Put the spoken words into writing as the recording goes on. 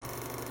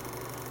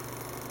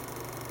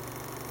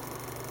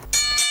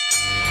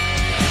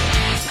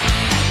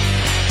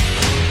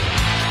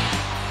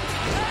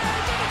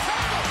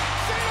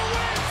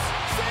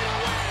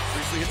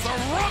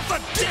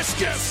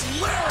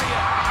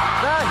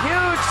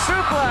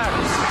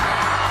suplex.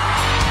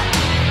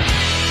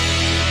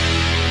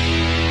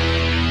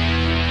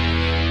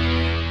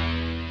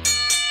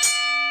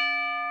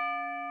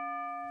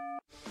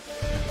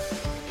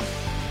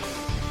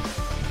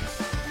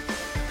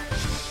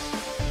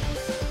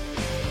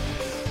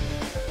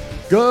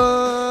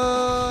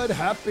 Good,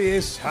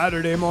 happy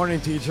Saturday morning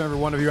to each and every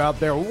one of you out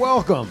there.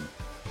 Welcome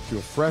to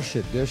a fresh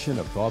edition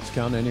of Thoughts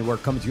Count Anywhere,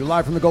 coming to you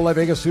live from the Go Live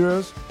Vegas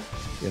studios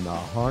in the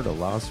heart of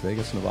Las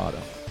Vegas, Nevada.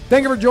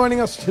 Thank you for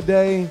joining us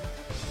today.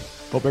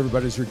 Hope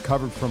everybody's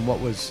recovered from what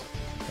was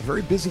a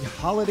very busy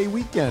holiday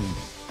weekend,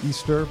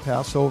 Easter,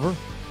 Passover.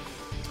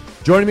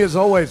 Joining me as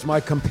always, my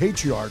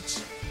compatriots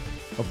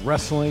of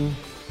wrestling,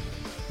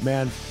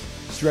 man,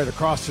 straight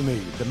across from me,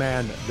 the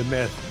man, the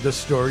myth, the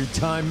story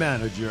time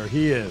manager.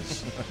 He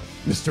is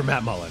Mr.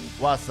 Matt Mullen.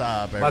 What's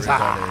up, everybody? What's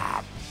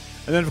up?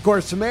 And then, of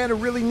course, the man who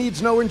really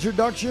needs no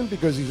introduction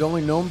because he's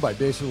only known by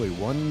basically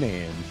one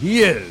name.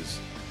 He is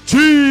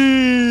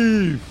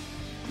Chief.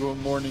 Good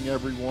morning,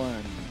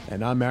 everyone.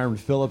 And I'm Aaron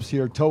Phillips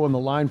here, toeing the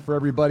line for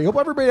everybody. Hope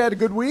everybody had a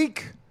good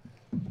week.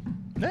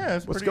 Yeah,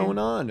 it's What's going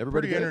on?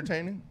 Everybody pretty good?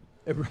 entertaining.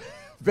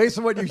 Based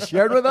on what you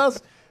shared with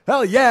us?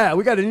 Hell yeah,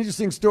 we got an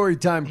interesting story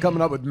time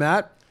coming up with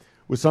Matt,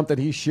 with something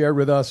he shared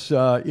with us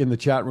in the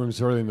chat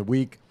rooms earlier in the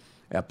week,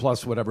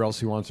 plus whatever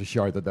else he wants to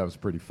share. I thought that was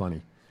pretty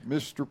funny.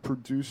 Mr.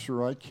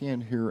 Producer, I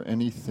can't hear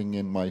anything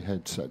in my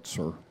headset,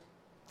 sir,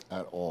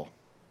 at all.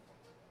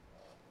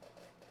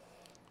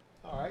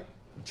 All right.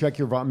 Check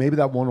your volume. Maybe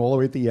that one all the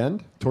way at the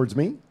end towards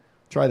me.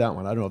 Try that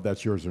one. I don't know if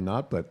that's yours or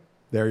not, but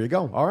there you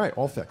go. All right,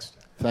 all fixed.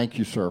 Thank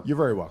you, sir. You're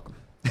very welcome.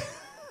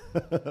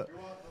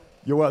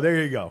 You're welcome.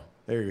 There you go.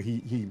 There you go.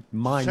 He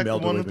mind Check the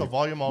melded one with with the me.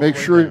 volume all Make the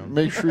way sure, down.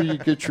 make sure you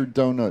get your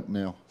donut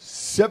now.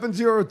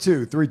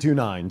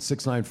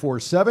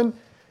 702-329-6947,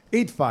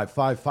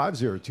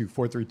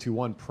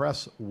 855-502-4321.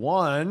 Press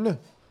 1.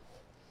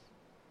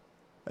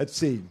 Let's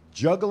see.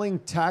 Juggling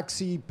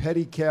Taxi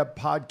Pedicab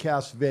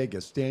Podcast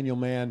Vegas. Daniel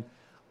Mann,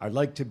 I'd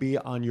like to be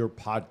on your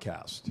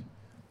podcast.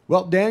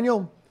 Well,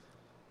 Daniel,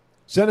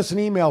 send us an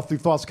email through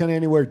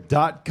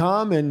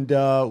thoughtscountanywhere.com, and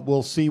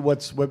we'll see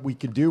what we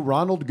can do.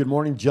 Ronald, good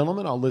morning,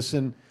 gentlemen. I'll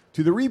listen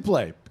to the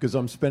replay because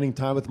I'm spending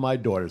time with my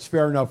daughters.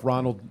 Fair enough,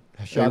 Ronald.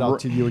 Shout out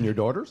to you and your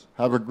daughters.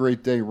 Have a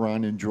great day,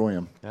 Ron. Enjoy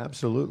them.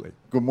 Absolutely.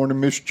 Good morning,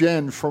 Miss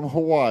Jen from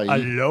Hawaii.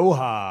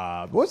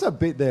 Aloha. What's that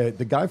big?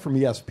 The guy from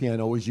ESPN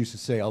always used to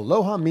say,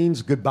 "Aloha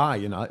means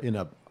goodbye."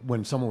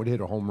 When someone would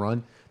hit a home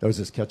run, that was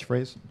his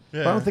catchphrase.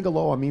 Yeah. But I don't think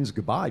aloha means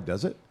goodbye,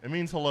 does it? It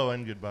means hello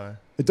and goodbye.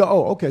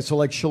 Okay. So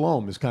like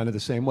shalom is kind of the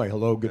same way.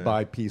 Hello,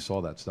 goodbye, peace,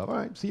 all that stuff. All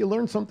right. So you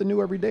learn something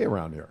new every day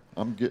around here.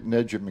 I'm getting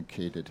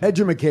educated.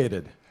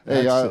 Edumacated.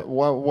 Hey, That's it.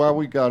 while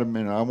we got a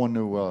minute, I want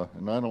to,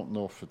 and I don't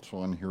know if it's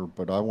on here,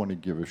 but I want to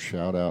give a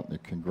shout out and a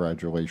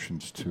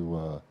congratulations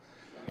to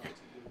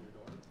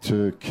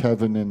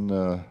Kevin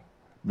and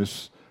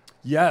Miss.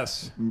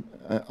 Yes.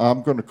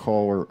 I'm going to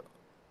call her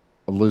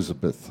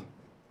Elizabeth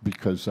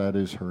because that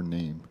is her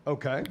name.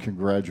 Okay.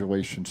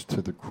 Congratulations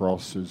to the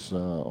Crosses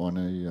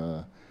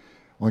on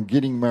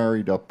getting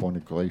married up on a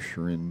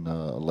glacier in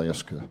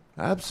Alaska.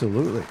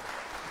 Absolutely.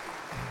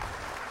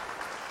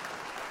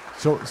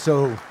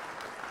 So,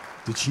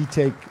 did she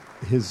take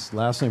his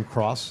last name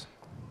Cross?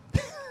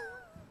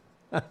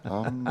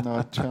 I'm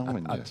not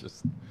telling you.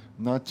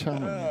 Not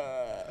telling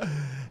you.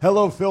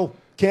 Hello, Phil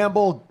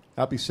Campbell.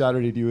 Happy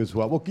Saturday to you as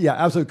well. Well, yeah,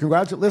 absolutely.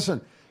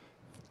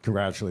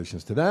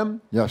 Congratulations to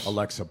them. Yes.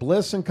 Alexa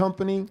Bliss and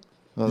company.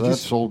 No, Did you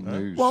that's old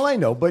news. Well, I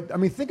know, but I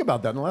mean, think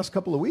about that. In the last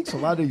couple of weeks, a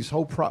lot of these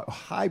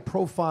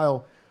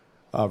high-profile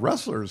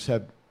wrestlers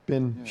have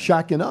been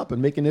shacking up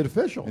and making it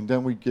official. And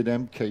then we get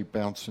MK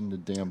bouncing the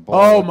damn ball.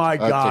 Oh, my at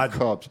God. the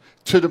Cubs.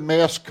 To the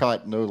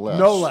mascot, no less.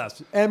 No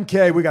less.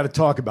 MK, we got to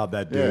talk about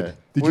that, dude. Yeah.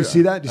 Did you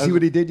see that? Did you see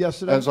what he did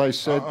yesterday? As I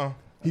said,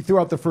 He threw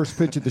out the first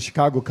pitch at the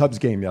Chicago Cubs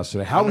game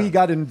yesterday. How he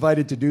got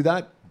invited to do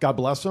that, God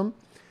bless him.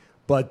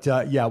 But,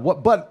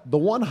 but the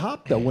one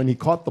hop, though, when he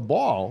caught the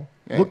ball,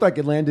 looked like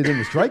it landed in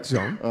the strike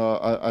zone.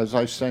 as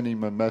I sent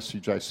him a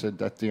message, I said,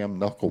 that damn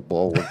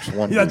knuckleball works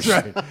wonders. That's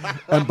right.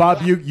 And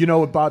Bob, you know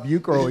what Bob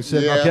Euchre always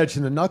said about Yeah.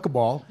 catching the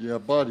knuckleball? Yeah,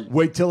 buddy.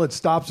 Wait till it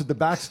stops at the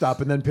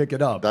backstop and then pick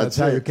it up. That's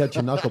how it. you catch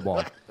a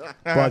knuckleball.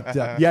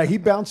 But, he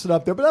bounced it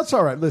up there. But that's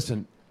all right.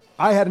 Listen,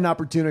 I had an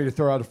opportunity to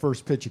throw out a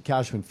first pitch at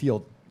Cashman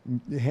Field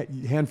a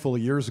handful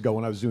of years ago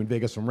when I was doing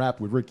Vegas and Rap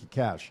with Ricky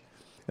Cash.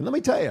 And let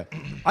me tell you,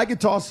 I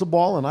could toss the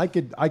ball and I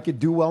could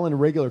do well in a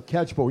regular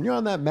catch, but when you're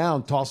on that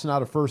mound tossing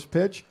out a first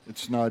pitch,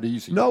 It's not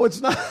easy. no,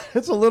 it's not.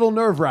 It's a little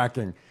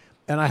nerve-wracking.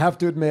 And I have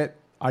to admit,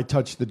 I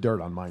touched the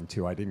dirt on mine,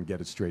 too. I didn't get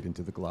it straight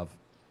into the glove.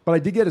 But I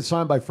did get it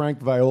signed by Frank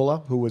Viola,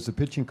 who was the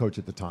pitching coach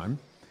at the time.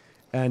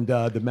 And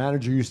the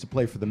manager used to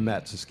play for the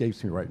Mets,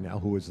 escapes me right now,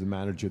 who was the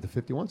manager of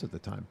the 51s at the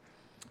time.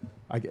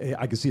 I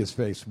can see his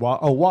face.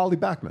 Wally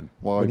Backman,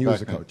 when he was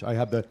the coach.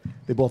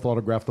 They both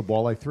autographed the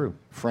ball I threw.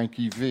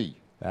 Frankie V.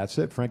 That's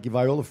it. Frankie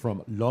Viola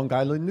from Long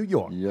Island, New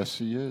York. Yes,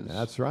 he is.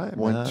 That's right.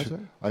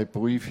 I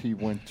believe he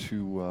went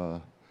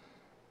to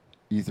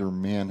either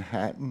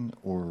Manhattan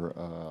or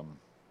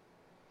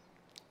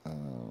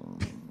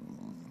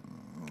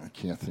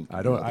can't think. I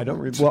of don't. the I other don't.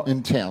 one. Well,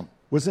 In town.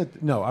 was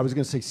it? No, I was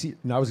going to say.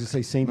 No, I was going to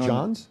say St.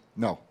 John's.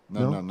 No.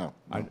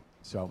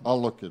 So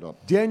I'll look it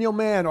up. Daniel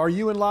Mann, are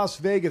you in Las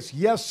Vegas?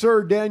 Yes,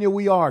 sir, Daniel,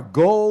 we are.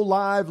 Go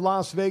Live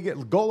Las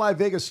Vegas, Go Live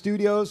Vegas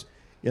Studios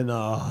in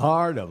the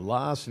heart of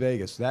Las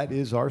Vegas. That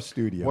is our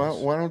studios. Well,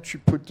 why don't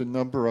you put the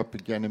number up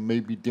again and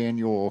maybe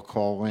Daniel will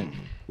call in.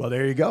 Well,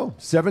 there you go.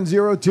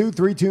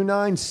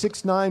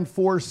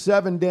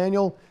 702-329-6947,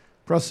 Daniel.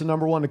 Press the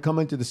number 1 to come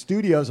into the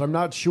studios. I'm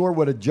not sure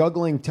what a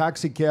juggling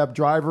taxi cab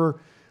driver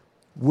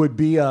would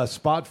be a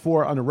spot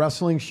for on a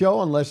wrestling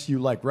show, unless you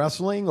like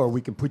wrestling, or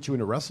we can put you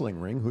in a wrestling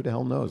ring. Who the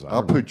hell knows?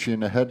 I'll put you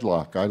in a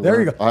headlock. There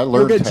you go. I We'll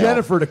learned get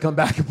Jennifer to come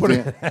back and put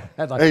it in a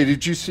headlock. Hey,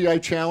 did you see I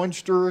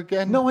challenged her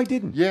again? No, I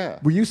didn't. Yeah.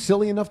 Were you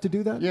silly enough to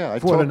do that? Yeah.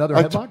 For another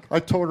headlock? I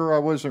told her I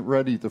wasn't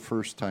ready the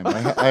first time.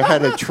 I had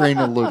to train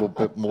a little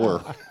bit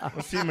more.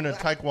 Let's see him in a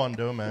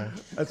Taekwondo match.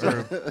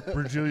 Or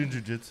Brazilian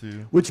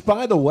Jiu-Jitsu. Which,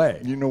 by the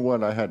way, You know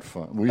what? I had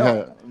fun. We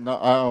had. No,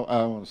 I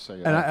don't want to say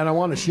it. and I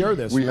want to share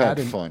this. We Matt,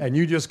 had fun. And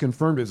you just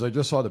confirmed it as I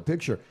just saw the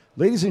picture.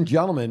 Ladies and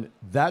gentlemen,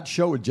 that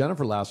show with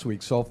Jennifer last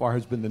week so far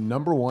has been the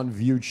number 1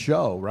 viewed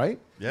show, right?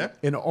 Yeah.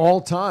 In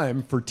all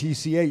time for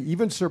TCA,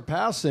 even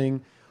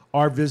surpassing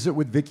our visit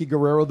with Vicky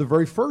Guerrero the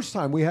very first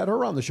time we had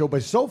her on the show. By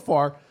so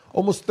far,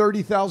 almost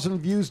 30,000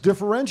 views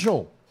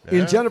differential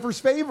in Yeah.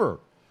 Jennifer's favor.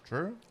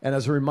 True. And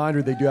as a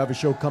reminder, they do have a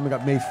show coming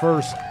up May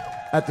 1st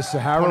at the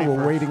Sahara. 21st.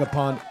 We're waiting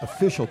upon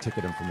official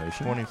ticket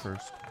information.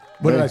 21st.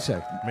 What did I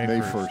say? May May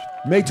 1st. 1st.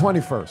 May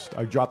 21st.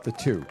 I dropped the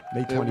 2.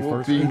 May 21st. It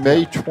will be 8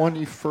 May p.m.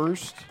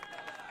 21st.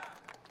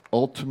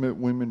 Ultimate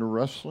Women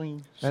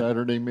Wrestling,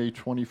 Saturday, May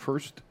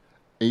 21st,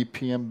 8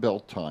 p.m. bell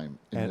time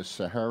in And- the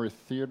Sahara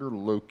Theater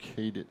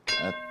located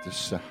at the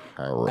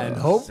Sahara. And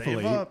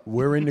hopefully Save up.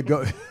 we're in to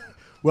go.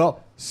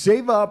 Well,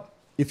 save up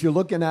if you're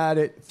looking at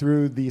it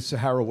through the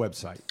Sahara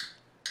website,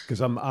 because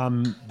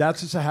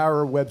that's the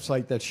Sahara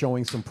website that's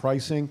showing some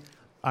pricing.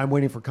 I'm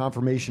waiting for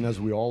confirmation, as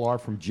we all are,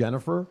 from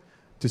Jennifer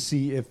to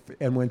see if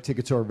and when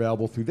tickets are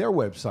available through their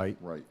website,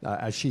 Right.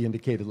 As she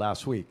indicated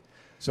last week.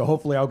 So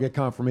hopefully I'll get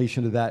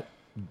confirmation of that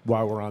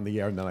while we're on the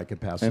air, and then I can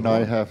pass And it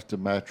on. I have the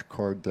match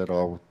card that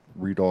I'll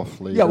read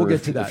off later. Yeah, we'll get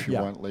if, to that. if you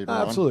yeah. want later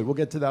Absolutely. We'll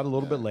get to that a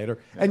little bit later.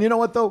 And you know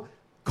what, though?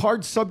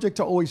 Cards subject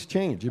to always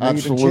change. It may even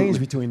Absolutely. change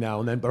between now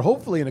and then. But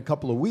hopefully in a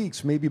couple of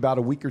weeks, maybe about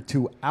a week or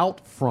two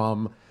out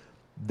from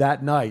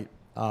that night,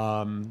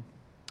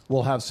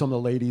 we'll have some of the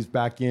ladies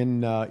back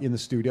in the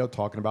studio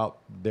talking about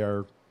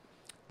their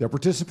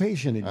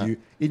participation in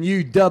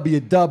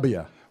UWW.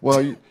 on.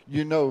 Well,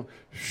 you know,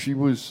 she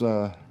was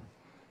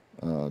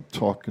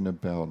talking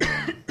about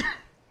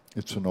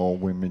it's an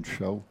all-women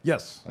show.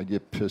 Yes. I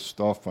get pissed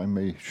off. I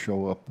may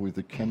show up with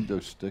a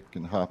kendo stick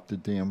and hop the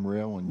damn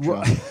rail and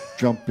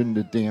jump in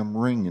the damn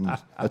ring and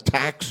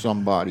attack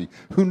somebody.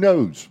 Who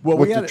knows Well,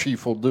 what we the had-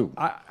 chief will do?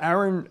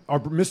 Aaron,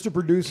 our Mr.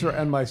 Producer,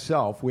 and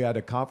myself, we had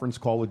a conference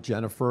call with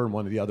Jennifer and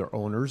one of the other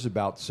owners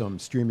about some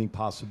streaming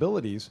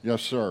possibilities.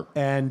 Yes, sir.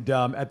 And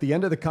at the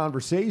end of the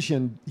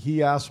conversation,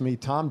 he asked me,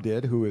 Tom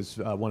did, who is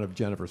one of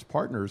Jennifer's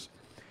partners,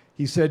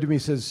 he said to me, he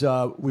says,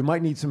 we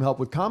might need some help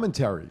with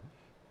commentary.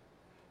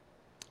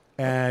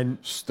 And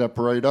Step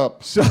right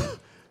up. so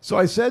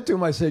I said to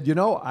him, I said, you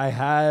know, I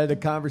had a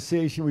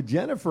conversation with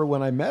Jennifer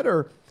when I met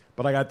her,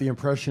 but I got the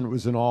impression it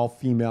was an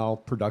all-female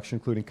production,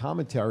 including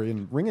commentary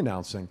and ring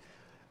announcing.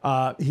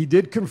 He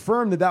did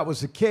confirm that that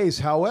was the case.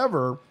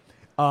 However,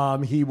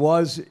 he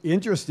was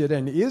interested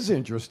and is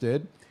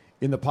interested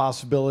in the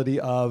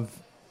possibility of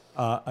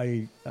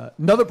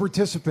another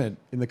participant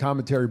in the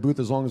commentary booth,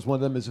 as long as one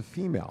of them is a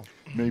female.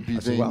 Maybe I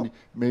said, they well-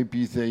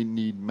 maybe they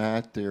need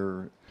Matt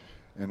there,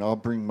 and I'll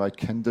bring my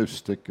kendo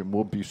stick, and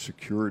we'll be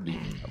security.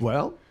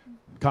 Well,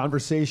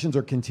 conversations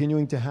are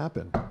continuing to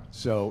happen,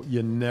 so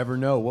you never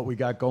know what we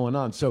got going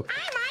on. So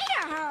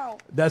I'm Idaho.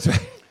 that's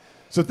right.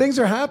 So things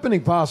are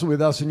happening possibly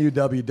with us in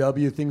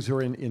UWW. Things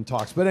are in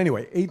talks. But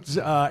anyway,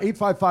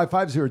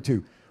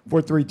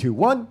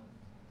 855-502-4321,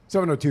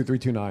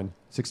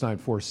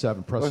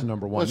 702-329-6947. Press the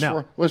number 1.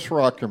 Now, Let's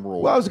rock and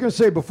roll. well, I was going to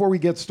say, before we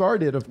get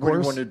started, of what do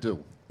you course, want to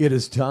do? it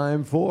is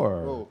time for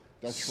Oh,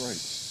 that's right.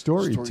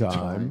 Story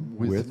Time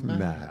with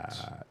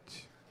Matt.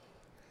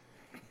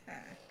 It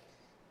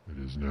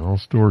is now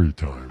story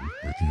time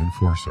with the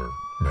enforcer,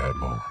 Matt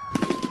Muller.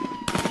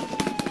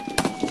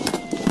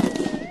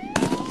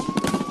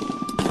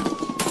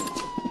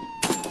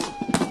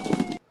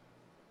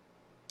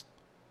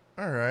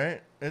 All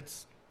right.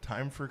 It's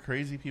time for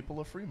Crazy People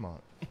of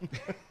Fremont.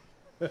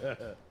 I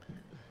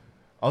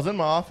was in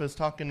my office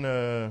talking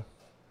to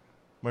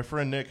my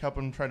friend Nick,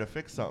 helping him try to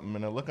fix something,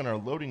 and I look on our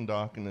loading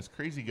dock, and this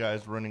crazy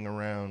guy's running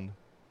around,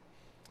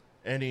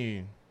 and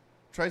he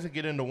tries to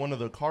get into one of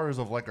the cars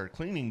of like our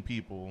cleaning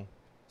people.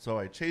 So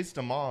I chased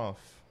him off,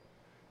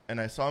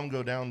 and I saw him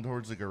go down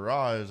towards the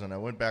garage, and I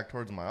went back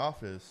towards my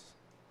office.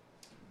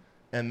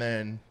 And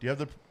then, do you have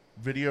the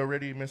video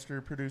ready,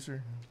 Mr.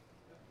 Producer?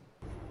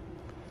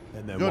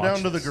 And then Go watch down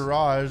to the this.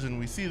 garage, and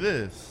we see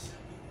this.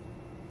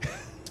 You're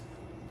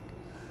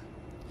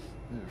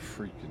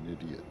a freaking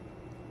idiot.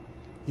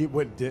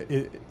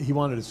 He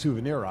wanted a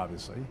souvenir,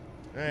 obviously.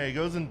 Yeah, he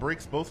goes and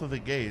breaks both of the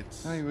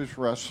gates. He was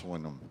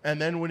wrestling them. And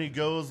then when he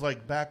goes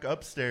like back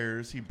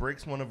upstairs, he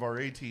breaks one of our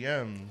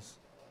ATMs.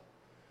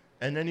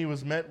 And then he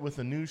was met with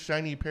a new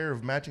shiny pair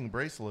of matching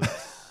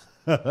bracelets.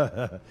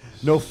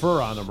 No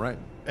fur on him, right?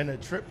 And a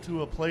trip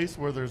to a place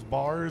where there's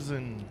bars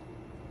and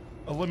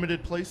a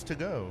limited place to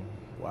go.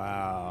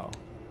 Wow.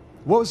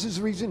 What was his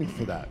reasoning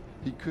for that?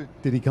 He could.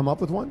 Did he come up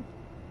with one?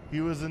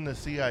 He was in the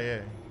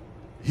CIA.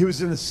 He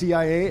was in the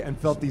CIA and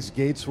felt these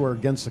gates were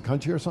against the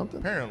country or something?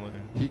 Apparently.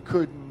 He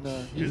couldn't.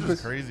 He's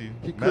just crazy.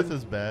 He Meth couldn't-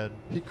 is bad.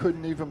 He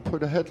couldn't even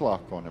put a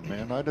headlock on him,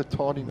 man. I'd have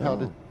taught him how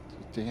to.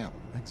 Damn.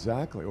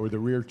 Exactly. Or the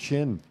rear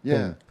chin.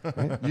 Yeah.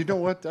 thing, right? You know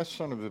what? That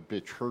son of a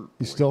bitch hurt. You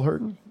boy. still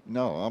hurting?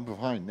 No, I'm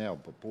behind now.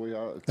 But boy,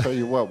 I'll tell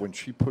you what. When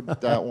she put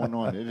that one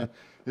on,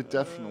 it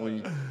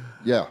definitely.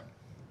 Yeah.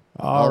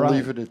 All I'll right.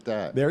 leave it at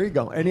that. There you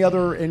go. Any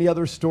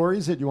other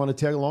stories that you want to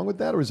tag along with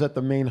that, or is that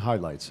the main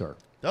highlight, sir?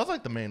 That was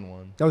like the main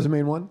one. That was the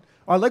main one?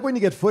 I like when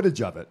you get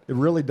footage of it. It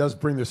really does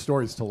bring the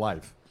stories to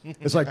life.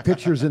 It's like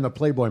pictures in the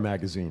Playboy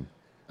magazine.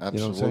 You know what I'm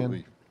saying?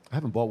 Absolutely. I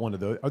haven't bought one of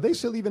those. Are they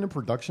still even in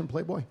production,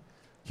 Playboy?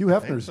 Hugh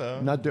Hefner's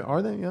so. not doing.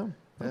 Are they? Yeah.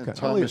 And Okay.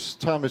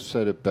 Thomas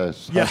said it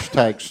best. Yeah.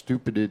 Hashtag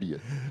stupid idiot.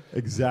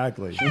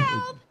 Exactly.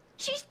 Help!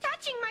 She's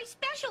touching my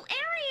special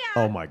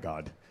area. Oh my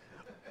God.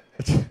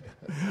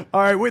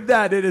 All right, with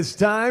that, it is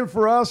time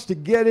for us to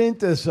get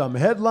into some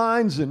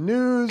headlines and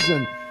news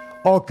and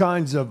all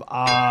kinds of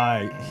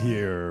I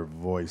hear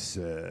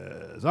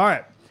voices. All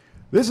right,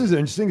 this is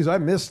interesting because I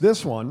missed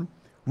this one.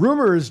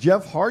 Rumor is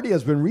Jeff Hardy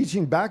has been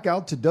reaching back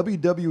out to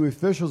WWE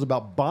officials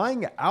about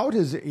buying out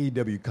his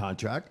AEW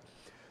contract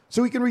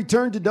so he can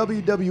return to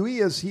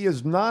WWE, as he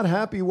is not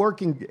happy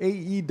working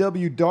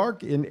AEW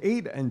Dark in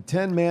 8 and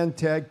 10-man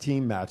tag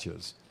team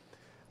matches.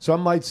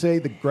 Some might say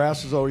the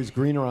grass is always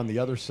greener on the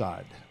other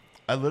side.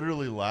 I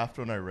literally laughed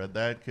when I read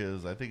that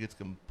because I think it's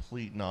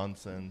complete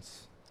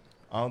nonsense.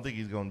 I don't think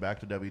he's going back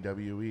to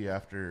WWE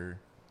after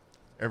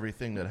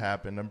everything that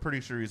happened. I'm pretty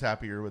sure he's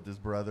happier with his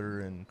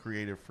brother and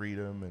creative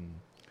freedom and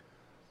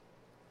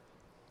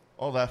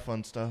all that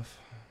fun stuff.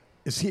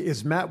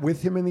 Is Matt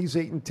with him in these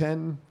 8 and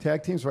 10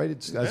 tag teams, right?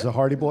 It's as the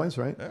Hardy Boys,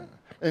 right? Yeah.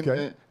 And,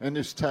 Okay. and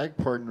his tag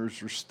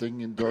partners are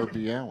Sting and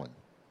Darby Allin.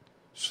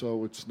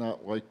 So it's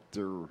not like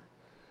they're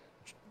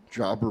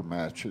jobber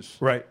matches.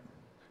 Right.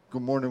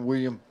 Good morning,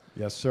 William.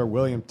 Yes, sir.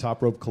 William,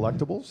 Top Rope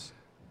Collectibles.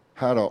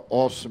 Had an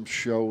awesome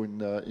show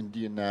in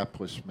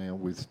Indianapolis,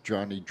 man, with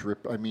Johnny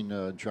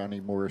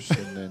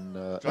Morrison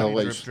and Johnny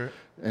LA Drip Drip.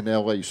 and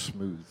LA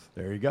Smooth.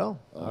 There you go.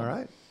 All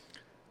right.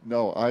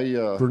 No,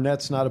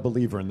 Burnett's not a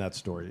believer in that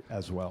story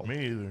as well.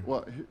 Me either.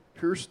 well,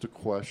 here's the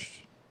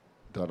question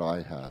that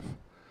I have.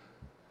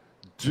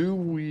 Do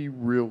we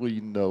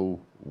really know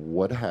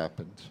what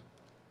happened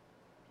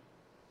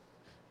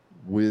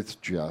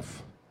with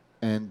Jeff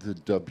and the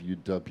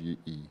WWE?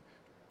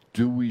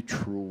 Do we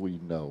truly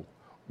know?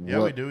 Yeah,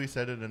 what, we do. He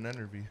said it in an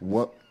interview.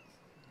 What?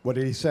 What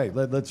did he say?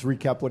 Let's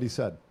recap what he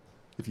said.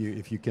 If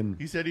you can.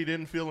 He said he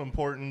didn't feel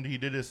important. He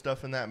did his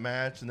stuff in that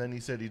match, and then he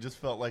said he just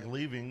felt like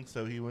leaving,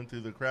 so he went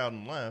through the crowd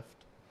and left.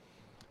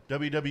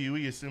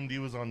 WWE assumed he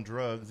was on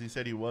drugs. He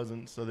said he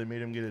wasn't, so they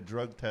made him get a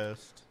drug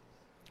test.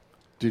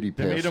 Did he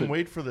They pass made him it?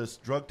 wait for this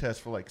drug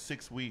test for like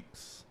 6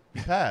 weeks.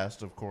 He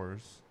passed, of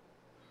course.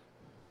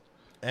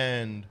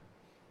 And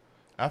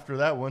after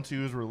that, once he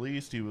was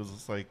released, he was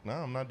just like, no,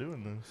 I'm not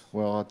doing this.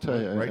 Well, I'll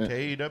tell you. Right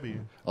to AEW.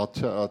 I'll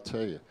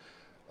tell you.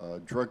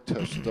 Drug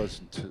test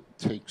doesn't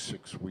take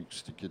 6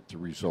 weeks to get the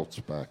results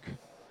back.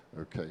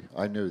 Okay,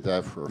 I know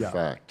that for a Yeah.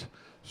 fact.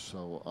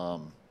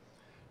 So,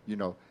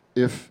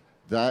 if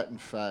that in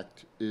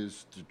fact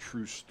is the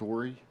true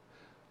story,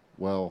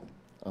 well,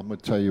 I'm gonna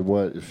tell you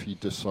what. If he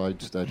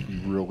decides that he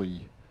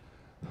really,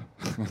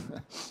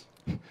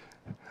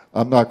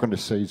 I'm not going to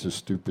say he's a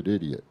stupid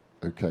idiot,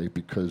 okay,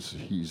 because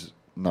he's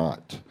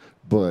not.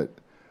 But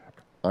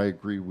I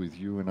agree with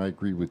you, and I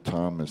agree with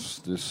Thomas.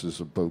 This is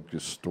a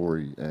bogus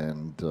story,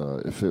 and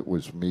if it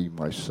was me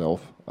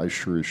myself, I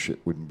sure as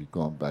shit wouldn't be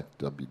going back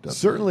to WWE.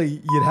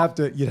 Certainly, you'd have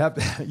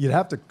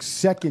to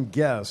second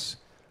guess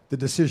the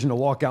decision to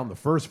walk out in the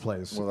first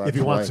place Well, if he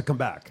that's wants why- to come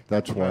back.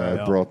 That's why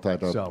Yeah. I brought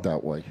that up So-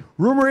 that way.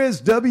 Rumor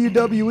is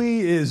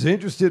WWE is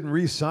interested in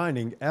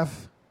re-signing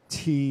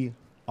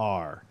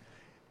FTR.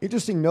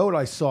 Interesting note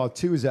I saw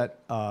too is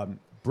that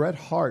Bret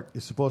Hart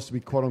is supposed to be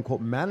quote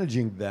unquote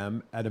managing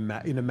them at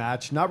in a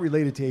match not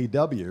related to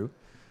AEW.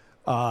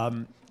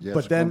 Yeah,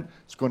 But then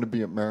it's going to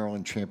be at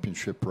Maryland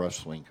Championship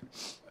Wrestling.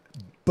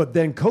 But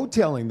then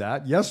coattailing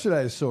that, yesterday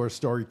I saw a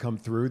story come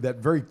through that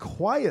very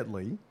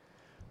quietly,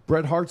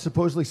 Bret Hart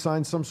supposedly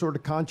signed some sort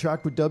of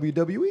contract with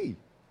WWE.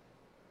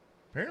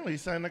 Apparently, he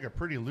signed like a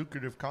pretty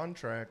lucrative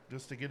contract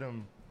just to get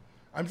him.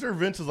 I'm sure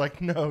Vince is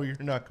like, no, you're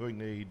not going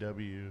to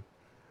AEW.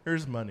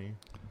 Here's money.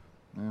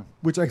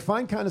 Which I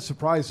find kind of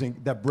surprising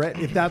that Bret,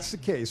 if that's the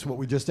case, what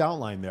we just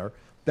outlined there,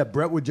 that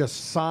Bret would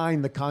just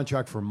sign the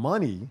contract for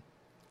money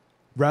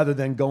rather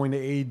than going to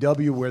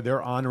AEW where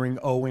they're honoring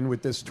Owen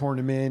with this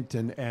tournament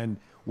and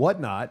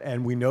whatnot.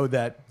 And we know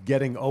that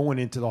getting Owen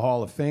into the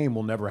Hall of Fame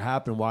will never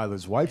happen while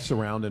his wife's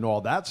around and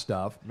all that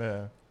stuff.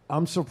 Yeah.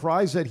 I'm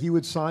surprised that he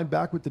would sign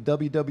back with the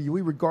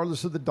WWE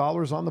regardless of the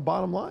dollars on the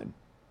bottom line.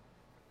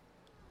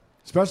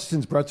 Especially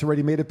since Brett's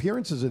already made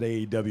appearances at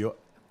AEW,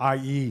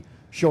 i.e.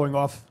 showing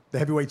off the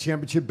heavyweight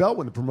championship belt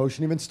when the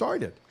promotion even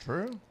started.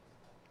 True.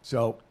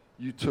 So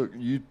You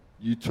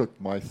took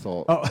my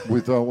thought Oh.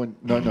 with Owen.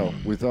 No,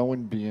 with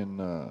Owen being,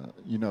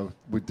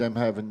 with them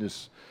having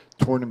this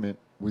tournament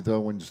with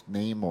Owen's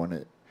name on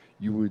it,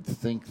 you would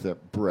think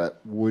that Brett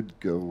would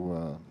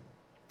go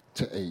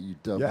to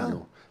AEW. Yeah.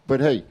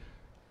 But hey,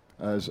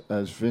 as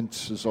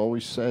Vince has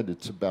always said,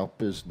 it's about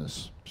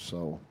business.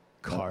 So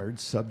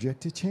cards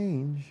subject to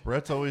change.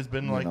 Brett's always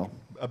been You like know.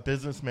 a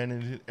businessman,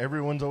 and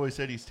everyone's always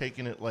said he's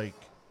taking it like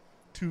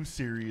too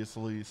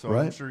seriously. So I'm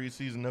Right. sure he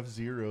sees enough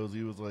zeros.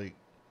 He was like,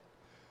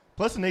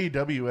 plus in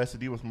AEW has to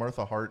deal with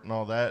Martha Hart and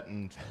all that,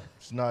 and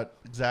it's not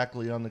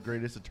exactly on the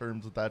greatest of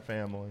terms with that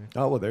family,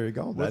 Oh, well, there you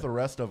go. with That- the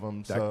rest of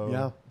them. that- So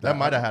yeah, that that-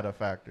 might have had a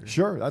factor.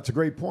 Sure, that's a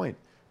great point.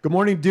 Good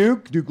morning,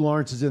 Duke. Duke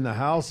Lawrence is in the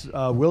house.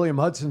 William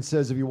Hudson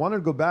says if he wanted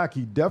to go back,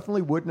 he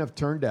definitely wouldn't have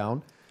turned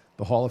down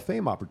the Hall of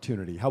Fame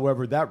opportunity.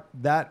 However,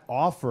 that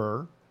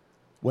offer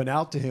went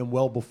out to him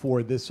well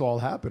before this all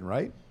happened,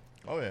 right?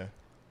 Oh yeah.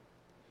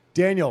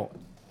 Daniel,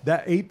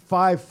 that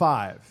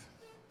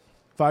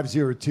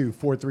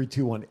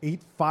 855-502-4321,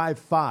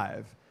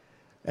 855.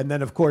 And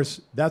then, of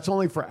course, that's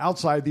only for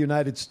outside the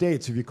United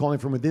States. If you're calling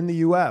from within the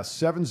U.S.,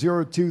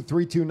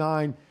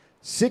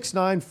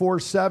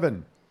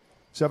 702-329-6947.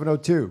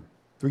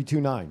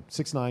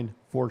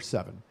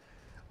 702-329-6947.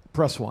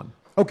 Press 1.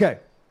 Okay.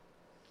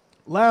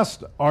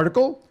 Last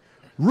article.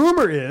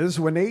 Rumor is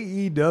when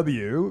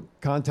AEW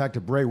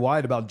contacted Bray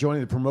Wyatt about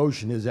joining the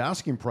promotion, his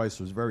asking price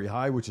was very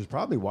high, which is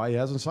probably why he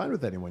hasn't signed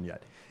with anyone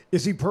yet.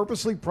 Is he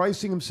purposely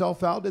pricing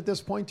himself out at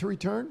this point to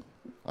return?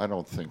 I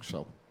don't think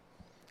so.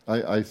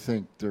 I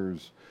think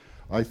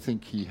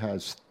he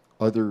has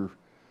other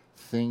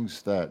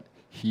things that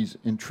he's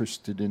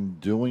interested in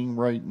doing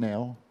right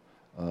now.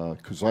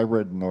 Because I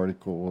read an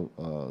article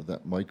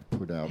that Mike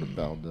put out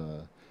about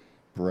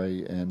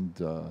Bray and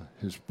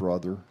his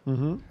brother,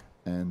 and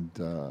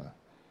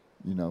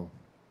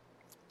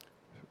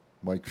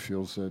Mike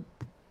feels that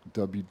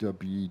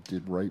WWE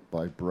did right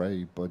by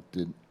Bray, but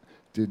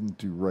didn't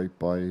do right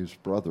by his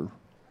brother,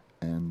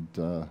 and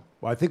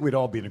Well, I think we'd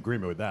all be in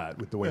agreement with that,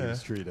 with the way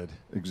he's treated.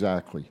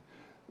 exactly.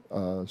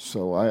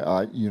 So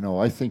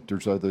I think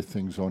there's other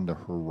things on the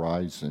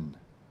horizon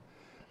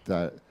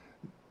that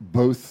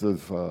both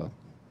of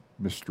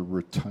Mr.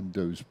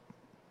 Rotundo's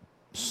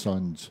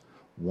sons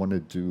want to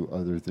do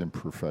other than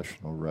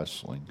professional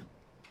wrestling.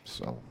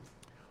 So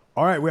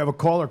All right, we have a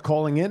caller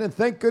calling in, and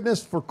thank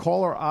goodness for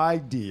caller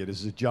ID. It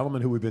is a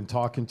gentleman who we've been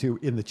talking to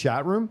in the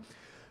chat room.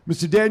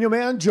 Mr. Daniel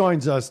Mann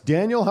joins us.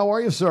 Daniel, how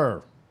are you,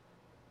 sir?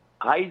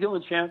 How you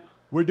doing, champ?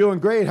 We're doing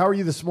great. How are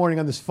you this morning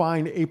on this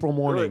fine April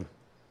morning? Good.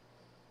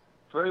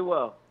 Very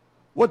well.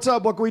 What's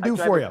up? What can we do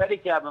I for drive you? a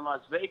pedicab in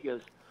Las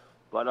Vegas,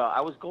 but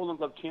I was Golden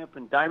Glove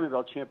champion, Diamond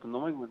Belt champion,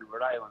 New England,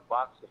 Rhode Island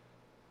boxer.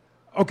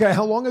 Okay,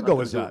 how long ago Nothing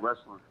was to do that? with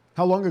wrestling.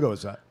 How long ago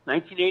was that?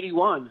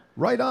 1981.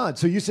 Right on.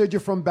 So you said you're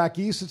from back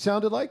east, it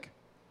sounded like?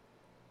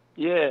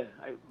 Yeah,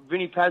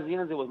 Vinny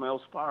Pazienza was my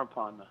old sparring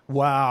partner.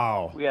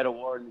 Wow. We had a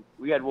war.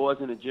 We had wars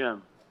in the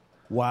gym.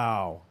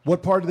 Wow.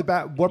 What part of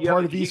the what Yeah,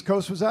 part but of he- East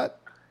Coast was that?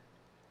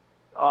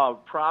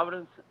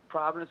 Providence,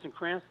 and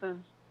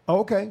Cranston, Oh,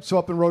 okay. So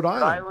up in Rhode Rhode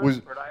Island.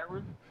 Island. Rhode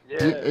Island. Yeah.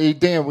 Hey,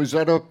 Dan, was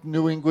that up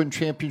New England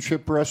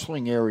Championship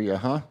Wrestling area,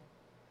 huh?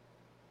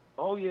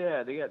 Oh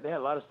yeah, they had a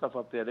lot of stuff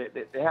up there.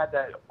 They had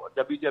that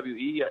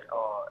WWE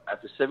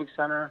at the Civic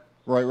Center.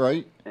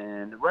 Right.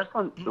 And the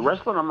wrestling,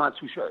 I'm not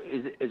too sure.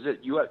 Is it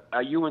you?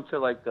 Are you into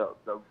like the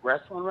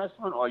wrestling,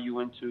 or are you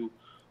into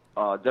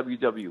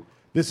WW?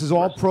 This is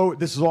all pro.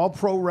 This is all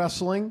pro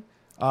wrestling.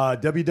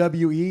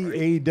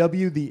 WWE,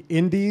 AEW, the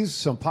Indies,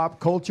 some pop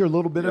culture, a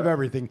little bit of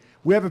everything.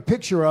 We have a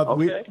picture of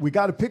Okay. we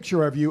got a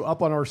picture of you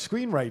up on our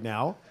screen right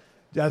now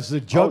as the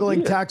juggling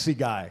dear. taxi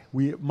guy.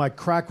 My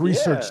crack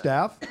research Yeah.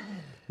 staff.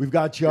 We've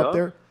got you up Yeah.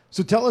 there.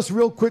 So tell us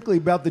real quickly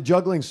about the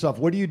juggling stuff.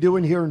 What are you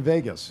doing here in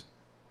Vegas?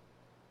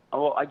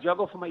 Oh, well, I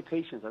juggle for my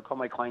patients. I call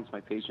my clients my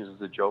patients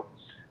as a joke.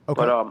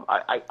 Okay. But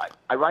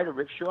I ride a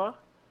rickshaw,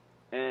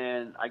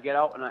 and I get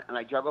out and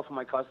I juggle for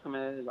my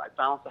customers. I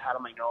balance the hat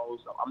on my nose.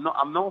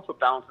 I'm known for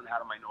balancing the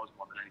hat on my nose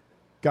more than anything,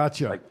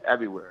 Gotcha. like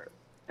everywhere.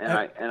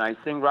 And I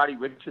sing Roddy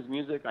Rich's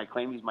music. I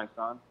claim he's my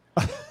son.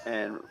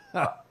 And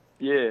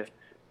yeah,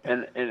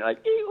 and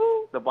like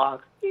ee-oo, the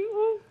box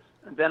ee-oo.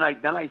 And then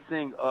I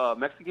sing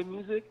Mexican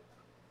music,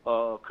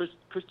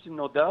 Christian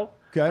Nodal.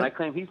 Okay. And I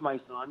claim he's my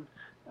son.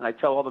 And I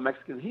tell all the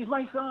Mexicans, he's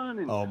my son.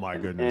 And, Oh, my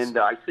goodness. And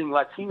I sing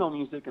Latino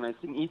music and I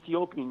sing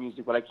Ethiopian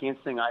music, but I can't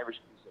sing Irish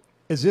music.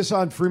 Is this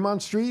on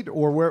Fremont Street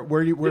or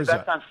where's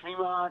That's that? on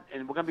Fremont,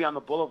 and we're gonna be on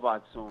the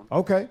Boulevard soon.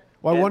 Okay.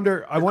 Well, I And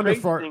wonder the crazy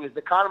if our thing is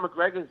the Conor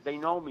McGregors, they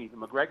know me. The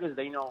McGregors,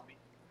 they know me.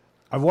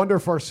 I wonder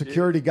if our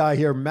security guy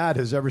here, Matt,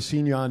 has ever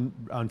seen you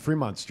on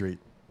Fremont Street.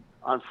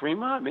 On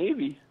Fremont,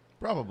 maybe.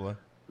 Probably.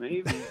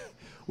 Maybe.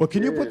 Well,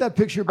 can you put that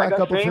picture back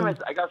up?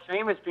 I got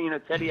famous being a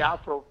Teddy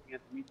Afro fan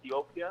from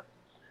Ethiopia.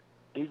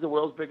 He's the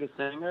world's biggest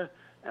singer.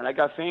 and I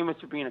got famous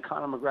for being a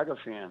Conor McGregor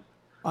fan.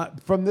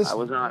 From this I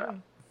was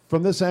on.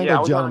 from this angle, Yeah, I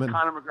was gentlemen.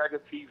 on Conor McGregor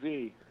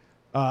TV.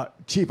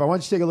 Chief, I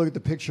want you to take a look at the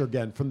picture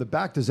again. From the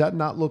back, does that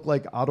not look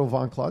like Otto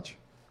von Clutch?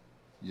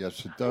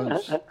 Yes, it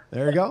does.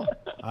 There you go.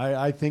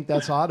 I think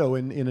that's Otto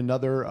in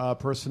another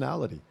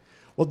personality.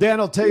 Well, Dan,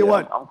 I'll tell you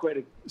what. I'm quite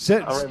a.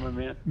 All right, my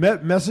man.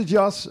 Message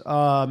us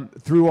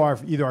through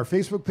either our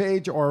Facebook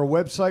page or our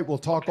website. We'll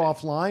talk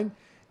offline,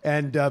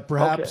 and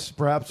perhaps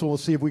we'll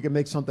see if we can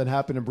make something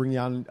happen and bring you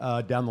on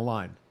down the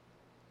line.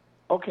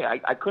 Okay,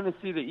 I couldn't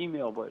see the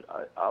email, but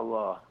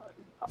I'll.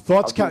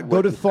 Go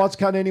to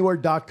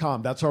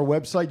thoughtscountanywhere.com. That's our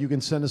website. You can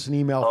send us an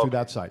email through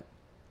that site.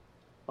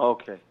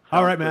 Okay.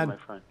 All right, Sounds good, man. my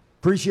friend.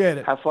 Appreciate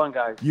it. Have fun,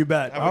 guys. You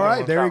bet. Have a All good right,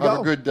 one. there you go. Have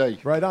a good day.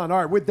 Right on. All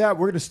right, with that,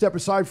 we're going to step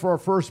aside for our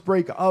first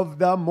break of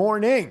the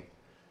morning.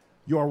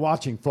 You are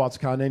watching Thoughts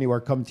Count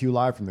Anywhere, coming to you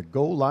live from the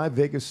Go Live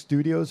Vegas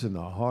studios in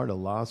the heart of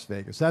Las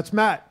Vegas. That's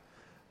Matt.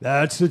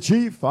 That's the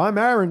Chief. I'm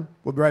Aaron.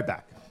 We'll be right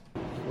back.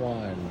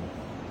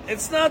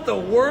 It's not the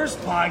worst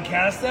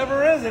podcast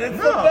ever, is it? It's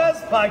the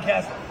best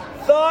podcast.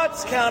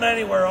 Thoughts Count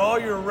Anywhere. All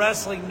your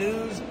wrestling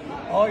news,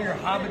 all your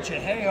hobbit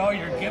all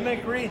your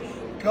gimmickry.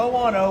 Go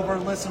on over,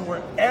 listen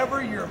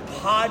wherever your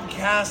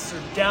podcasts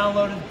are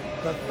downloaded.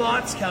 The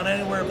Thoughts Count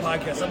Anywhere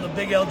podcast. I'm the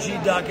big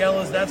LG Doc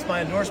Ellis. That's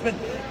my endorsement.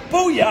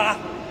 Booyah!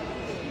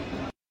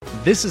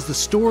 This is the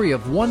story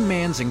of one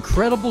man's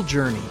incredible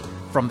journey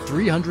from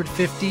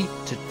 350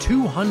 to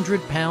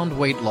 200-pound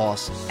weight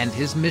loss and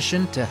his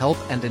mission to help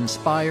and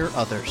inspire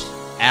others.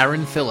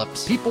 Aaron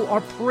Phillips. People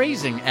are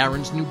praising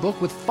Aaron's new book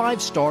with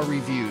 5-star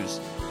reviews.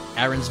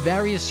 Aaron's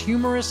various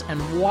humorous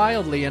and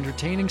wildly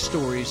entertaining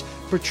stories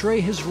portray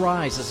his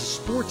rise as a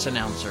sports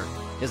announcer,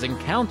 his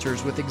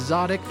encounters with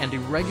exotic and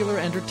irregular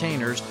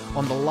entertainers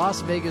on the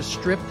Las Vegas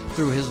Strip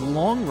through his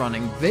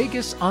long-running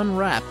Vegas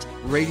Unwrapped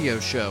radio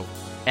show,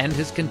 and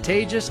his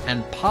contagious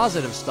and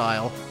positive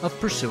style of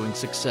pursuing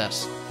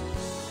success.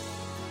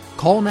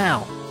 Call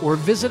now or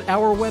visit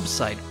our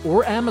website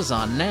or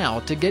Amazon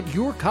now to get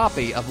your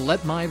copy of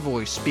Let My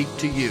Voice Speak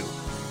to You,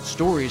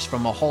 stories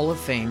from a Hall of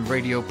Fame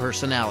radio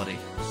personality.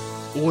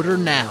 Order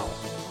now.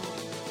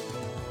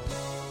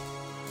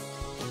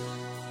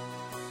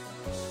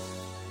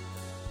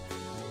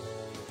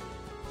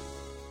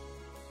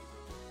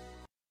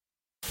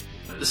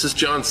 This is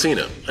John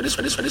Cena. I just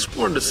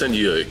wanted to send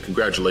you a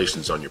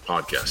congratulations on your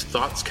podcast,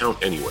 Thoughts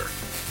Count Anywhere.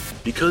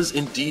 Because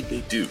indeed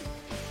they do.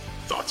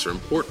 Thoughts are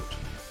important.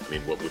 I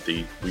mean, what would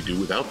we do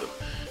without them?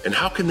 And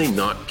how can they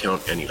not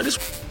count anywhere?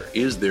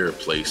 Is there a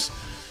place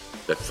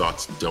that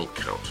thoughts don't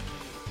count?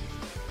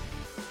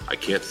 I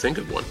can't think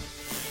of one.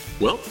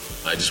 Well,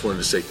 I just wanted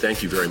to say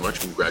thank you very much,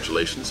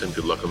 congratulations, and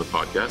good luck on the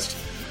podcast.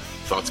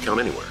 Thoughts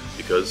count anywhere,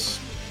 because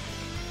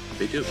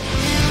they do.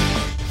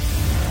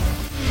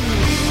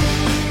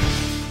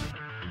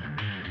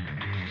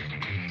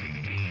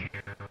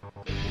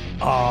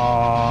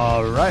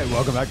 All right,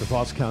 welcome back to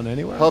Thoughts Count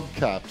Anywhere.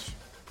 Hubcaps.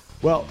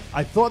 Well,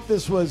 I thought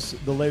this was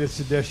the latest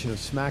edition of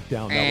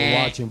SmackDown that we're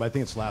watching, but I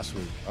think it's last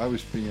week. I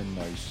was being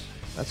nice.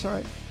 That's all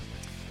right.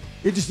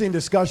 Interesting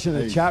discussion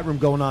in the chat room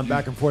going on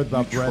back and forth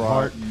about Bret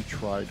Hart. You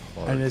tried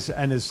hard.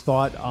 And his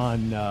thought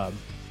on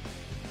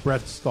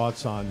Bret's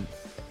thoughts on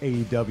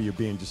AEW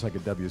being just like a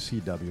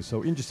WCW.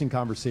 So interesting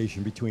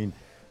conversation between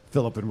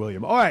Philip and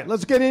William. All right,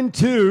 let's get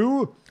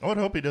into. I would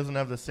hope he doesn't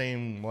have the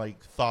same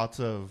thoughts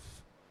of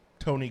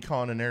Tony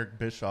Khan and Eric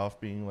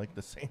Bischoff being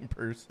the same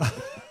person.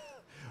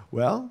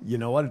 Well, you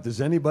know what? If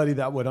there's anybody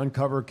that would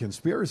uncover a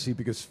conspiracy,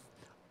 because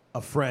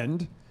a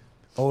friend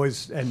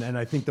always, and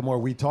I think the more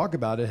we talk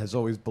about it, has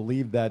always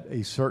believed that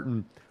a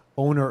certain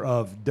owner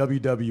of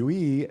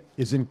WWE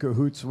is in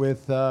cahoots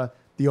with the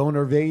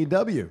owner of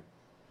AEW.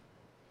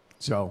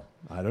 So,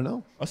 I don't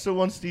know. I still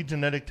want to see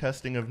genetic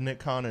testing of Nick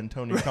Khan and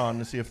Tony Khan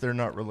to see if they're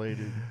not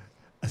related.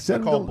 I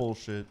call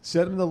bullshit.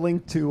 Send him the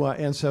link to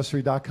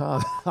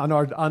Ancestry.com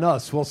on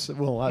us.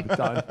 We'll have it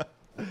done.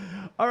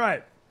 All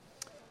right.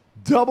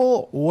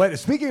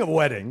 Speaking of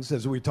weddings,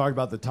 as we talked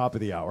about at the top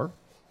of the hour,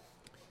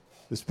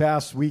 this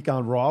past week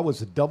on Raw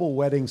was a double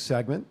wedding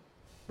segment,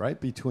 right,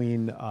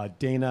 between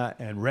Dana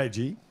and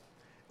Reggie.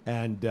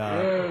 And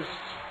yeah,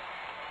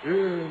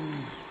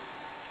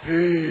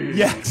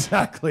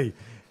 exactly.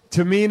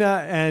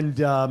 Tamina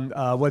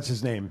and what's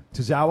his name?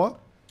 Tozawa?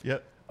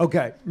 Yep.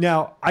 Okay.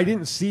 Now, I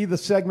didn't see the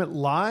segment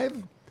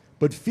live,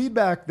 but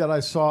feedback that I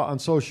saw on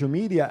social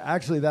media,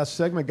 actually that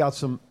segment got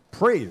some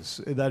praise,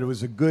 that it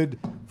was a good,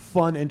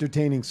 fun,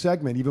 entertaining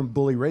segment. Even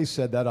Bully Ray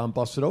said that on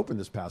Busted Open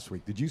this past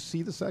week. Did you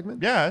see the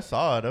segment? Yeah, I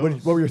saw it.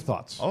 What were your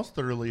thoughts? I was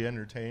thoroughly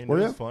entertained. Were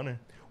It you? was funny.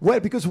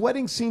 Because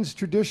wedding scenes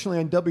traditionally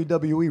on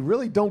WWE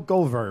really don't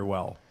go very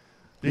well.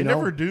 They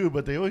never do,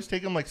 but they always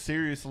take them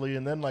seriously,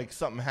 and then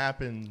something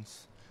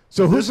happens.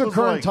 So But who's this the was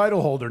current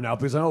title holder now?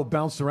 Because I know it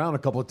bounced around a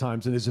couple of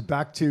times. And is it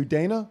back to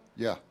Dana?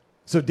 Yeah.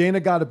 So Dana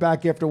got it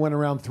back after it went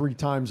around 3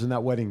 times in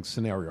that wedding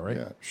scenario, right?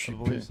 Yeah, I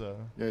believe so.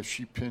 Yeah,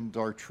 she pinned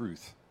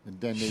R-Truth, and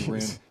then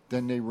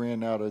they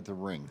ran out of the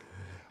ring.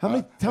 How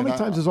many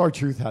times has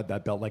R-Truth had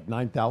that belt?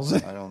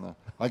 9,000? I don't know.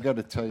 I got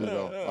to tell you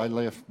though, I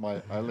laughed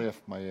my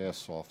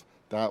ass off.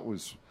 That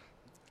was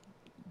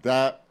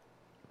That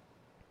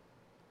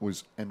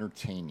was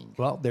entertaining.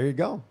 Well, there you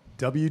go.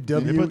 You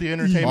put the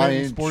entertainment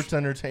in sports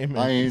entertainment.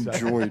 I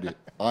enjoyed it.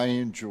 I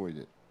enjoyed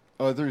it.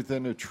 Other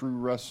than a true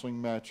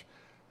wrestling match,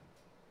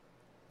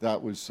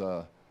 that was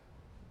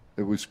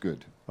it was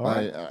good. All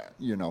right.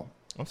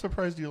 I'm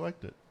surprised you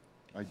liked it.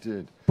 I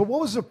did. But what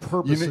was the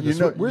purpose of this?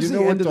 Where's you know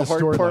the what end of the the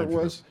hard storyline part for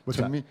was? this? What's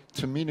that?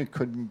 Tamina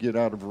couldn't get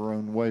out of her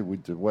own way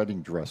with the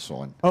wedding dress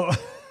on. Oh,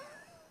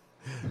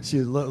 she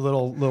was a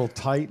little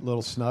tight,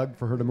 little snug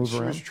for her to move She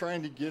around. was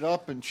trying to get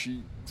up, and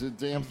the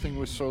damn thing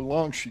was so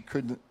long she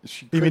couldn't.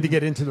 You mean to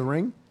get into the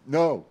ring?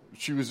 No,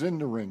 she was in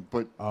the ring,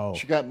 but Oh.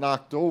 she got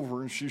knocked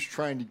over, and she was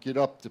trying to get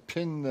up to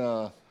pin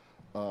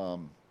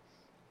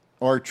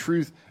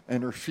R-Truth,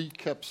 and her feet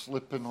kept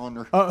slipping on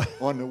her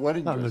on the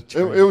wedding On the dress.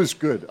 train. It was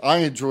good. I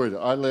enjoyed it.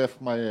 I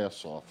laughed my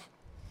ass off.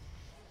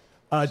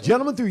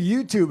 Gentleman through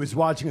YouTube is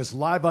watching us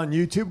live on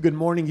YouTube. Good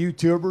morning,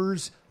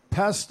 YouTubers.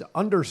 Pest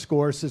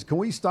 _ says, can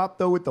we stop,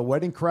 though, with the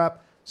wedding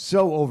crap?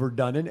 So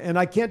overdone. And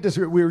I can't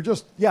disagree. We were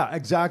just, yeah,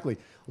 exactly.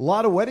 A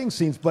lot of wedding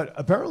scenes, but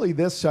apparently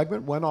this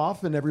segment went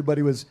off and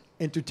everybody was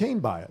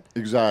entertained by it.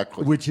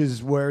 Exactly. Which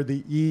is where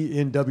the E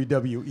in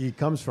WWE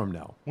comes from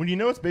now. When you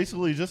know it's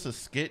basically just a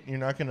skit, you're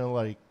not going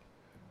to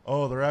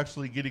they're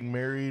actually getting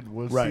married.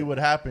 We'll see Right. what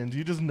happens.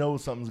 You just know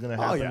something's going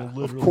to happen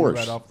literally Of course.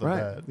 right off the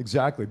bat.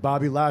 Exactly.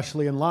 Bobby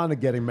Lashley and Lana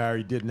getting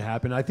married didn't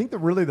happen. I think that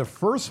really the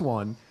first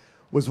one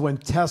was when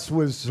Tess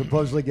was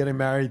supposedly getting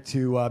married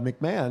to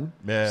McMahon,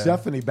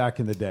 Stephanie back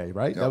in the day,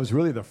 right? Yep. That was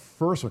really the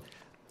first one.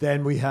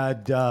 Then we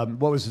had,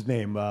 what was his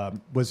name?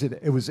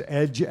 It was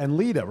Edge and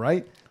Lita,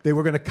 right? They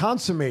were going to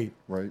consummate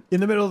in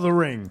the middle of the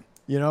ring,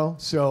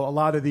 So a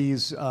lot of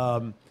these,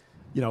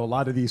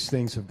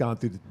 things have gone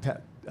through the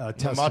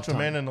test of Macho time.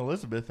 Man and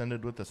Elizabeth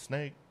ended with a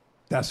snake.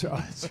 That's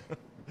right.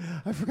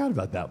 I forgot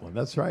about that one.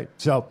 That's right.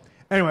 So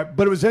anyway,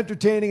 but it was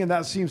entertaining, and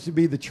that seems to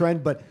be the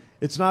trend. But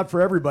it's not for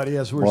everybody,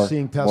 as we're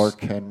seeing.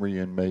 Mark Henry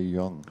and Mae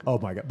Young. Oh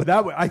my God! But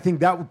I think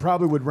that would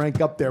probably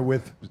rank up there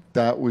with.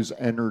 That was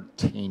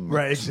entertainment.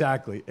 Right.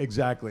 Exactly.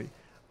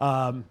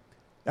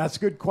 That's a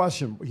good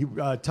question.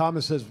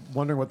 Thomas says,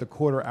 wondering what the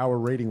quarter-hour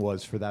rating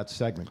was for that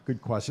segment.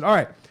 Good question. All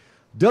right.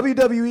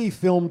 WWE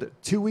filmed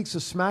 2 weeks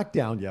of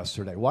SmackDown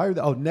yesterday. Why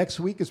are next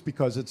week is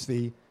because it's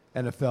the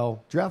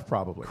NFL draft,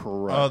 probably.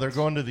 Correct. Oh, they're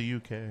going to the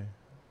UK.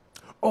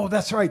 Oh,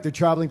 that's right. They're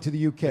traveling to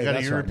the UK. They got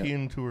That's a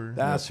European tour.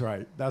 That's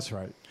right. That's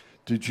right.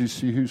 Did you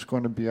see who's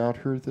going to be out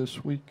here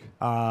this week?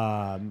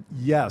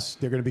 Yes,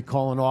 they're going to be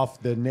calling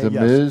off the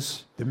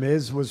Miz. The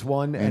Miz was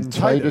one, and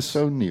Titus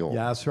O'Neil.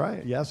 Yeah, that's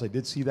right. Yes, I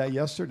did see that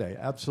yesterday.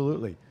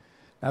 Absolutely.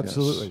 Yes.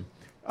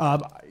 I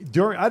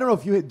don't know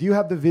if do you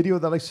have the video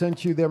that I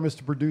sent you there,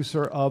 Mr.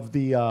 Producer, of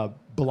the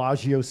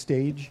Bellagio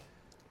stage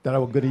that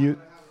I'm going to use?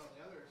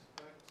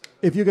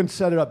 If you can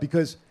set it up,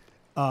 because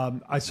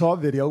I saw a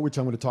video, which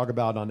I'm going to talk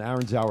about on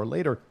Aaron's Hour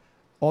later.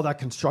 All that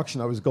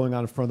construction that was going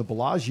on in front of the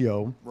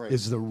Bellagio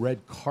is the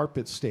red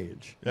carpet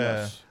stage.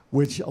 Yes.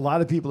 Which a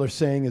lot of people are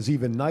saying is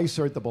even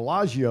nicer at the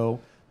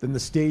Bellagio than the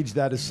stage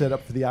that is set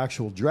up for the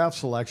actual draft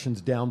selections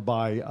down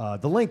by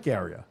the Link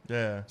area.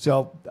 Yeah.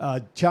 So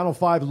Channel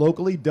 5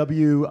 locally, why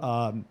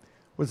am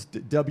I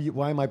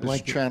blanking?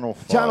 It's Channel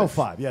 5. Channel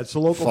 5, yeah, it's a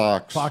local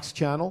Fox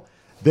channel.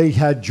 They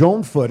had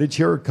drone footage.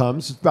 Here it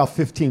comes. It's about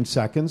 15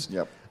 seconds.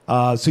 Yep.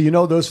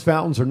 So those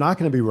fountains are not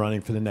going to be running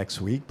for the next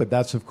week, but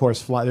that's, of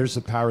course, there's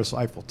the Paris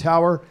Eiffel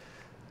Tower.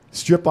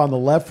 Strip on the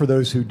left, for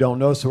those who don't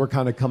know, so we're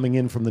kind of coming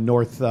in from the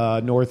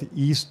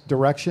northeast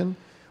direction.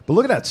 But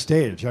look at that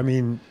stage. I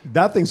mean,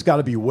 that thing's got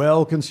to be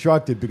well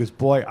constructed because,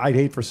 boy, I'd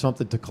hate for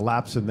something to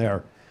collapse in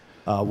there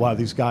while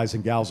these guys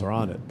and gals are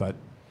on it. But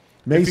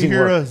amazing if you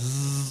hear work. a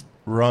zzz,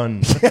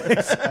 run.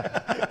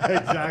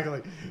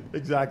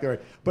 Exactly right.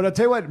 But I'll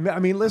tell you what, I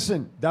mean,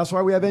 listen, that's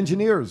why we have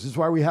engineers. This is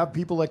why we have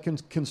people that can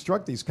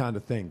construct these kind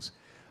of things.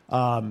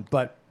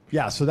 But,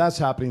 yeah, so that's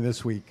happening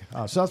this week.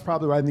 So that's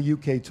probably right in the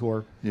UK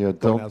tour. Yeah,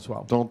 as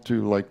well. Don't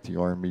do like the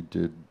Army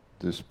did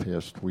this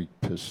past week,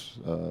 piss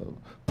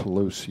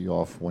Pelosi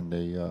off when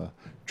they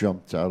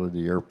jumped out of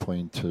the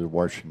airplane to the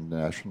Washington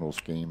Nationals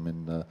game,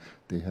 and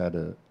they had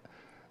to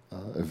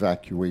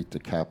evacuate the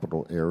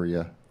Capitol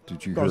area.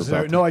 Did you hear about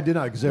that? No, I did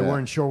not, because they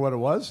weren't sure what it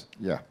was?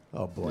 Yeah.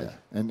 Oh, boy. Yeah.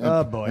 And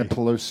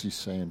Pelosi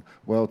saying,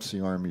 well, it's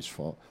the Army's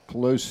fault.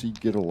 Pelosi,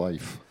 get a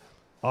life.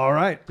 All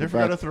right. They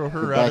forgot to throw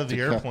her out of the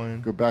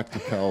airplane. Go back to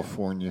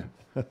California.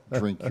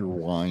 Drink your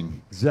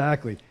wine.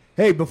 Exactly.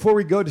 Hey, before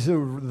we go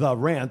to the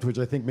rant, which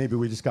I think maybe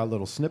we just got a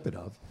little snippet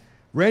of,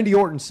 Randy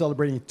Orton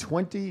celebrating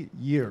 20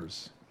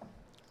 years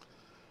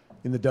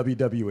in the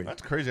WWE.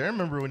 That's crazy. I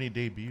remember when he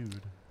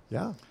debuted.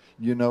 Yeah.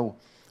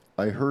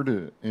 I heard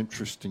an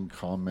interesting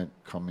comment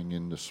coming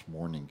in this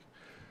morning.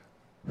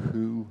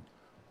 Who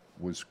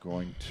was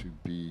going to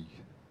be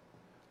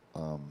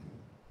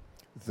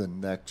the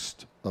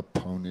next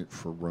opponent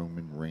for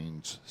Roman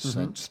Reigns,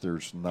 since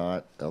there's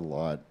not a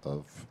lot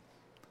of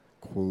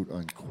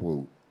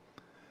quote-unquote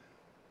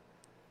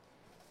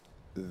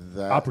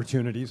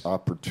opportunities.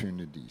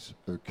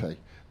 Okay.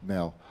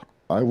 Now,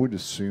 I would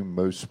assume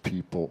most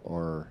people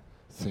are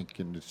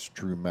thinking it's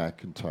Drew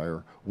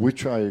McIntyre,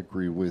 which I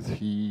agree with.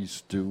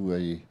 He's due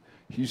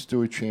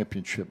a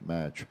championship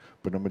match.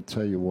 But I'm going to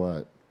tell you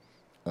what,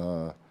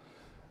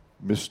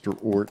 Mr.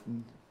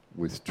 Orton,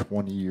 with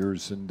 20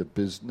 years in the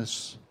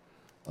business,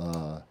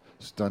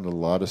 has done a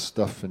lot of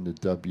stuff in the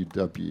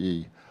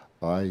WWE.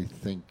 I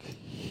think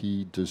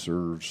he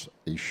deserves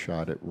a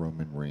shot at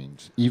Roman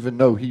Reigns, even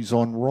though he's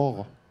on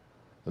Raw.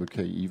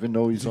 Okay, even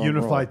though he's on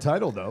unified Raw.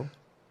 title, though,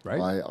 right?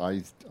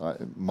 I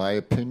my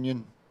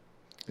opinion,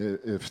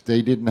 if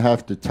they didn't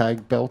have the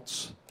tag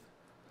belts,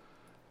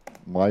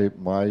 my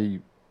money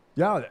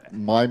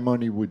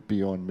would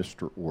be on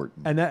Mr.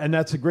 Orton. And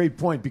that's a great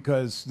point,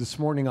 because this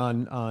morning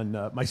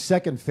on my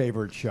second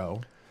favorite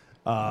show.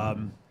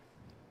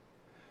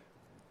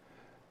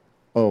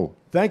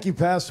 Thank you,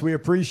 Pest. We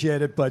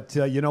appreciate it. But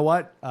you know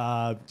what?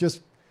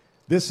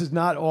 This is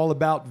not all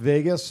about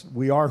Vegas.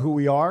 We are who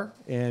we are,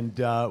 and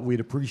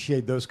we'd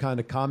appreciate those kind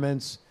of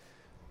comments.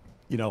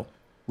 You know,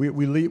 we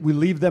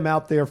leave them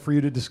out there for you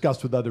to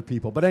discuss with other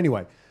people. But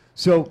anyway,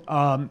 so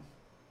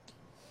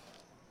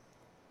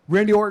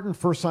Randy Orton,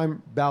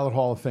 first-time ballot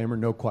Hall of Famer,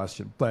 no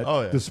question.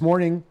 But this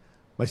morning,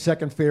 my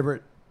second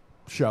favorite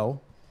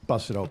show,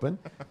 Busted Open.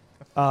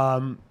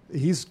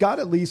 He's got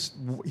at least,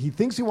 he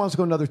thinks he wants to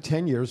go another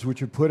 10 years,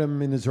 which would put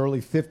him in his early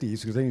 50s,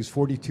 because I think he's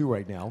 42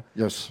 right now.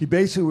 Yes. He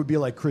basically would be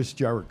like Chris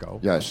Jericho.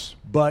 Yes.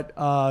 But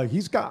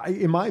he's got,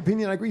 in my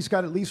opinion, I agree, he's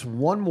got at least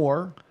one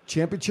more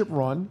championship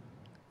run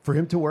for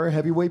him to wear a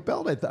heavyweight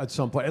belt at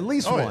some point. At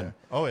least one. Yeah.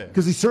 Oh, yeah.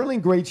 Because he's certainly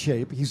in great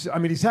shape. He's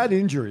had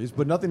injuries,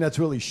 but nothing that's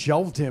really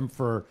shelved him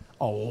for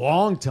a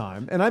long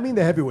time. And I mean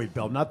the heavyweight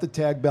belt, not the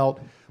tag belt.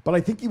 But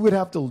I think he would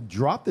have to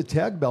drop the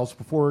tag belts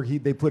before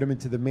they put him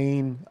into the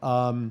main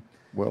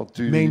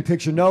main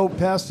picture. No,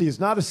 Pasty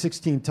is not a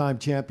 16-time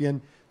champion.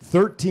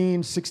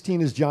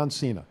 16 is John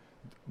Cena.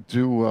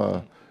 Do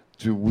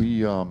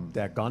we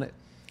daggone it.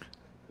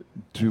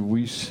 Do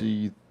we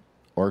see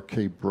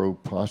RK Bro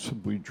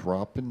possibly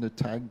dropping the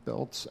tag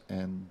belts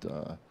and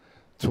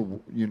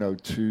to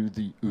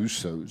the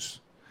Usos,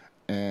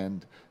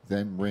 and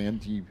then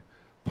Randy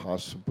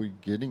possibly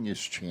getting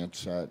his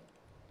chance at?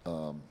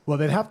 Well,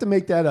 they'd have to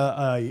make that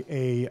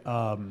a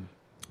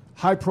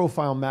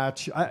high-profile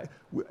match.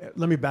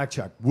 Let me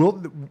backcheck.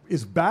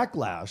 Is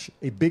Backlash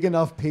a big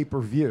enough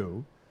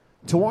pay-per-view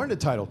to warrant a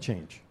title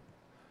change?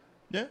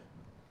 Yeah.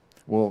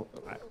 Well,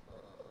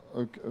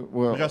 okay.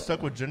 Well, we got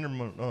stuck with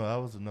Jinder. That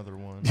was another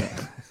one.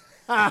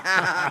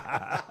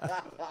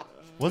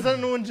 Was that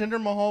when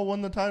Jinder Mahal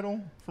won the title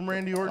from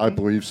Randy Orton? I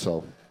believe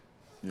so.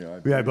 Yeah.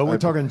 But we're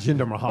talking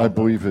Jinder Mahal. I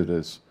believe it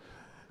is.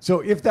 So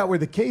if that were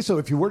the case, so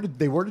if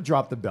they were to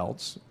drop the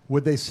belts,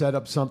 would they set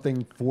up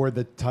something for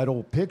the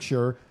title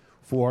picture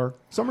for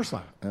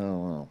SummerSlam? I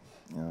don't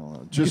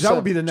know. Because that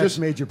would be the next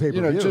major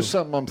pay-per-view. Just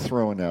something I'm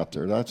throwing out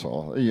there. That's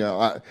all.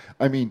 Yeah.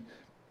 I mean,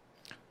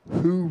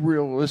 who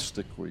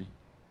realistically,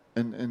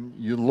 and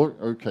you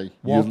look, okay.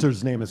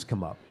 Walter's name has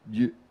come up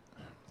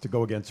to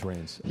go against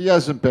Reigns. He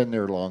hasn't been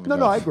there long enough.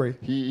 No, I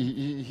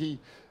agree.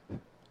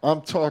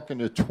 I'm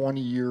talking a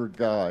 20-year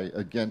guy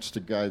against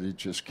a guy that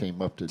just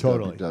came up to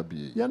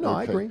WWE. Yeah, no,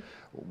 I agree.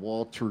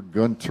 Walter,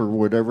 Gunter,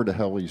 whatever the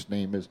hell his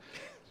name is,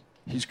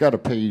 he's got to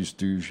pay his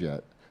dues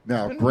yet.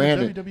 Now, He's been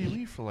granted, in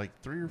WWE for like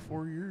 3 or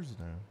 4 years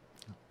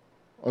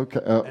now. Okay,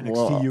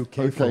 NXT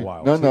UK for a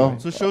while. No.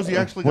 So it shows he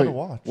actually got to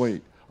watch.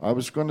 Wait, I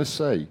was going to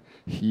say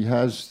he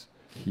has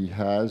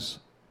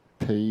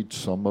paid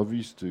some of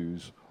his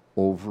dues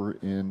over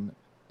in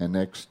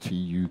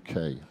NXT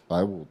UK.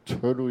 I will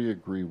totally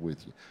agree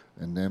with you.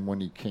 And then when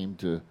he came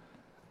to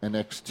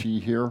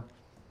NXT here,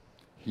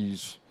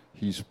 he's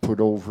put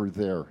over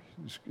there.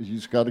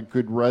 He's got a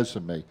good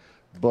resume,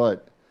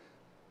 but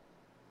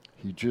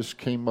he just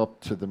came up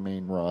to the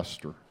main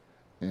roster.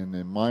 And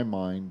in my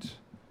mind,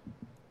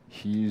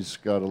 he's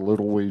got a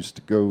little ways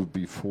to go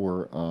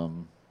before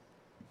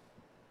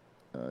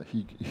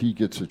he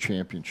gets a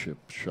championship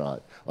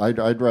shot.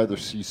 I'd rather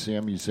see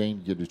Sami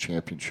Zayn get a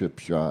championship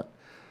shot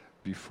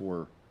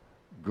before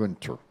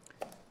Gunter.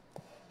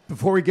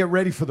 Before we get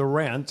ready for the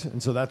rant,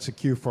 and so that's a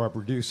cue for our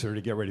producer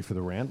to get ready for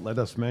the rant, let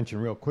us mention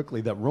real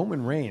quickly that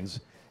Roman Reigns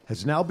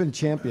has now been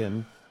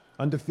champion.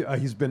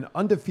 He's been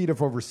undefeated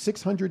for over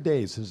 600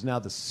 days. He's now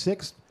the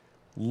 6th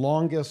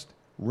longest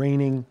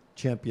reigning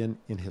champion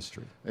in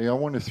history. Hey, I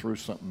want to throw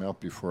something out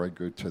before I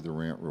go to the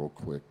rant real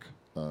quick.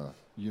 I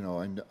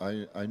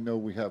know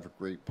we have a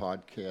great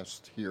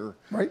podcast here.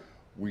 Right.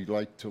 We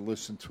like to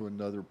listen to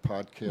another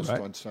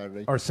podcast on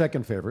Saturday. Our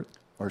second favorite.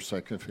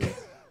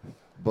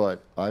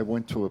 But I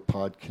went to a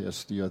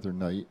podcast the other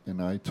night,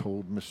 and I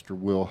told Mr.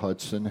 Will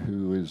Hudson,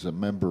 who is a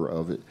member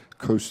of it,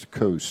 Coast to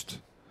Coast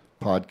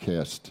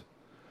podcast,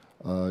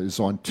 is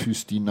on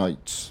Tuesday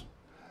nights.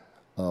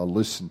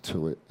 Listen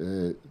to it.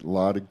 A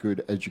lot of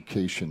good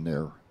education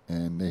there,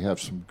 and they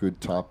have some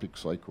good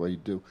topics like what you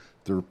do.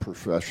 They're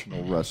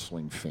professional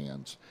wrestling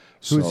fans.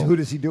 Who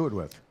does he do it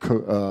with?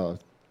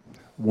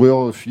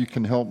 Will, if you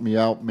can help me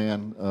out,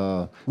 man.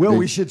 Will,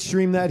 we should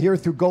stream that here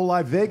through Go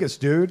Live Vegas,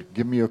 dude.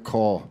 Give me a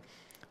call.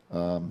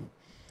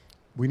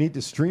 We need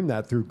to stream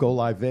that through Go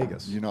Live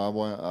Vegas. You know,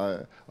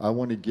 I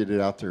want to get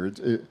it out there.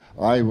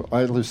 I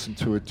listened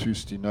to it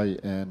Tuesday night,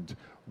 and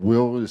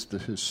Will is the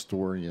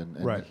historian,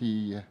 and right.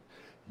 he,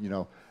 you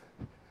know,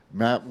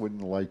 Matt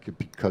wouldn't like it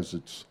because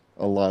it's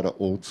a lot of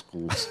old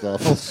school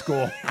stuff. Old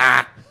school.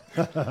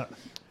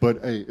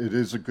 But hey, it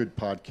is a good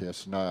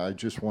podcast, and I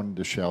just wanted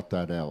to shout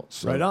that out.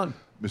 So, right on,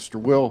 Mr.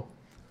 Will.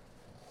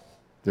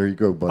 There you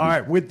go, buddy. All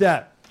right, with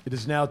that, it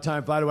is now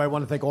time. By the way, I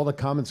want to thank all the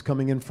comments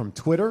coming in from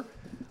Twitter.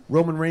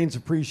 Roman Reigns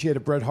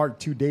appreciated Bret Hart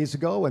 2 days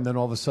ago, and then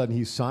all of a sudden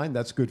he's signed.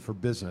 That's good for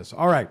business.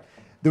 All right.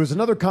 There was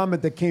another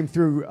comment that came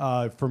through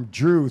from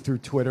Drew through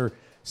Twitter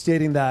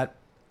stating that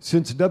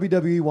since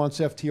WWE wants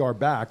FTR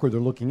back, or they're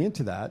looking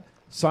into that,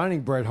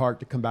 signing Bret Hart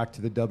to come back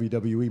to the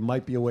WWE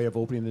might be a way of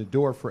opening the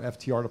door for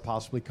FTR to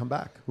possibly come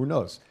back. Who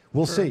knows?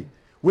 We'll see.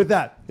 With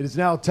that, it is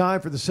now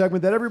time for the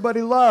segment that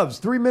everybody loves,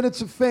 3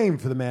 minutes of fame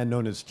for the man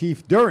known as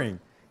Chief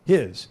during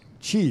his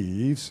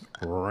Chiefs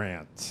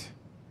Rant.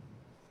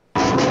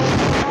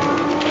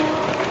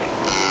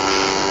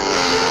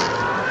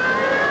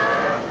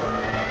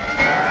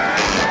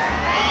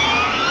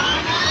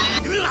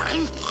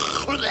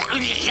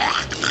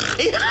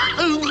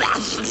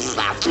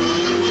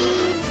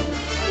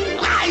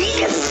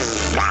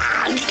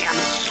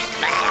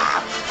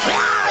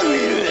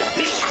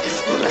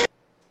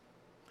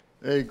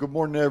 Hey, good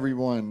morning,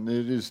 everyone.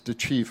 It is the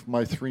Chief.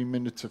 My 3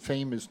 minutes of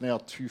fame is now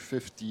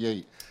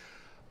 2:58.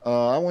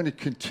 I want to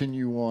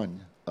continue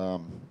on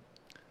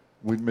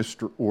with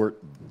Mr.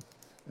 Orton,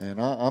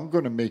 and I'm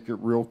going to make it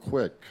real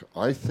quick.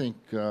 I think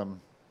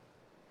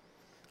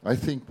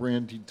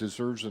Randy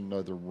deserves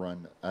another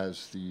run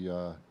as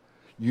the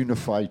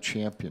unified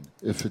champion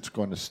if it's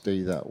going to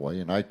stay that way,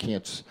 and I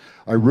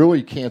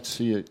really can't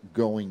see it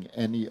going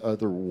any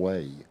other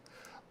way.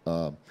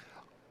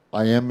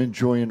 I am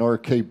enjoying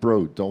RK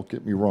Bro. Don't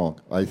get me wrong.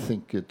 I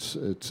think it's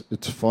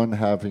fun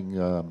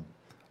having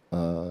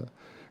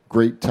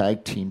great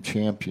tag team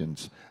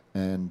champions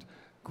and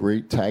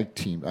great tag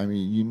team. I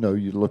mean, you know,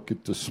 you look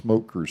at the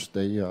Smokers.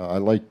 I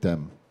like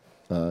them.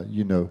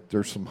 You know,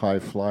 there's some high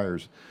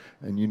flyers,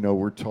 and you know,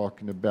 we're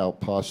talking about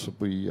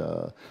possibly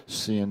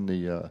seeing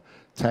the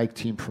tag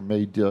team from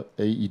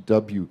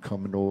AEW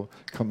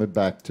coming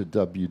back to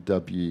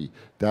WWE.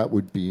 That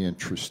would be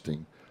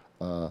interesting.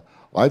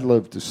 I'd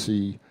love to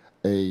see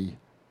a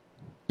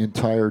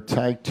entire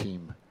tag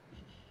team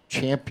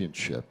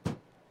championship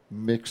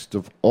mixed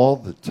of all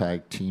the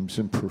tag teams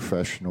in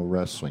professional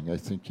wrestling. I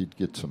think you'd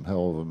get some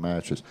hell of a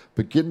matches.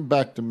 But getting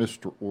back to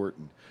Mr.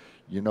 Orton,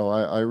 you know,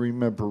 I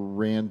remember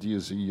Randy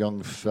as a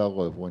young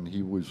fella when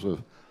he was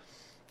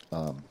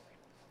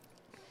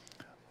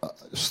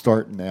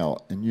starting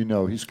out. And, you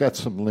know, he's got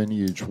some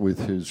lineage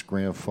with his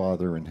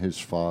grandfather and his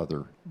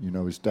father. You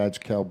know, his dad's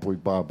Cowboy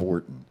Bob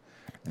Orton.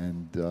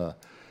 And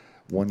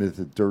one of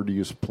the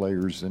dirtiest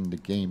players in the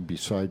game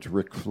besides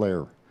Ric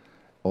Flair.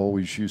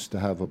 Always used to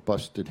have a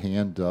busted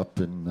hand up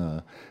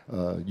and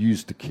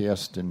used the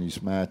cast in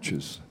these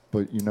matches.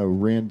 But, you know,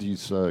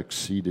 Randy's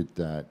exceeded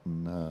that.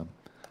 And,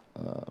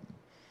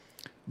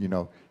 you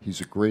know, he's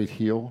a great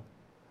heel.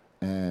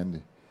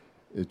 And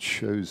it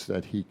shows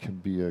that he can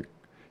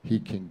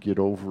get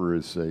over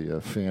as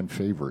a fan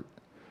favorite.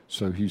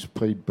 So he's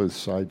played both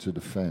sides of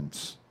the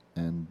fence.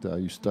 And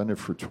he's done it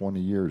for 20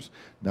 years.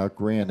 Now,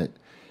 granted,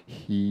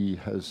 he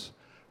has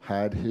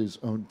had his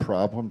own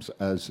problems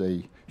as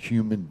a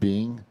human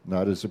being,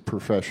 not as a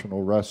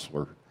professional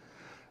wrestler.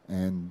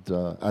 And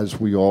as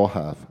we all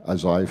have,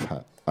 as I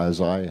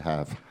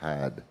have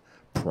had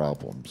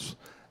problems.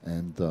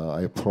 And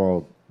I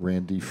applaud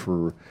Randy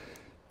for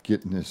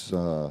getting his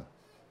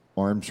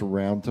arms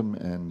around him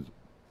and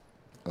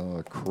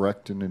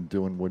correcting and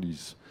doing what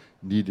he's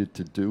needed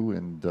to do.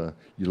 And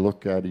you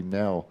look at him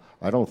now,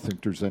 I don't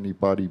think there's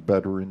anybody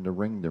better in the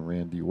ring than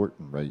Randy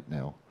Orton right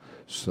now.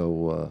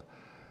 So,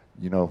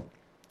 you know,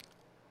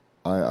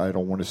 I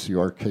don't want to see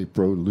RK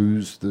Bro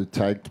lose the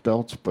tag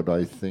belts, but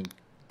I think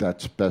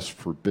that's best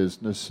for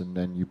business. And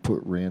then you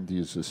put Randy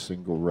as a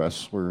single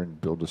wrestler and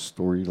build a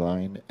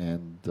storyline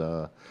and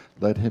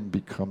let him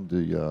become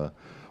the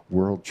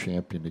world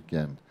champion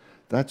again.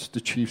 That's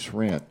the Chiefs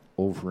rant,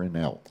 over and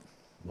out.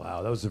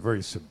 Wow, that was a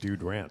very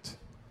subdued rant.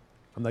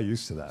 I'm not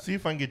used to that. See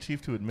if I can get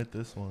Chief to admit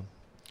this one.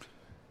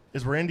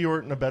 Is Randy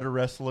Orton a better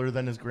wrestler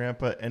than his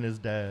grandpa and his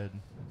dad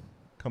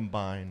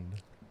combined?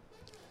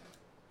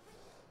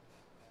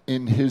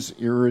 In his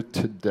era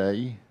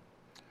today,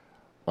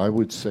 I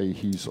would say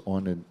he's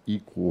on an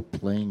equal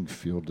playing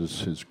field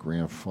as his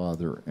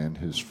grandfather and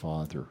his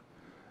father.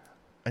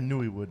 I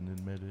knew he wouldn't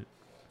admit it.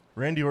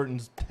 Randy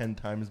Orton's 10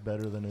 times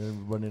better than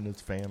everyone in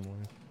his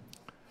family.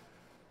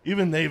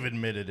 Even they've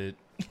admitted it.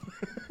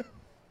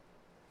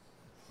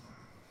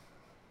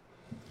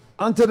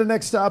 On to the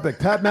next topic.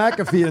 Pat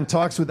McAfee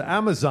talks with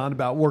Amazon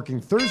about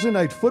working Thursday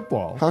Night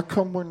Football. How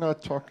come we're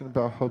not talking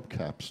about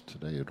hubcaps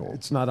today at all?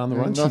 It's not on the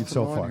run sheet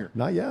so far. Here.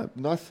 Not yet.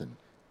 Nothing.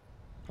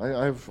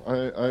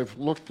 I've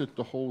looked at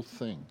the whole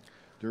thing.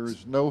 There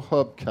is no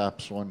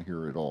hubcaps on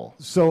here at all.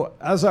 So,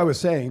 as I was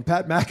saying,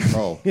 Pat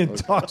McAfee in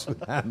talks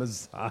with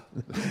Amazon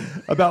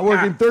about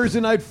working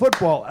Thursday Night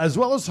Football, as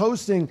well as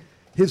hosting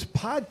his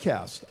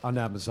podcast on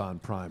Amazon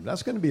Prime.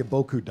 That's going to be a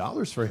beaucoup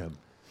dollars for him.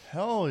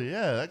 Hell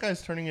yeah, that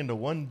guy's turning into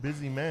one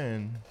busy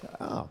man.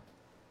 Oh.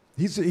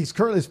 He's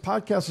currently, his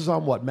podcast is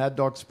on what, Mad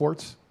Dog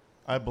Sports?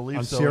 I believe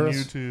on so, Sirius?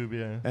 on YouTube,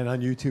 yeah. And on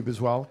YouTube as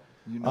well.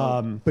 You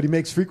know, But he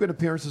makes frequent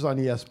appearances on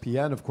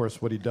ESPN, of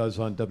course, what he does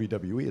on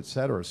WWE, et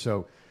cetera.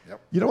 So,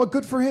 you know what?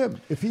 Good for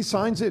him. If he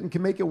signs it and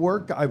can make it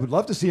work, I would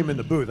love to see him in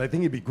the booth. I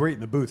think he'd be great in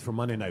the booth for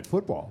Monday Night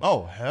Football.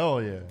 Oh,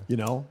 hell yeah. You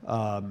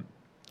know,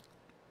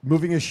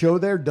 moving a show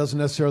there doesn't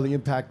necessarily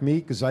impact me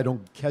because I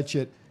don't catch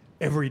it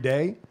every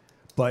day.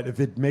 But if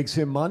it makes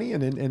him money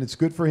and it's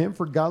good for him,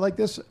 for a guy like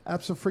this,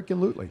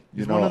 absolutely.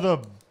 He's one of the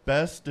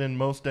best and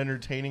most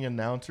entertaining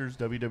announcers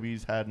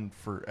WWE's had in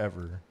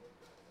forever.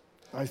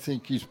 I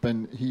think he's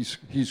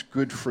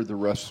good for the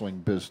wrestling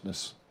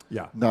business.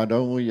 Yeah. Not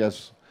only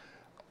as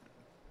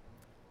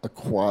a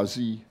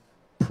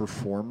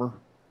quasi-performer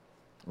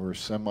or a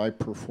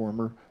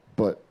semi-performer,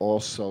 but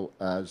also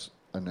as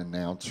an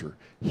announcer.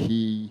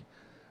 He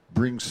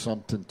brings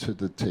something to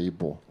the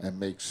table and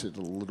makes it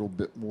a little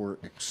bit more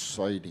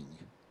exciting.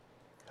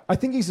 I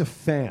think he's a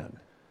fan.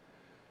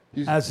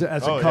 As a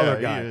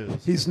color guy.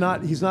 He's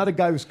not a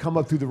guy who's come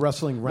up through the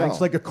wrestling ranks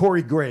like a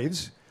Corey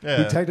Graves,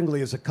 who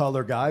technically is a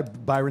color guy.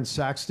 Byron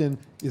Saxton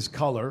is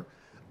color.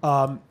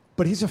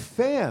 But he's a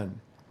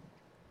fan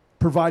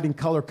providing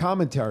color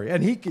commentary.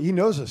 And he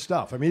knows his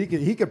stuff. I mean,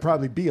 he could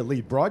probably be a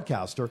lead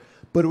broadcaster,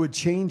 but it would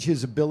change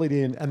his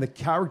ability and the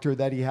character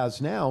that he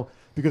has now.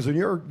 Because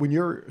when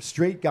you're a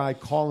straight guy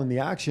calling the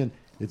action,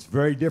 it's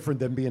very different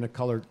than being the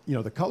color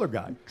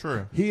guy.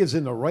 True. He is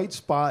in the right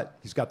spot.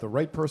 He's got the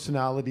right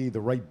personality, the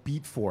right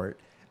beat for it.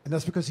 And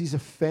that's because he's a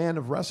fan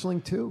of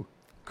wrestling too.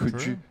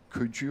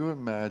 Could you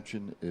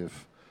imagine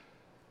if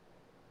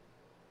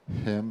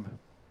him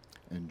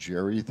and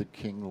Jerry the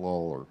King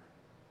Lawler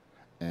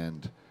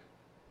and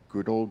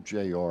good old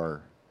JR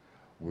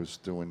was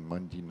doing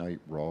Monday Night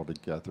Raw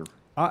together?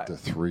 The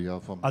three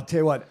of them? I'll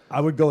tell you what,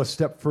 I would go a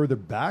step further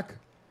back.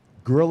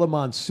 Gorilla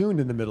Monsoon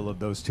in the middle of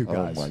those two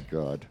guys. Oh my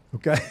God!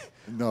 Okay,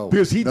 no,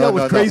 because he dealt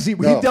with crazy.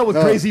 He dealt with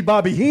crazy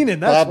Bobby Heenan.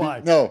 That's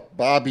why. No,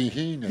 Bobby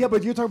Heenan. Yeah,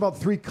 but you're talking about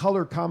three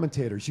color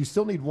commentators. You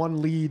still need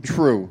one lead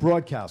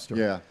broadcaster.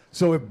 Yeah.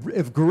 So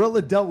if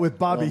Gorilla dealt with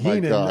Bobby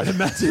Heenan,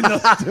 imagine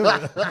those two.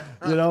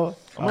 You know,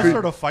 I'm gonna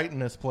start a fight in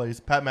this place.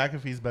 Pat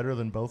McAfee's better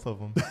than both of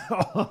them.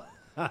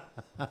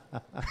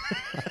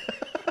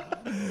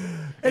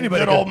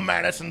 Anybody? Good old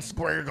Madison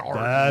Square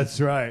Garden. That's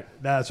right.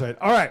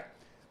 All right.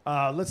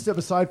 Let's step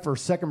aside for a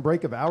second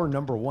break of hour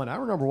number one.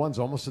 Hour number one's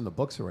almost in the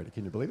books already.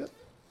 Can you believe it?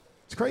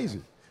 It's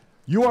crazy.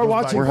 You are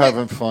watching. We're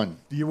having fun.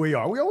 We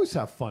are. We always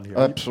have fun here.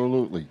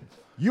 Absolutely.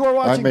 You are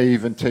watching. I may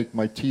even take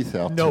my teeth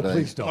out today. No,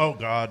 please don't. Oh,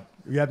 God.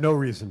 You have no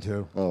reason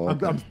to. Oh,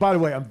 okay. By the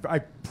way, I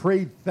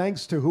prayed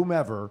thanks to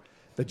whomever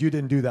that you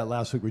didn't do that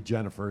last week with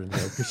Jennifer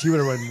because she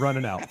would have been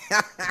running out.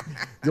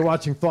 You're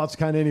watching Thoughts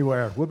Count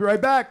Anywhere. We'll be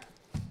right back.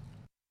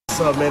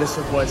 What's up, man? It's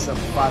your boy,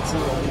 Fatu.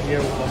 I'm here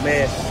with my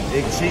man,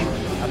 Big G.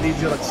 I need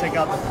you to check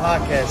out the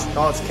podcast,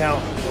 Thoughts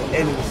Count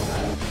Anywhere.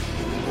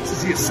 This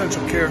is the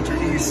essential character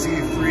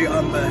EC3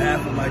 on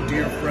behalf of my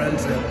dear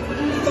friends at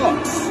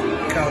Thoughts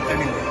Count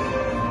Anywhere.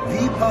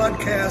 The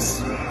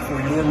podcast for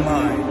your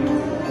mind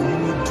when you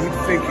need deep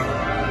thinking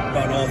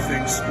about all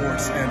things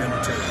sports and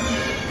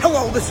entertainment.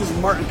 Hello, this is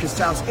Martin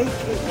Castaus,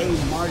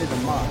 a.k.a. Marty the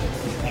Mod,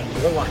 and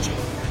you're watching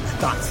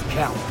Thoughts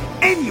Count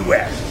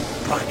Anywhere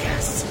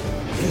podcast.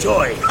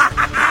 Enjoy.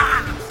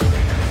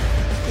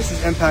 This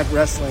is Impact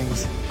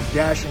Wrestling's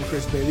Dash and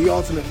Chris Bay, the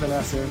ultimate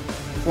finesser,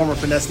 former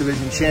Finesse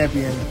Division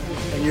champion,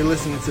 and you're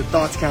listening to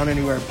Thoughts Count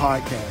Anywhere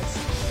podcast.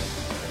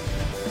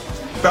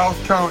 Thoughts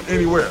Count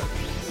Anywhere.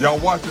 Y'all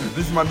watching it.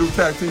 This is my new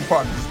tag team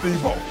partner,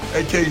 Steve-O,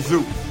 a.k.a.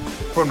 Zeus,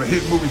 from the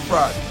hit movie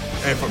Friday,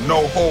 and from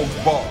No Holds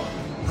Barred.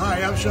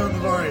 Hi, I'm Sean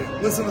Devari.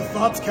 Listen to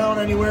Thoughts Count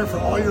Anywhere for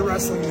all your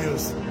wrestling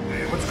news.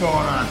 Hey, what's going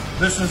on?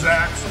 This is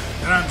Axe,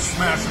 and I'm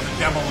smashing the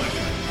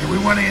demolition. And we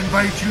want to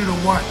invite you to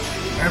watch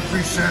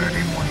every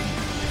Saturday morning.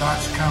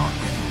 Thoughts Count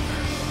Anywhere.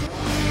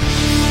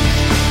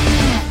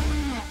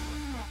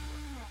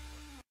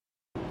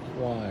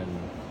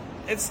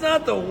 It's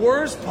not the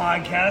worst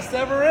podcast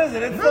ever, is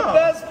it? It's the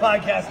best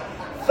podcast.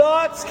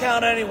 Thoughts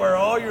Count Anywhere.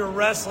 All your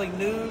wrestling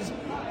news,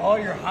 all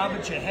your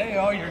hobbit-hey,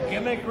 all your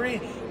gimmickry.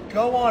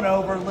 Go on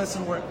over,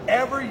 listen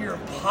wherever your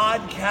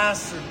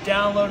podcasts are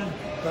downloaded.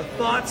 The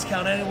Thoughts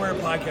Count Anywhere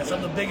podcast.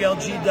 I'm the big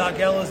LG Doc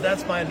Ellis.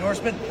 That's my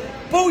endorsement.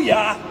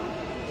 Booyah!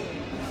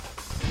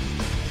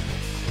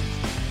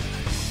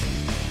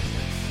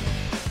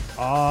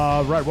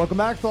 All right, welcome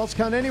back. Thoughts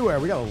Count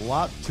Anywhere. We got a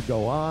lot to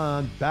go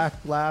on.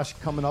 Backlash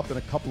coming up in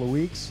a couple of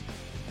weeks.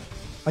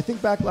 I think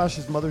Backlash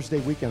is Mother's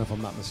Day weekend, if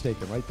I'm not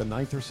mistaken, right? The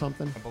 9th or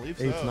something? I believe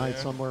so, 8th, 9th,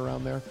 somewhere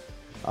around there.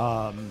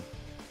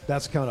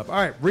 That's coming up. All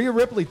right, Rhea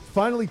Ripley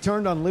finally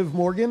turned on Liv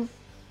Morgan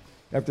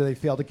after they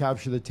failed to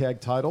capture the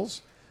tag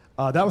titles.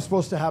 That was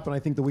supposed to happen, I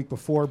think, the week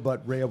before,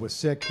 but Rhea was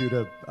sick due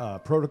to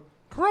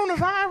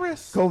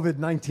Coronavirus.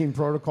 COVID-19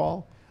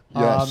 protocol.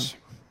 Yes.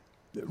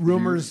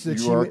 Rumors that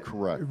you are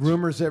correct.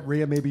 Rumors that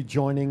Rhea may be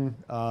joining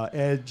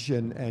Edge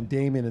and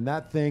Damien in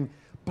that thing.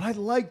 But I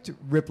liked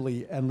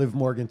Ripley and Liv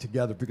Morgan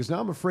together because now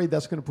I'm afraid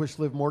that's going to push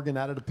Liv Morgan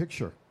out of the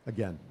picture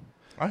again.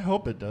 I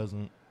hope it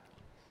doesn't.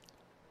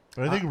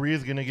 But I think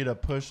Rhea's going to get a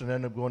push and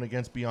end up going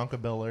against Bianca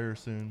Belair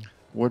soon.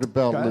 What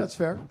about Okay, that's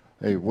fair.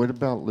 Hey, what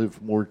about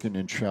Liv Morgan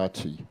and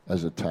Shotzi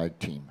as a tag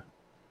team?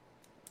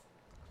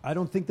 I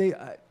don't think they,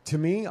 to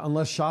me,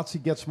 unless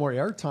Shotzi gets more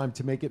airtime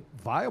to make it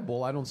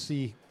viable, I don't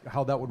see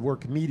how that would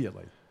work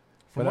immediately.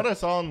 From what I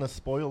saw in the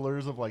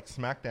spoilers of like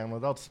SmackDown,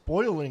 without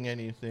spoiling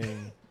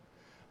anything,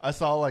 I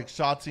saw like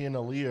Shotzi and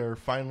Aaliyah are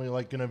finally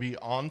like going to be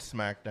on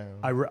SmackDown.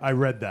 I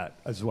read that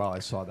as well. I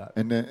saw that.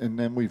 And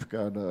then we've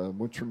got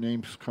what's her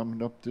name's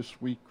coming up this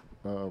week?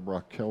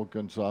 Raquel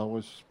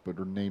Gonzalez, but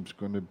her name's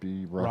going to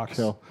be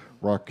Raquel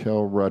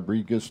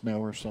Rodriguez now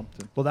or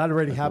something. Well, that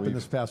already I happened believe.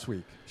 this past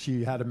week.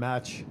 She had a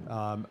match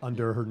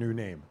under her new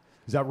name.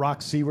 Is that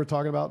Roxy we're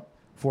talking about?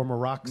 Former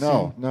Roxy?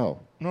 No,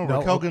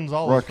 Raquel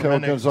Gonzalez Raquel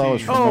from NXT.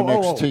 Gonzalez from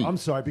NXT. I'm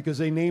sorry, because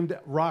they named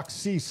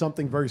Roxy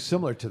something very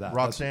similar to that.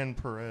 Roxanne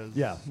Perez.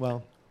 Yeah,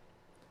 well,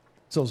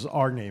 it's those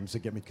are names that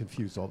get me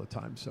confused all the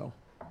time. So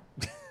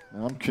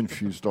I'm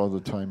confused all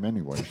the time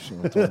anyway, so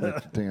it don't make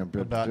a damn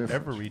bit About of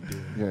difference. every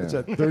dude. Yeah. It's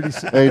at 30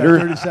 hey, there-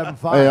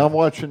 37.5. Hey, I'm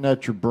watching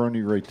that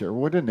jabroni right there.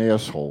 What an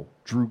asshole.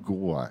 Drew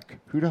Gulak.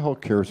 Who the hell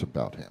cares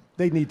about him?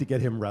 they need to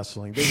get him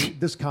wrestling.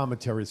 This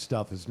commentary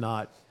stuff is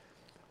not.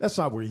 That's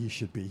not where he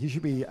should be. He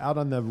should be out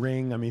on the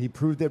ring. I mean, he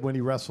proved it when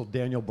he wrestled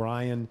Daniel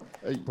Bryan,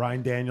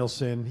 Bryan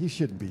Danielson. He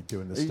shouldn't be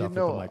doing this stuff with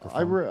the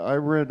microphone. I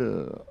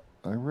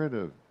read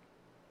a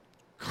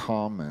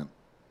comment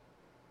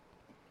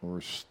or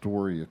a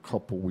story a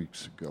couple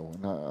weeks ago,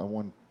 and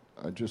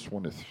I just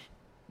want to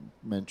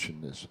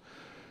mention this.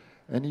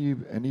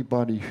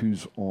 Anybody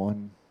who's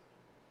on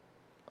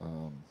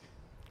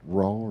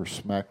Raw or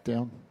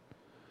SmackDown,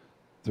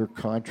 their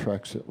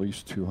contract's at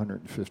least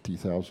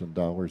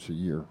 $250,000 a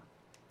year.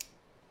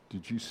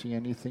 Did you see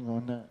anything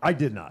on that? I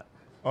did not.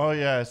 Oh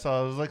yeah, I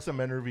saw it was like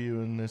some interview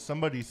and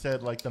somebody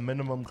said like the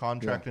minimum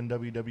contract in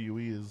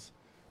WWE is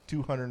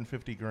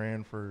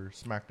 $250,000 for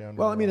SmackDown.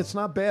 Well, I mean, it's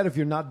not bad if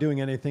you're not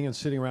doing anything and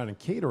sitting around and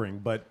catering,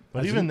 but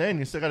even then,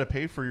 you still got to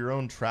pay for your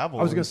own travel.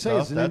 I was going and to say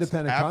stuff. it's an That's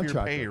independent half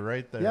contractor. Your pay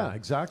right there. Yeah,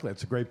 exactly.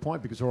 That's a great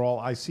point because we're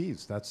all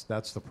ICs.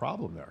 That's the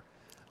problem there.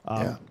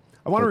 Yeah.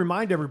 I want to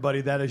remind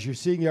everybody that as you're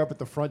seeing here up at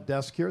the front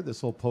desk here,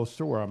 this little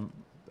poster where I'm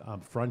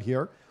front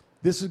here,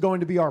 this is going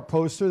to be our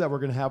poster that we're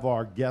going to have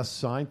our guests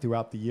sign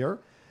throughout the year.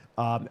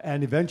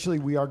 And eventually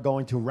we are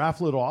going to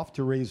raffle it off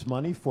to raise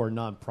money for a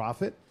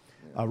nonprofit.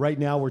 Right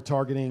now we're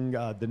targeting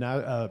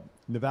the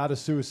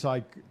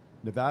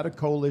Nevada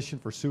Coalition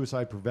for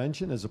Suicide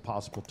Prevention as a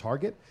possible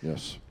target.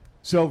 Yes.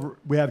 So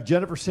we have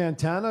Jennifer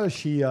Santana.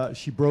 She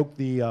broke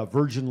the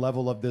virgin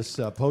level of this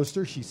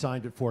poster. She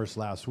signed it for us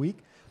last week.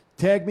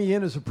 Tag Me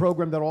In is a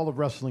program that all of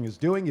wrestling is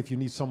doing. If you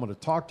need someone to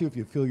talk to, if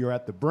you feel you're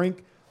at the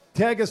brink,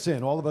 tag us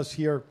in. All of us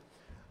here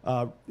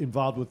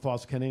involved with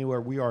Thoughts Count Anywhere,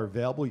 we are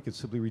available. You can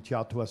simply reach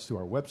out to us through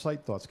our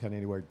website,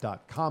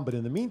 thoughtskountanywhere.com. But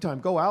in the meantime,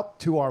 go out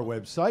to our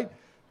website,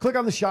 click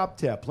on the shop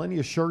tab. Plenty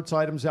of shirts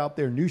items out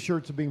there. New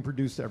shirts are being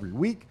produced every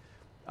week.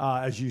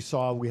 As you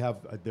saw, we have,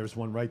 there's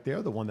one right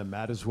there, the one that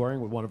Matt is wearing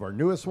with one of our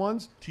newest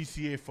ones.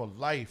 TCA for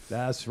life.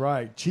 That's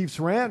right. Chiefs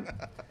Rant.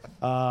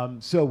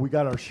 So we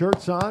got our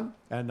shirts on,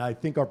 and I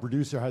think our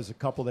producer has a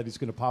couple that he's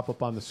going to pop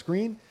up on the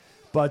screen.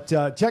 But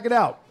check it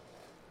out.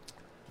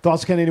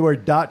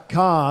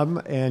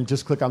 ThoughtsCountanywhere.com, and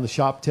just click on the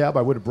shop tab.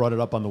 I would have brought it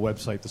up on the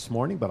website this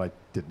morning, but I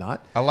did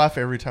not. I laugh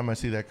every time I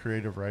see that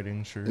creative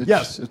writing shirt.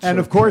 Yes, and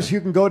of course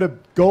you can go to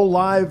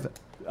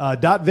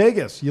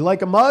GoLive.Vegas. You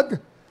like a mug?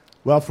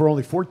 Well, for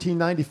only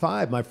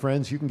 $14.95, my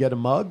friends, you can get a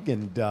mug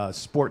and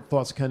sport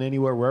Thoughts Count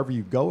Anywhere wherever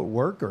you go, at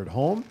work or at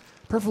home.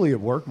 Preferably at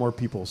work, more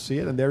people will see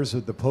it. And there's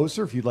the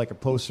poster. If you'd like a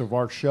poster of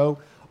our show,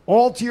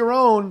 all to your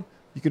own,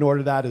 you can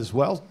order that as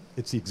well.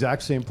 It's the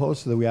exact same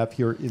poster that we have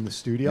here in the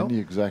studio. And the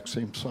exact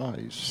same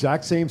size.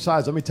 Exact same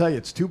size. Let me tell you,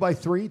 it's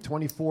 2x3,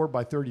 24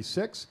 by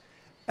 36.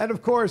 And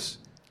of course,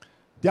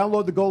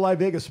 download the Go Live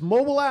Vegas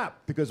mobile app,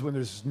 because when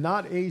there's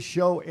not a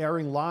show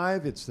airing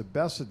live, it's the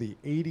best of the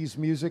 80s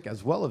music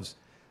as well as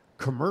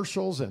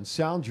commercials and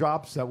sound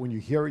drops that when you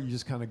hear it, you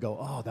just kind of go,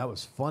 oh, that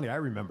was funny. I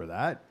remember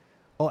that.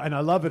 Oh, and I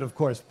love it, of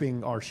course,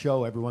 being our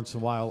show. Every once in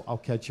a while, I'll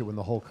catch you when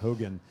the Hulk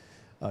Hogan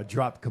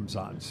drop comes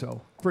on. So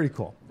pretty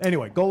cool.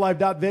 Anyway,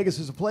 GoLive.Vegas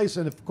is a place.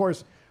 And, of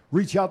course,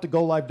 reach out to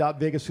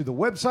GoLive.Vegas through the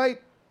website.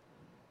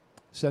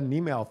 Send an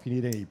email if you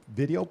need any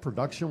video,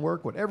 production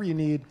work, whatever you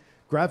need,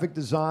 graphic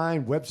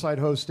design, website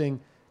hosting.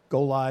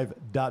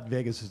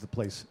 GoLive.Vegas is the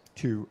place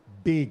to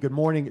be. Good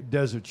morning,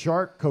 Desert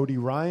Shark. Cody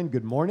Ryan,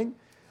 good morning.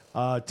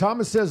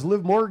 Thomas says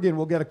Liv Morgan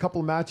will get a couple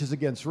of matches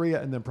against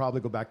Rhea and then probably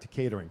go back to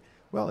catering.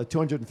 Well, at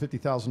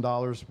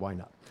 $250,000, why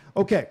not?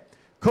 Okay.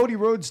 Cody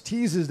Rhodes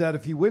teases that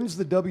if he wins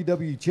the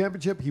WWE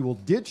Championship, he will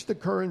ditch the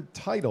current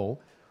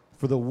title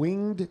for the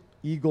Winged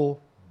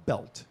Eagle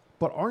belt.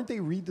 But aren't they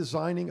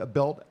redesigning a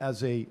belt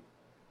as a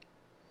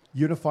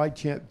unified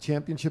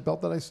championship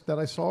belt that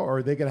I saw, or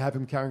are they going to have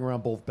him carrying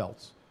around both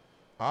belts?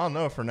 I don't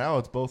know. For now,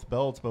 it's both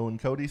belts. But when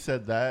Cody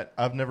said that,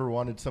 I've never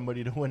wanted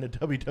somebody to win a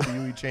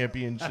WWE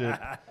championship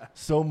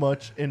so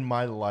much in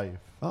my life.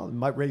 Well, it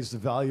might raise the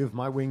value of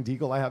my winged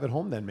eagle I have at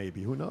home then,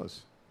 maybe. Who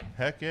knows?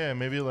 Heck yeah.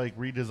 Maybe like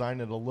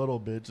redesign it a little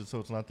bit just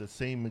so it's not the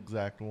same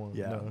exact one.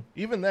 Yeah. No.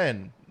 Even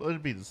then, let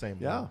it be the same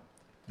Yeah.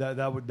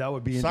 one. That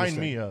would be Sign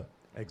interesting. me up.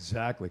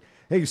 Exactly.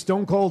 Hey,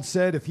 Stone Cold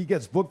said if he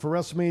gets booked for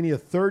WrestleMania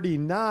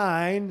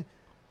 39,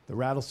 the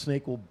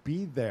Rattlesnake will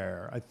be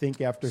there. I think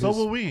after So his...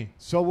 will we.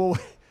 So will we.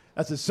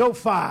 That's a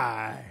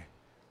SoFi.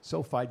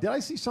 SoFi. Did I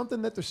see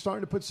something that they're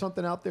starting to put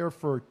something out there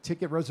for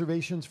ticket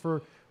reservations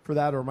for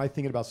that, or am I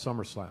thinking about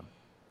SummerSlam?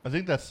 I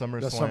think that's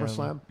SummerSlam. That's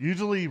SummerSlam?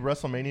 Usually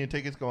WrestleMania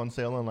tickets go on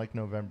sale in like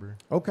November.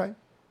 Okay.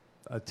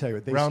 I'll tell you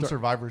what. Round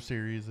Survivor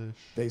Series-ish.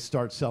 They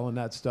start selling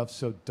that stuff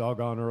so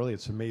doggone early.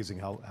 It's amazing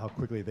how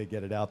quickly they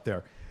get it out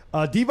there.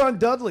 Devon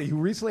Dudley, who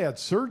recently had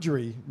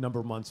surgery a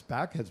number of months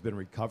back, has been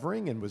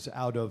recovering and was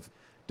out of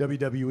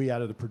WWE,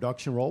 out of the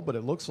production role, but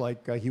it looks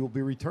like he will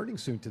be returning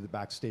soon to the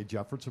backstage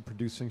efforts of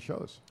producing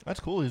shows. That's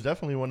cool. He's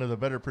definitely one of the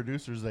better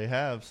producers they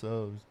have,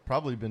 so he's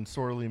probably been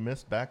sorely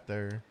missed back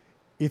there.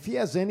 If he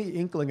has any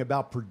inkling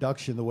about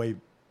production the way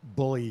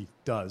Bully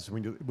does,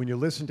 when you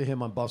listen to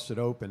him on Busted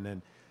Open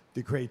and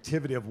the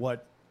creativity of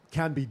what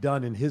can be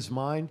done in his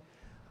mind,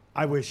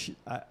 I wish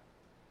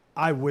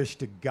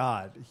to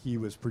God he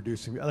was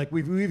producing. Like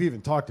we've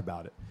even talked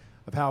about it,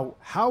 of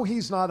how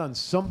he's not on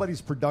somebody's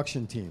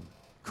production team,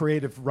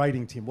 creative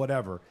writing team,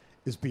 whatever,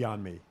 is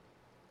beyond me.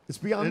 It's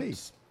beyond me.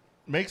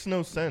 Makes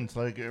no sense.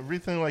 Like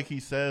everything like he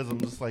says, I'm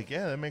just like,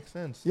 yeah, that makes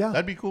sense. Yeah.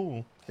 That'd be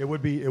cool. It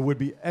would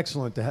be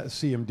excellent to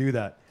see him do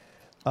that.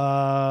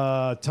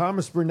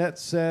 Thomas Burnett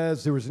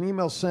says there was an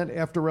email sent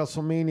after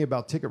WrestleMania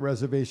about ticket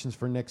reservations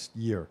for next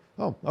year.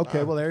 Oh,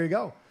 okay. Well, there you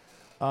go.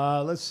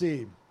 Let's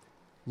see.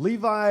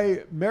 Levi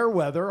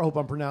Meriwether, I hope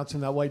I'm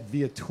pronouncing that right,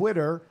 via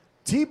Twitter.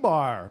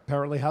 T-Bar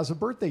apparently has a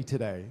birthday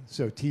today.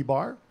 So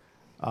T-Bar.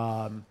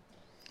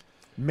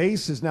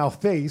 Mace is now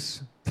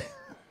Face.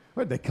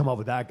 Where did they come up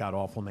with that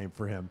god-awful name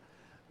for him?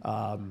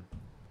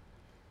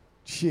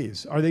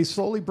 Jeez. Are they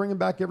slowly bringing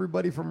back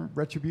everybody from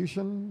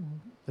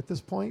Retribution at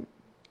this point?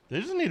 They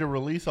just need to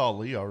release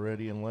Ali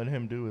already and let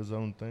him do his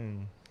own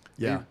thing.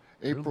 Yeah.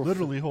 April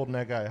literally holding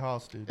that guy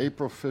hostage.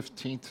 April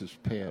 15th has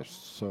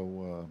passed,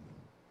 so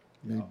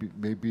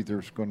maybe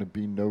there's going to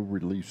be no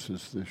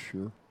releases this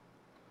year.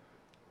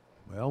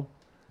 Well,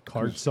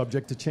 card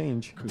subject to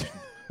change.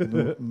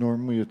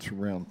 Normally it's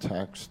around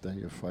tax day,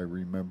 if I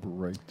remember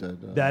right.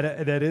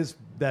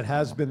 That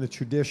has been the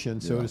tradition,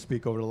 so Yeah. to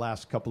speak, over the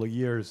last couple of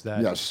years.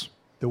 That Yes.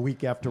 the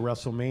week after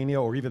WrestleMania,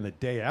 or even the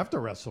day after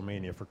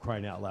WrestleMania, for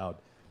crying out loud,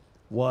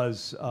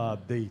 was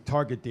the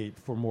target date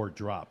for more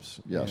drops.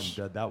 Yes.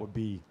 And that would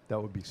be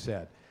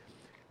sad.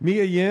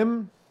 Mia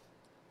Yim,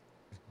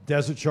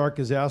 Desert Shark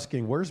is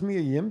asking, where's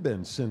Mia Yim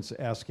been since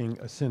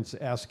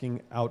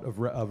asking out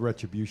of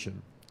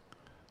Retribution?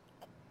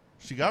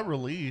 She got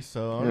released,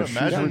 so I Yeah, would she's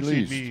imagine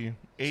she'd released. be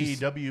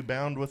AEW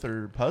bound with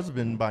her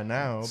husband by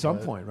now. At some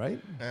but- point,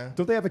 right? Yeah.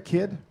 Don't they have a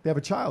kid? They have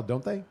a child,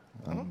 don't they?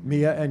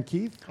 Mia and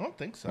Keith? I don't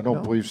think so. I don't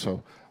No? believe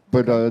so.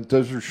 But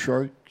Desert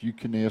Shark, you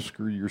can ask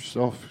her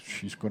yourself.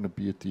 She's going to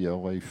be at the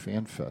LA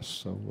Fan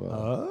Fest.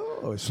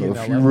 So, is she so in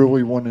if LA? you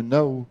really want to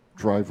know,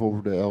 drive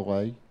over to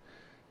LA,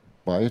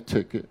 buy a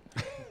ticket,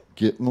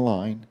 get in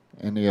line,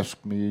 and ask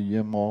Mia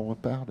Yim all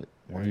about it.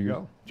 There you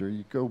go. There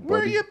you go, buddy.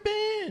 Where you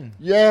been?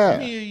 Yeah.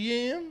 Mia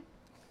Yim.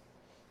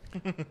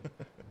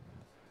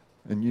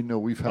 And you know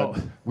we've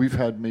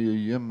had Mia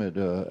Yim at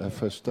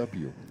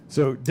FSW.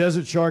 So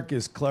Desert Shark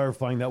is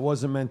clarifying that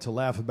wasn't meant to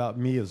laugh about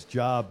Mia's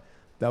job.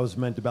 That was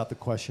meant about the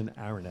question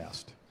Aaron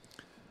asked.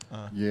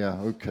 Yeah,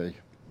 okay.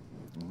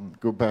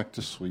 Go back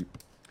to sleep.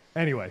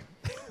 Anyway.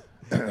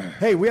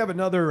 Hey, we have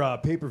another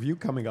pay-per-view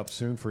coming up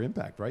soon for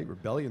Impact, right?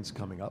 Rebellion's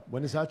coming up.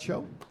 When is that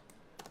show?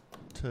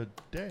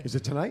 Today. Is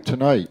it tonight?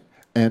 Tonight.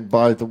 And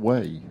by the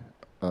way,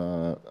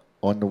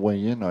 on the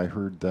way in, I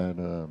heard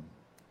that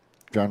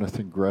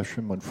Jonathan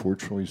Gresham,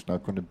 unfortunately, is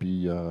not going to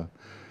be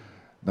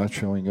not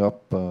showing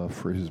up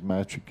for his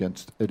match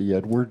against Eddie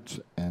Edwards.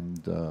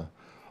 And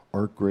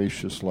our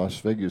gracious Las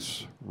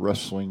Vegas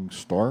wrestling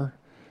star,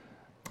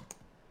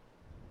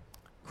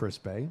 Chris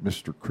Bay.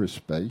 Mr. Chris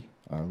Bay.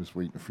 I was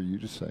waiting for you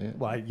to say it.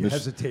 Well, you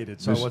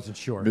hesitated, so I wasn't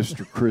sure.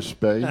 Mr. Chris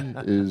Bay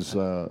is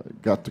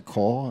got the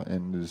call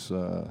and is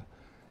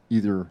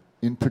either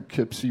in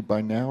Poughkeepsie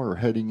by now or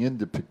heading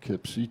into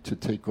Poughkeepsie to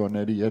take on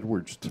Eddie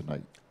Edwards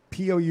tonight.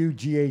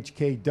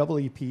 Poughkeepsie.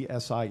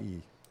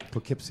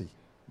 Poughkeepsie.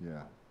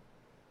 Yeah.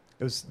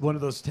 It was one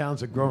of those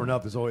towns that growing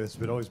up has always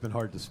been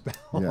hard to spell.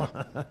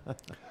 Yeah.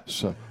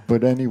 So,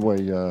 but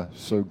anyway,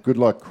 so good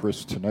luck,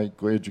 Chris, tonight.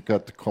 Glad you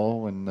got the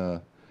call,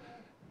 and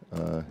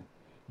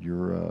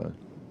you're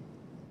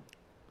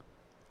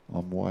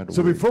I'm wide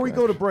So awake, before we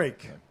go to actually.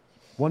 break,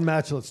 one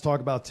match let's talk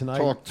about tonight.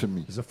 Talk to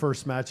me. Is the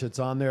first match that's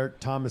on there.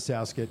 Thomas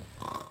asked it.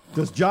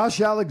 Does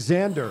Josh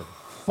Alexander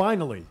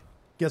finally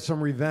get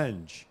some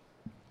revenge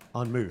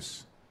on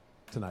Moose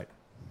tonight?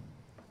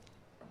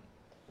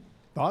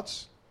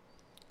 Thoughts?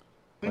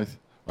 I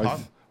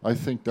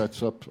think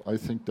that's up. I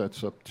think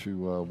that's up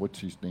to what's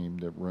his name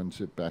that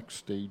runs it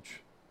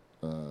backstage.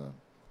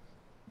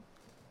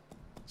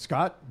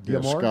 Scott Yeah,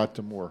 D'Amore? Scott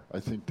D'Amore. I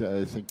think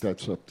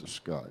that's up to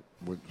Scott.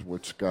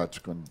 What Scott's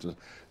going to do.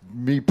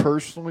 Me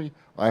personally,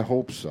 I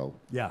hope so.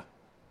 Yeah.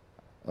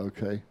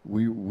 Okay.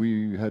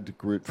 We had the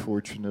great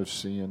fortune of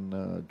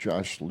seeing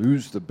Josh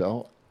lose the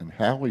belt and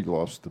Howie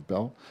lost the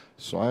belt,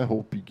 so I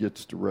hope he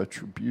gets the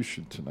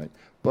retribution tonight.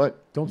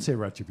 But don't say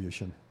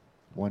retribution.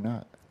 Why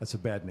not? That's a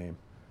bad name.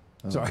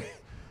 Oh. Sorry.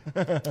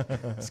 Go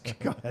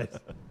ahead.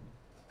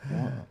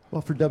 Wow.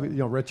 Well, for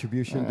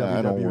retribution, WWE,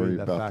 I don't worry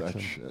that about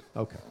faction. that shit.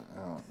 Okay.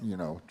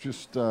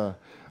 Just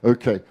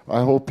okay.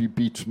 I hope he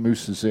beats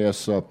Moose's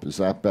ass up. Is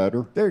that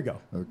better? There you go.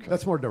 Okay.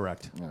 That's more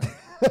direct.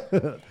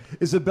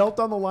 Is the belt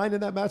on the line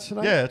in that match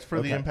tonight? Yeah, it's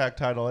for the Okay. Impact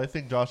title. I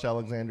think Josh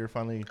Alexander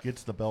finally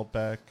gets the belt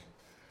back,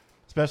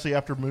 especially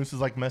after Moose is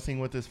like messing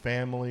with his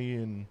family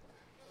and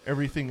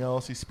everything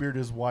else. He speared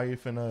his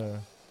wife in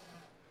a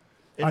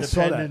I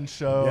saw that. independent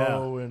show,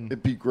 Yeah. and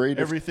it'd be great if-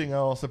 everything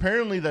else.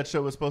 Apparently, that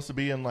show was supposed to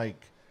be in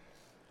like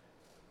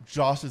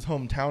Josh's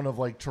hometown of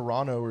like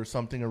Toronto or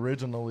something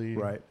originally,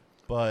 right?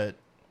 But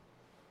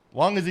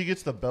long as he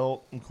gets the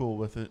belt, I'm cool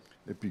with it.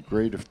 It'd be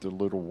great if the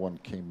little one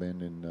came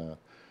in and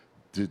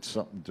did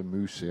something to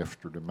Moose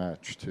after the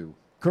match too.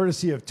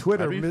 Courtesy of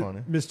Twitter, That'd be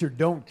funny. Mr.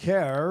 Don't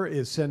Care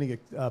is sending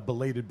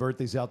belated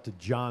birthdays out to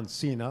John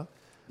Cena.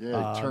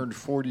 Yeah, he turned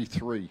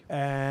 43.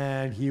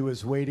 And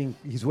he's waiting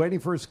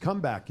for his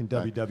comeback in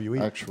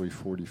WWE. Actually,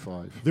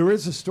 45. There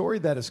is a story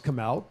that has come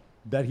out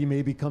that he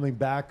may be coming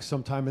back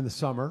sometime in the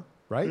summer,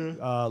 right?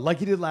 Like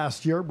he did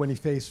last year when he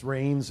faced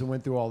Reigns and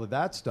went through all of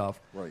that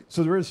stuff. Right.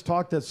 So there is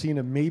talk that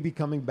Cena may be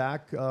coming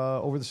back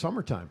over the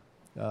summertime,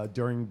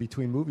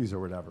 between movies or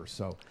whatever.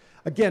 So,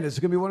 again, is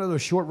it going to be one of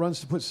those short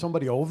runs to put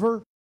somebody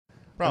over?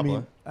 Probably. I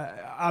mean,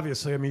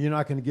 obviously, you're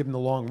not going to give him the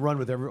long run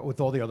with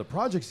all the other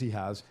projects he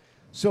has.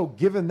 So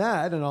given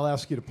that, and I'll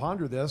ask you to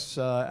ponder this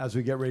as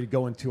we get ready to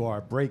go into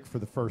our break for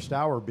the first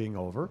hour being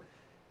over,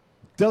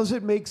 does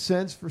it make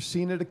sense for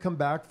Cena to come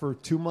back for a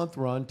 2-month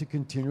run to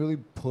continually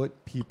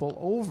put people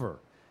over?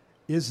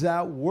 Is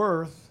that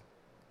worth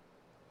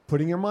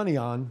putting your money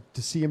on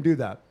to see him do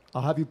that?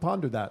 I'll have you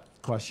ponder that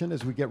question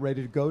as we get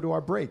ready to go to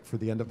our break for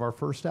the end of our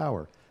first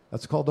hour.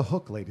 That's called The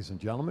Hook, ladies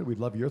and gentlemen. We'd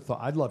love your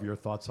I'd love your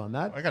thoughts on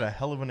that. I got a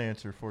hell of an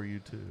answer for you,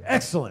 too.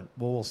 Excellent.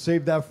 Well, we'll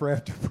save that for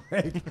after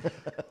break.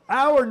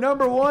 Hour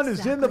number 1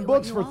 is in the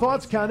books for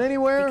Thoughts Count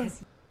Anywhere.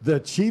 The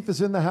Chief is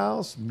in the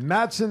house.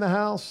 Matt's in the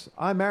house.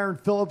 I'm Aaron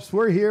Phillips.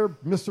 We're here.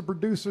 Mr.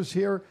 Producer's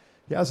here.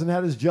 He hasn't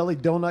had his jelly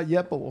donut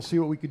yet, but we'll see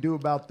what we can do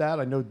about that.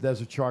 I know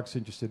Desert Shark's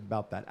interested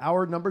about that.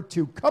 Hour number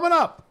 2 coming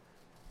up.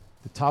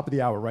 The top of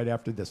the hour right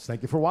after this.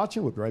 Thank you for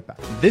watching. We'll be right back.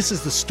 This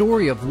is the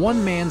story of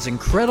one man's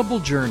incredible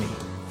journey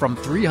from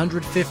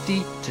 350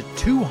 to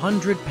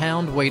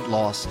 200-pound weight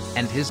loss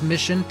and his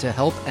mission to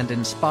help and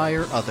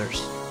inspire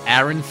others.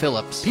 Aaron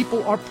Phillips.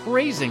 People are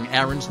praising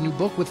Aaron's new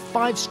book with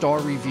 5-star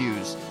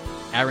reviews.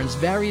 Aaron's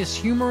various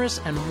humorous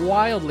and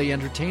wildly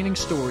entertaining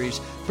stories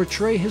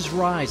portray his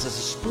rise as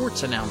a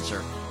sports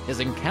announcer, his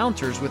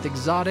encounters with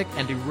exotic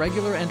and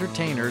irregular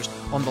entertainers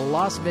on the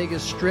Las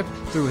Vegas Strip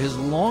through his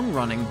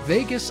long-running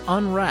Vegas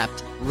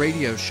Unwrapped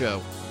radio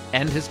show,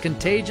 and his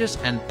contagious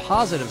and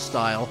positive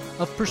style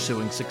of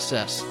pursuing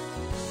success.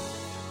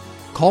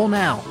 Call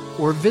now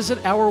or visit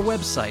our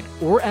website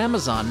or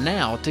Amazon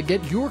now to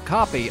get your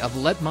copy of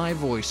Let My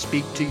Voice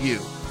Speak to You,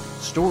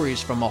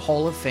 stories from a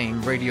Hall of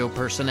Fame radio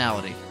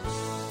personality.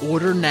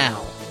 Order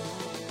now.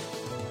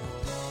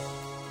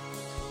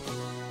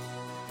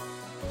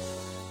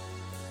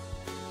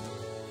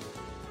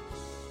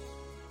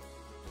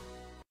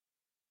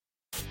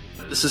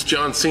 This is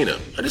John Cena.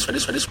 I just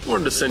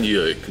wanted to send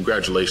you a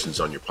congratulations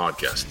on your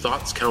podcast.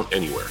 Thoughts count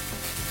anywhere.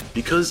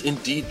 Because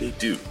indeed they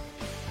do.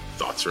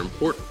 Thoughts are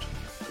important.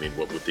 I mean,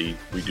 what would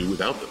we do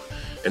without them?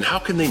 And how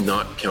can they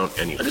not count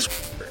anywhere?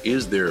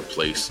 Is there a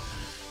place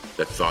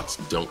that thoughts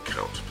don't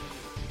count?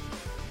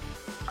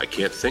 I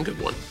can't think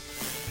of one.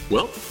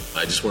 Well,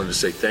 I just wanted to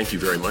say thank you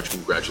very much,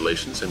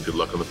 congratulations, and good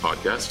luck on the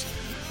podcast.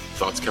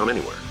 Thoughts count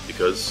anywhere,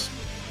 because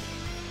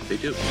they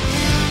do.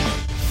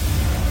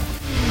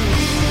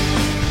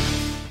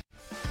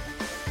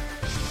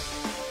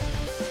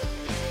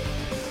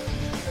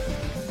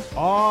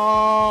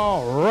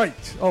 All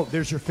right. Oh,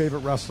 there's your favorite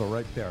wrestler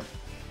right there.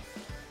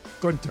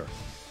 Gunther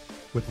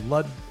with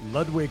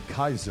Ludwig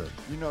Kaiser.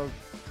 You know,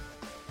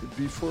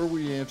 before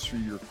we answer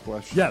your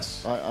question,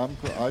 yes,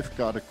 I've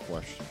got a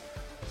question.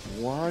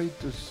 Why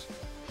does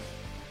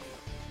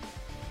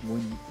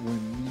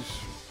when these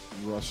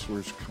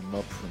wrestlers come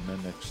up from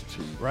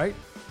NXT, right?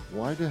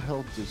 Why the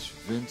hell does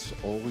Vince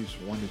always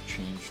want to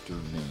change their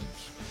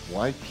names?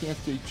 Why can't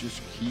they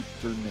just keep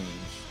their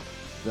names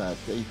that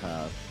they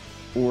have?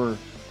 Or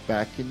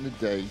back in the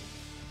day,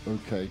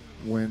 okay,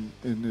 and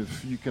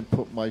if you can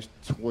put my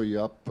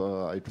toy up,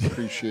 I'd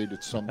appreciate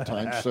it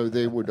sometimes so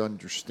they would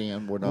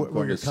understand what I'm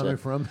going to say.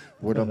 From?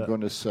 What I'm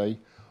going to say.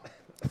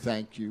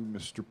 Thank you,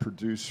 Mr.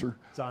 Producer.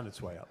 It's on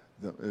its way up.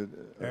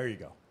 There you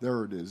go.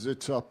 There it is.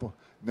 It's up.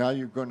 Now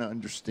you're going to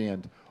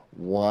understand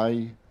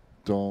why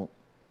don't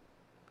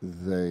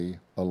they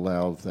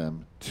allow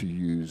them to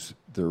use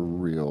their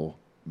real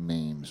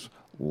names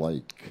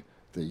like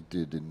they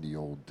did in the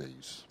old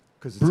days.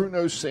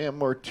 Bruno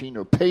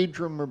Sammartino,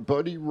 Pedro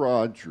Buddy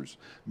Rogers,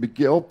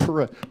 Miguel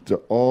Perez, they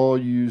all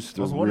use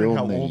their real names. I was wondering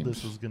how old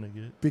this was going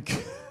to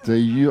get.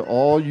 They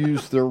all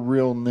use their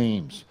real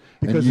names.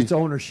 Because it's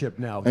ownership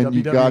now.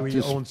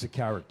 WWE owns the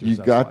characters. You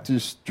got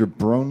this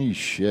jabroni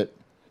shit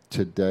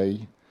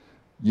today.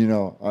 You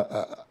know,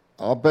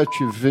 I'll bet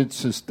you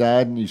Vince's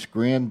dad and his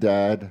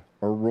granddad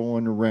are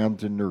rolling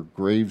around in their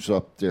graves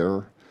up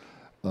there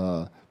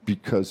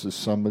because of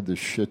some of the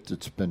shit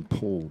that's been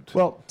pulled.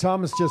 Well,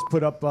 Thomas just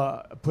put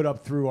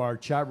up through our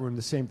chat room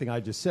the same thing I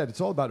just said.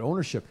 It's all about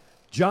ownership.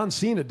 John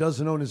Cena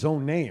doesn't own his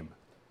own name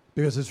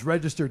because it's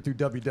registered through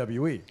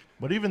WWE.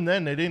 But even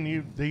then,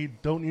 they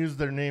don't use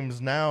their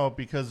names now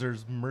because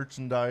there's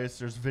merchandise,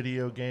 there's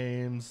video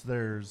games,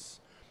 there's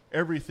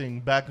everything.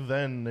 Back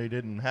then, they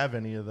didn't have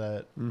any of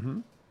that. Mm-hmm.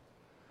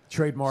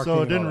 Trademarking.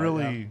 So it didn't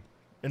really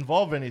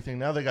involve anything.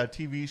 Now they got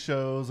TV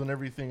shows and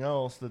everything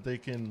else that they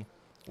can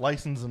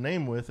license a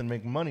name with and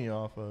make money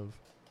off of.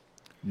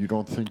 You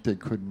don't think they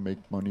couldn't make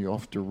money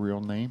off their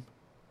real name?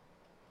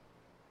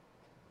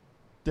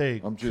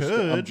 I'm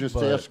just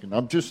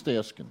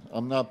asking.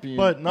 I'm not being.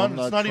 But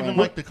it's not even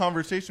like the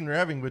conversation we're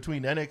having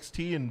between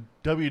NXT and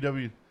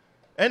WWE.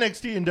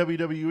 NXT and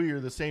WWE are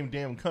the same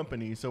damn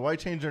company, so why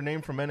change their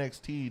name from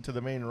NXT to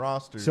the main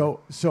roster?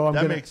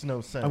 That makes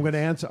no sense. I'm going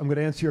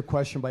to answer your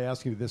question by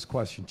asking you this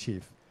question,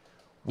 Chief.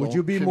 Would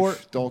you be more?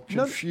 Don't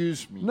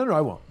confuse me. No,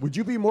 I won't. Would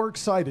you be more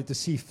excited to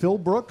see Phil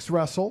Brooks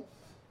wrestle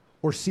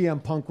or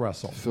CM Punk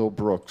wrestle? Phil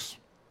Brooks,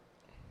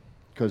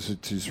 because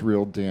it's his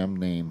real damn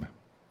name.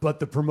 But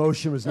the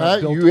promotion was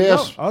not built.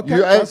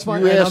 That's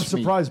fine. And I'm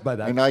surprised by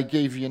that. And I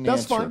gave you an answer.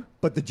 That's fine.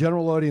 But the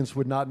general audience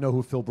would not know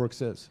who Phil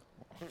Brooks is.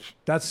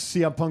 That's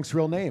CM Punk's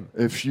real name.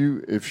 If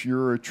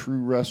you're a true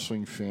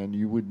wrestling fan,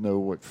 you would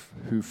know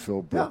who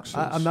Phil Brooks is.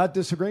 I'm not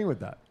disagreeing with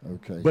that.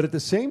 Okay. But at the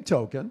same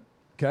token,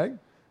 okay,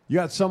 you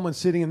got someone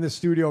sitting in this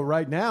studio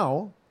right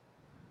now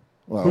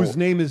whose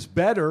name is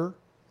better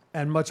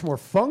and much more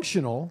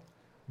functional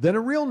than a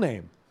real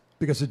name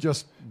because it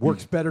just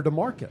works better to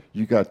market.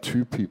 You got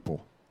two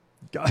people.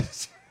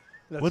 Guys,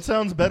 what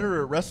sounds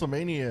better at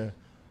WrestleMania?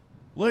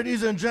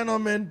 Ladies and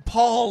gentlemen,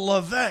 Paul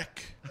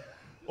Levesque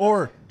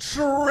or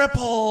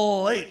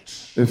Triple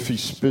H. If he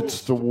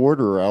spits the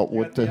water out,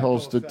 what the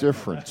hell's the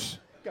difference?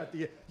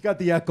 You got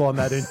the echo on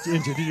that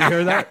engine. Did you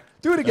hear that?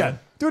 Do it again.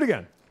 Do it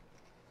again.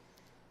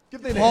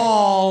 Give the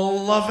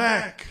Paul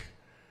Levesque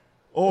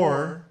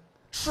or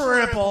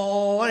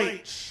Triple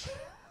H.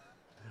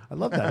 I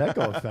love that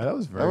echo effect. That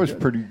was very. That was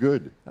pretty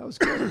good. That was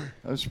good.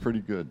 That was pretty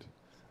good.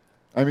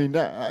 I mean,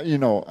 I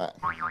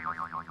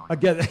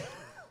get it.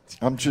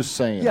 I'm just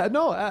saying. Yeah,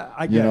 no,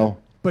 I get it.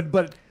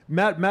 But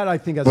Matt, I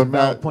think has a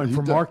valid point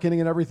for marketing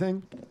and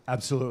everything.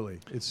 Absolutely,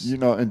 it's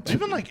and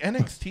even like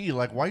NXT.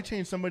 Like, why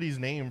change somebody's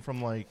name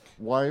from like?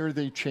 Why are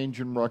they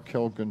changing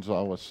Raquel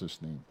Gonzalez's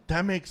name?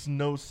 That makes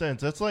no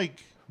sense. That's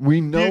like we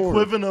know the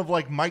equivalent of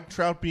like Mike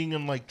Trout being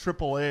in like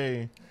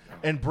AAA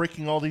and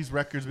breaking all these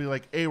records. Be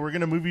like, hey, we're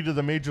gonna move you to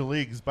the major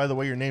leagues. By the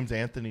way, your name's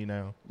Anthony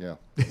now. Yeah.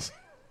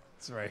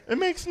 That's right. It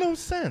makes no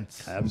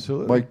sense.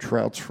 Absolutely. Mike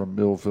Trout's from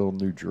Millville,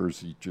 New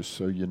Jersey, just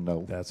so you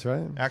know. That's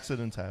right.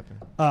 Accidents happen.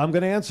 I'm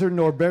going to answer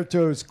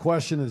Norberto's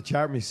question in the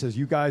chat room. He says,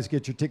 you guys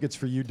get your tickets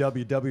for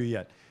UWW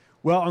yet?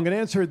 Well, I'm going to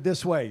answer it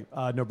this way,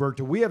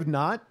 Norberto. We have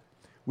not.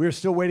 We're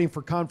still waiting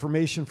for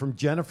confirmation from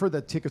Jennifer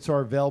that tickets are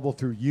available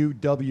through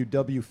uwwfed.com.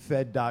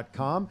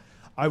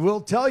 I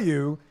will tell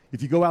you,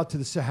 if you go out to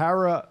the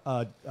Sahara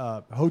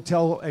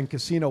Hotel and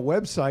Casino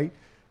website,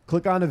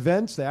 click on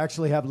events. They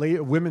actually have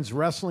women's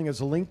wrestling as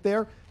a link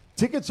there.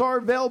 Tickets are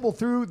available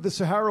through the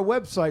Sahara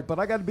website, but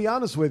I got to be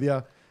honest with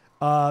you.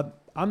 I'm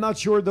not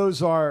sure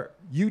those are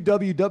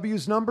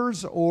UWW's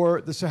numbers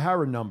or the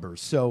Sahara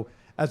numbers. So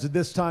as of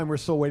this time, we're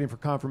still waiting for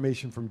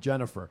confirmation from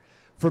Jennifer.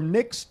 From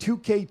Nick's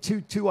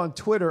 2K22 on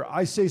Twitter,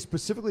 I say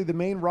specifically the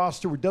main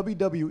roster with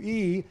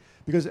WWE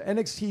because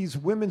NXT's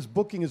women's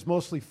booking is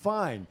mostly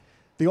fine.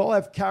 They all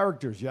have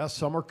characters. Yes,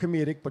 some are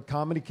comedic, but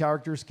comedy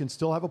characters can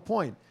still have a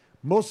point.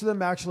 Most of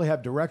them actually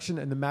have direction,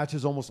 and the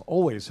matches almost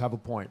always have a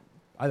point.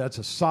 That's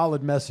a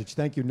solid message.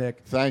 Thank you,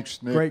 Nick.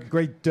 Thanks, Nick.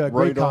 Great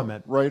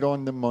comment. Right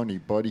on the money,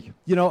 buddy.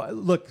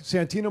 Look,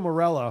 Santino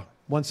Marella,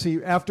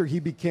 after he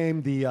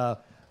became the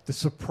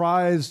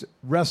surprise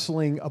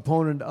wrestling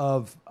opponent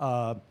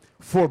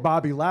for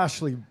Bobby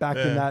Lashley back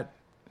in that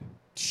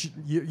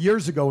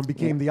years ago and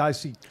became the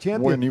IC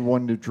champion. When he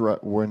won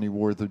when he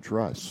wore the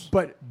dress.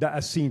 But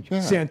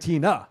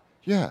Santina,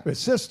 his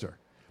sister.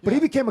 But he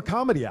became a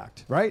comedy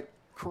act, right?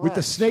 Correct. With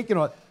the snake and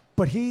all.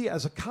 But he,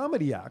 as a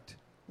comedy act,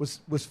 was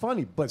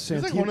funny. But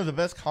he's like one of the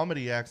best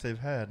comedy acts they've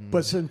had.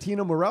 But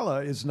Santino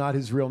Marella is not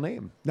his real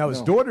name. Now,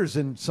 his daughter's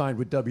signed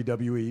with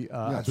WWE,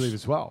 I believe,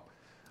 as well.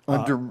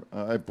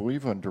 I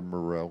believe under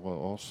Marella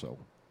also.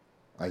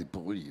 I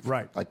believe.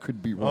 Right. I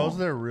could be Well, wrong.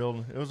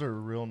 it was her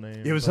real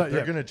name. It was. but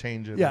they're yeah. going to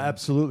change it. Yeah,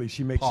 absolutely.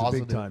 She makes it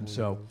big time.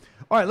 So,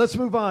 all right, let's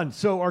move on.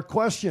 So, our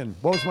question.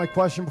 What was my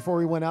question before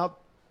we went out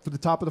for the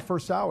top of the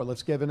first hour?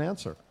 Let's give an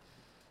answer.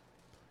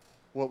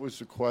 What was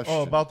the question?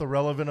 Oh, about the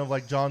relevant of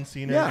like John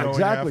Cena. Yeah, going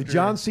exactly. after-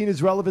 John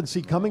Cena's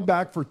relevancy coming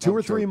back for 2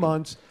 or 3 joking.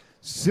 months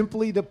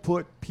simply to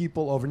put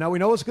people over. Now, we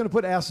know it's going to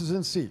put asses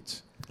in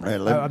seats. All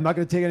right, let- I'm not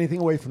going to take anything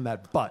away from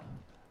that, but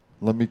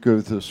Let me go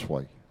this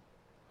way.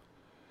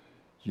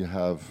 You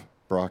have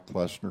Brock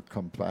Lesnar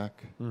come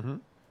back,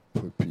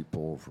 put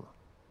people over.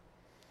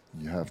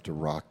 You have The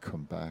Rock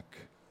come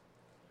back.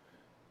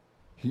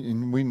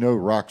 And we know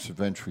Rock's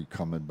eventually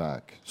coming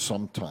back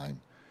sometime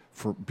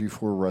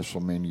before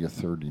WrestleMania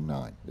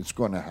 39. It's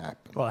going to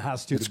happen. Well, it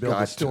has to It's build the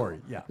got story,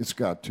 to. yeah. It's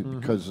got to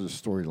because of the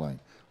storyline.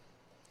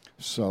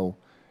 So,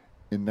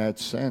 in that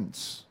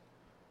sense,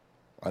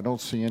 I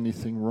don't see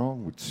anything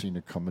wrong with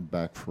Cena coming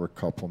back for a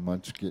couple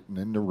months, getting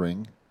in the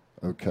ring,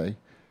 okay?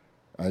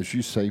 As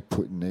you say,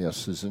 putting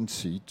asses in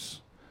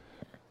seats,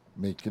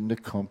 making the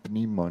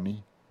company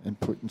money, and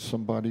putting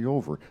somebody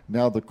over.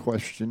 Now the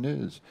question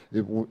is,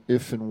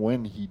 if and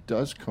when he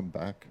does come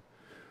back,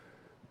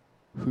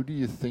 who do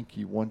you think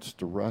he wants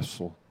to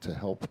wrestle to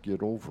help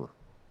get over?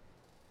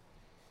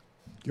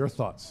 your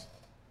thoughts.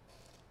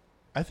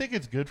 I think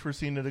it's good for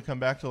Cena to come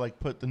back to like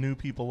put the new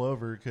people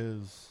over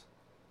because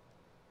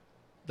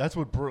that's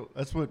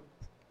what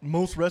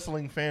most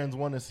wrestling fans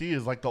want to see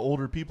is like the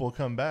older people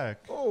come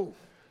back. Oh,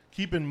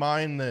 keep in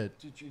mind that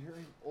did you hear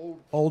him?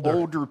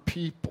 Older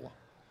people,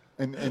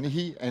 and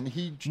he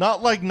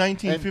not like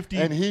 1950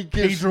 and he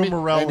gives Pedro me,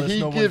 Morales. and he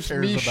no one gives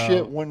cares me about.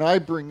 shit when I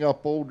bring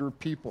up older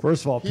people.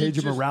 First of all, He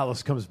Pedro just-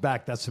 Morales comes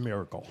back. That's a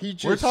miracle.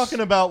 We're talking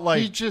about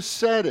like he just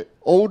said it.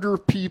 Older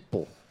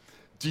people.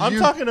 I'm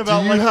talking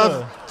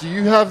about do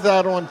you have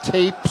that on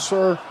tape,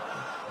 sir?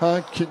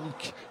 Huh?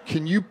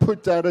 Can you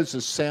put that as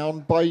a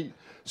sound bite?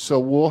 So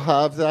we'll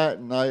have that.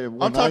 And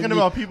I'm talking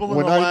about people in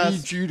when the I last.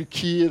 need you to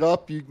key it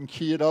up, you can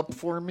key it up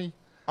for me.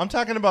 I'm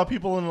talking about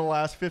people in the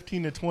last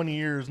 15 to 20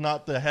 years,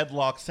 not the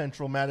headlock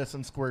Central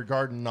Madison Square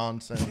Garden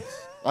nonsense.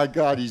 I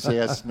got his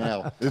ass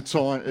now. It's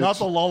on. Not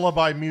the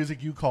lullaby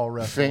music you call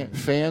wrestling.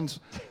 Fans,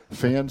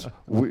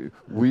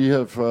 we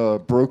have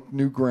broke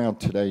new ground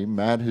today.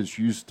 Matt has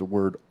used the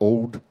word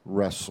old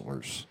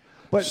wrestlers.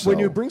 But So- when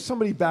you bring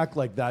somebody back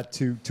like that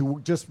to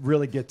just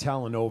really get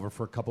talent over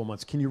for a couple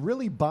months, can you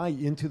really buy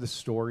into the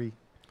story?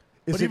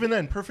 Is But it- even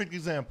then, perfect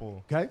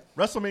example. Okay.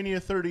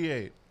 WrestleMania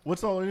 38.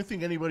 What's the only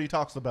thing anybody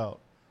talks about?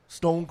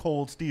 Stone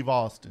Cold Steve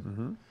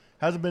Austin.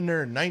 Hasn't been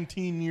there in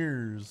 19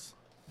 years.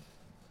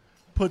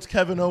 Puts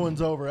Kevin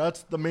Owens over.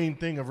 That's the main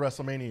thing of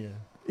WrestleMania.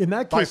 in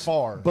that by case,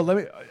 far. But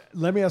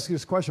let me ask you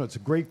this question. It's a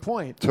great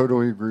point.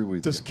 Totally agree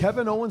with Does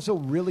Kevin Owens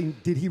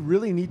did he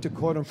really need to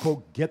quote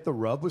unquote get the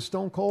rub with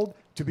Stone Cold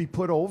to be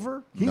put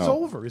over? He's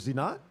No. over, is he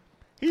not?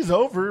 He's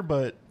over,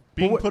 but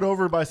being put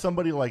over by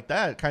somebody like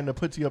that kind of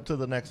puts you up to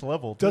the next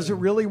level. Does too. it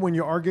really, when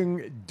you're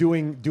arguing,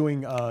 doing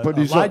But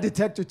a he's lie up-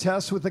 detector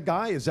test with a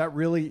guy, is that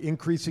really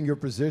increasing your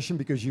position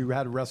because you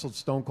had wrestled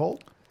Stone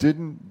Cold?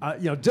 Didn't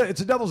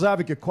it's a devil's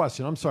advocate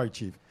question. I'm sorry,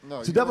 Chief. No,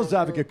 it's a you're- devil's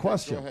you're advocate okay.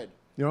 question. Go ahead.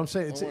 You know what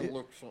I'm saying? I wanna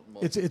look something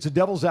up. It's a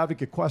devil's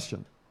advocate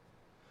question.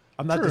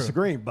 I'm not True.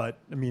 disagreeing, but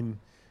I mean,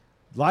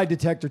 lie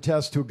detector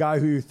test to a guy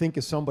who you think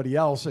is somebody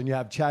else, and you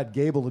have Chad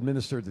Gable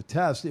administer the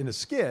test in a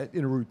skit,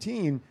 in a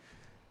routine.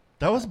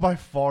 That was by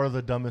far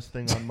the dumbest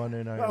thing on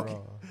Monday Night Okay. Raw.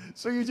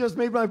 So you just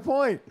made my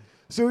point.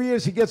 So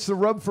he gets the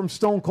rub from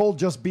Stone Cold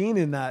just being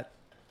in that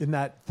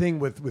thing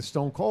with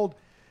Stone Cold.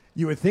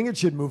 You would think it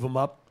should move him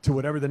up to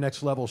whatever the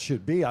next level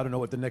should be. I don't know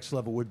what the next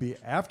level would be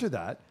after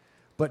that.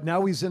 But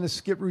now he's in a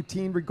skit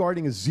routine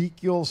regarding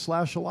Ezekiel /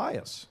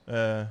 Elias.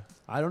 I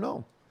don't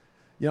know.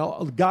 You know,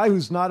 a guy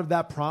who's not of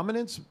that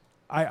prominence,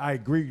 I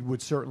agree,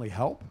 would certainly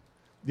help.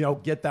 You know,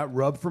 get that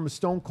rub from a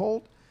Stone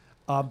Cold.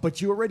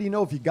 But you already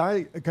know if you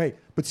okay.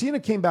 But Cena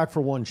came back for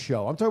one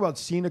show. I'm talking about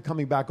Cena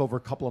coming back over a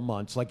couple of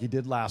months, like he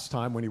did last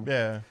time when he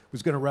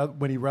was going to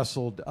when he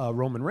wrestled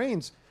Roman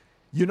Reigns.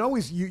 You know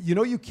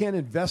you can't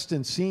invest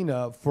in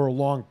Cena for a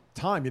long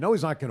time. You know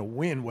he's not going to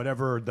win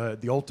whatever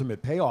the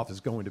ultimate payoff is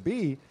going to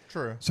be.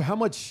 True. So how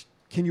much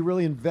can you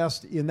really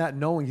invest in that,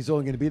 knowing he's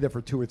only going to be there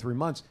for 2 or 3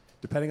 months,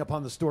 depending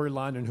upon the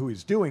storyline and who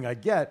he's doing? I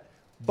get,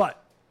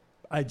 but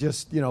I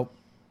just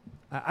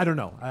I don't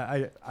know.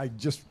 I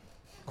just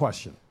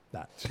question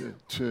that.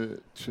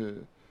 To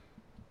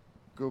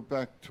go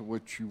back to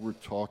what you were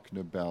talking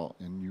about,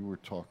 and you were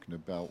talking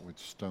about with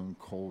Stone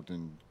Cold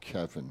and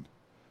Kevin.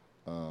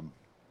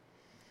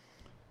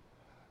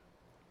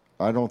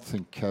 I don't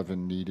think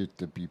Kevin needed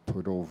to be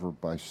put over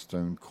by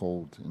Stone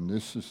Cold, and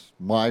this is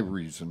my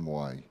reason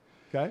why.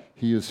 Okay.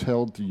 He has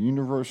held the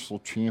Universal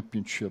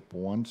Championship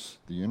once,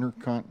 the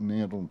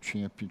Intercontinental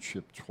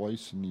Championship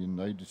twice, and the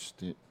United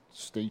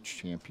States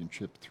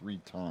Championship 3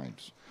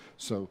 times.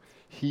 So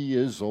he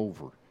is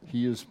over.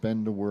 He has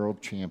been the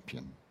world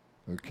champion,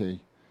 okay?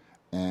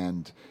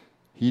 And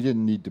he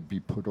didn't need to be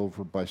put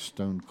over by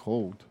Stone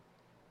Cold.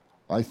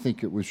 I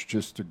think it was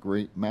just a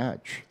great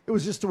match. It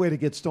was just a way to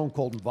get Stone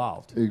Cold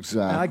involved.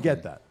 Exactly. And I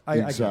get that.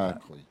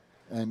 Exactly.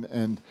 I get that.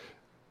 And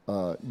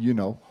you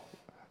know,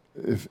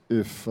 if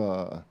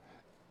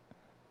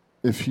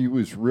he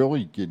was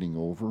really getting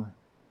over,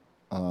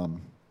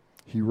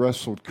 he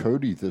wrestled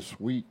Cody this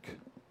week,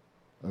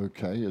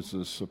 okay, as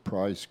a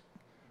surprise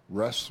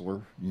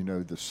wrestler, you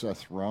know, the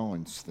Seth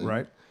Rollins thing.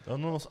 Right. The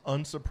most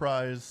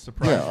unsurprised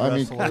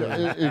surprise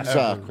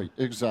wrestler.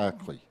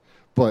 Exactly.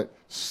 But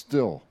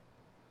still,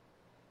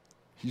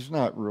 he's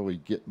not really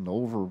getting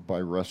over by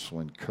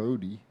wrestling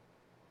Cody.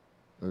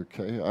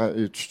 Okay,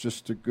 it's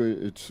just a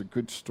good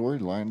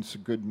storyline. It's a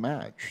good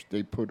match.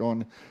 They put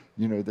on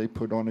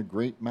a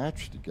great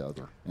match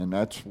together, and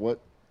that's what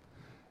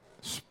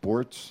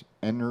sports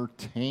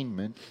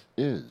entertainment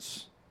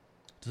is.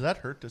 Does that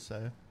hurt to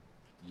say?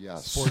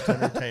 Yes. Sports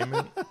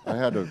entertainment.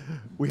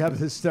 We have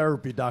his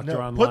therapy doctor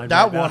No, online. put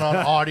that right one now. on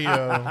audio.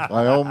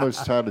 I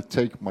almost had to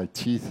take my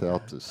teeth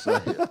out to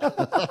say it.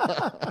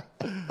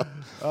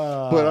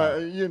 But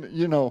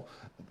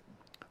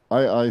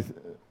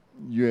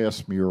you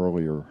asked me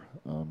earlier,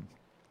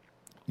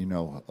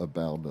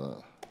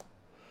 about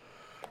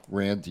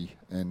Randy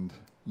and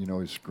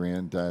his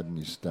granddad and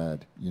his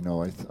dad.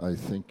 I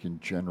think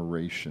in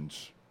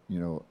generations,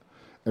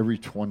 every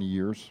 20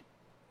 years,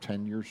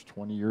 10 years,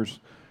 20 years,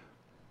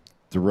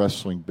 the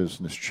wrestling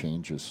business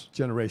changes.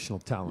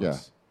 Generational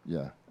talents.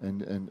 Yeah,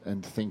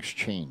 and things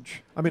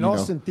change. I mean,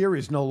 Austin Theory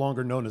is no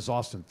longer known as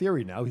Austin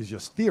Theory now. He's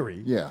just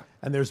Theory. Yeah.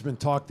 And there's been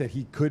talk that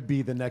he could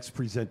be the next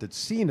presented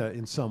Cena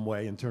in some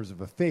way in terms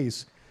of a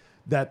face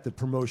that the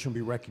promotion will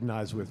be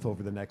recognized with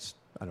over the next,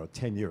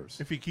 10 years.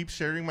 If he keeps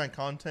sharing my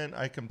content,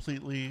 I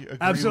completely agree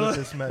Absolutely.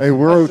 with this message. Hey,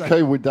 we're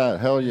okay with that.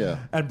 Hell yeah.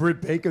 And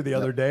Britt Baker the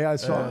other day I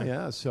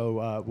saw. So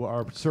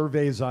our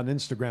surveys on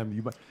Instagram.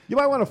 You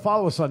might want to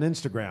follow us on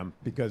Instagram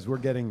because we're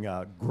getting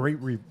great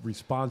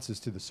responses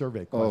to the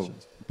survey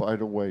questions. Oh, by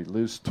the way,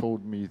 Liz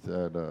told me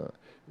that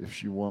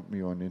if you want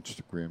me on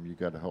Instagram, you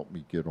got to help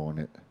me get on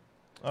it.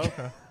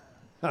 Okay.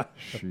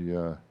 She,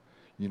 I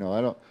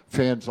don't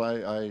fans.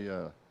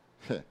 I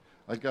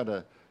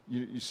gotta.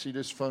 You see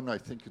this phone? I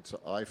think it's an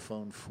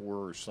iPhone 4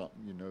 or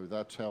something.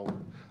 That's how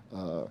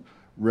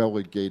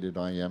relegated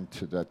I am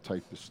to that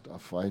type of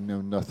stuff. I know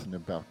nothing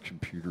about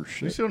computer You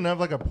shit. still don't have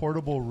like a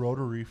portable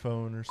rotary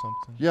phone or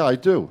something? Yeah, I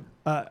do.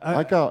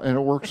 I got, and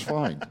it works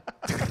fine.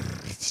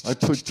 I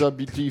put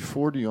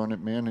WD-40 on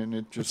it, man, and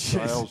it just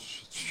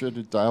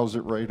dials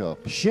it right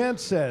up.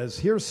 Shant says,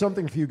 here's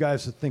something for you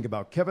guys to think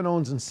about. Kevin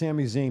Owens and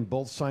Sami Zayn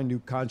both signed new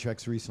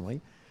contracts recently,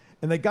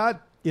 and they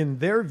got, in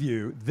their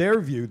view,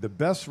 the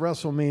best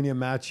WrestleMania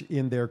match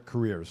in their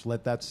careers.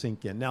 Let that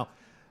sink in. Now,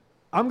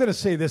 I'm going to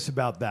say this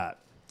about that,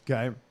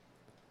 okay?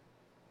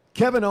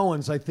 Kevin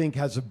Owens, I think,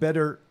 has a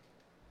better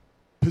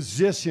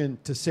position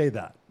to say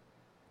that.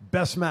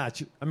 Best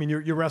match. I mean,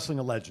 you're wrestling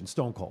a legend,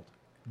 Stone Cold.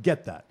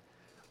 Get that.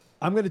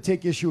 I'm going to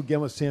take issue again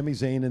with Sami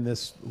Zayn in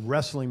this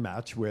wrestling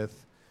match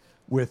with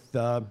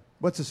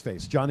what's his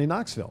face, Johnny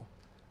Knoxville.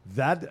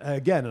 That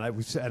again,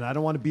 and I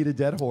don't want to beat a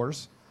dead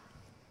horse.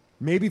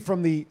 Maybe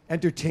from the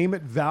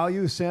entertainment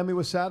value, Sami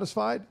was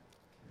satisfied.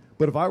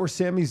 But if I were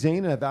Sami Zayn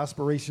and have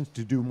aspirations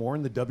to do more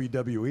in the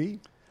WWE,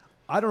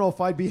 I don't know if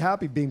I'd be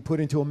happy being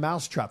put into a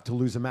mousetrap to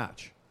lose a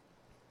match.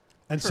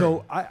 And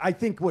so I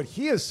think what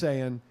he is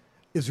saying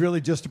is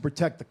really just to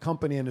protect the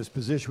company and his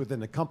position within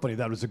the company.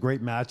 That was a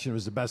great match, and it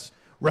was the best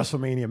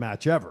WrestleMania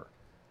match ever.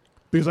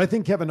 Because I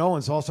think Kevin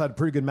Owens also had a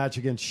pretty good match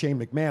against Shane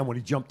McMahon when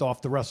he jumped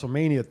off the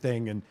WrestleMania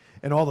thing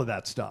and all of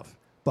that stuff.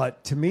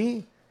 But to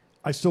me,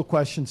 I still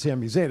question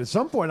Sami Zayn. At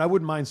some point, I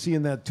wouldn't mind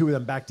seeing the two of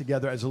them back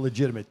together as a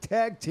legitimate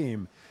tag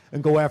team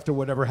and go after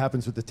whatever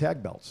happens with the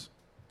tag belts.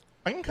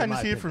 I can kind of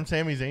see it from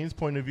Sami Zayn's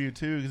point of view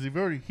too,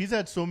 because he's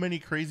had so many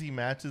crazy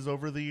matches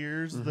over the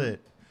years that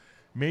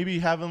maybe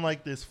having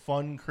like this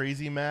fun,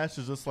 crazy match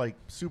is just like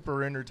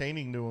super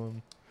entertaining to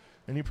him,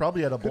 and he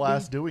probably had a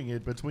blast doing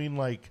it between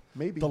like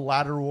the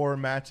Ladder War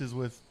matches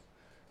with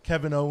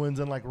Kevin Owens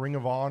and like Ring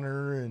of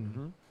Honor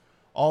and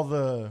all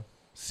the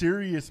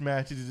serious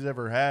matches he's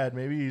ever had.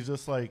 Maybe he's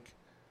just like,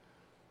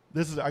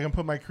 I can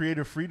put my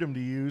creative freedom to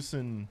use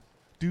and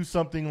do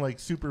something like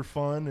super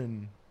fun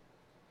and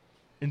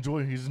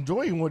he's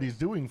enjoying what he's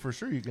doing for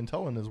sure. You can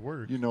tell in his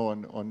work.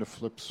 On the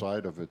flip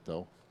side of it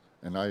though,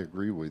 and I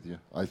agree with you,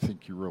 I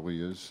think he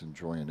really is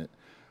enjoying it.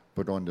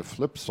 But on the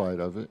flip side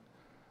of it,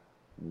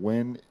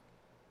 when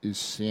is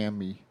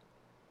Sami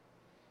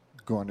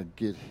going to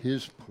get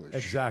his push?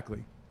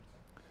 Exactly.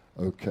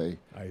 Okay.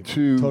 I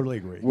totally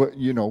agree.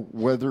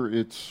 Whether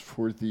it's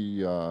for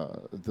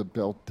the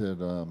belt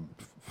that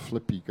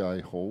Flippy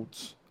guy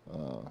holds,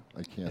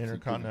 I can't.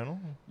 Intercontinental.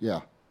 Yeah,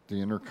 the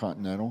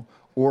Intercontinental,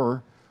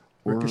 or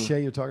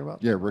Ricochet. You're talking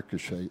about? Yeah,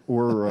 Ricochet,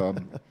 or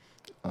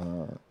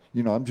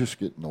I'm just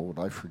getting old.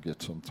 I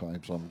forget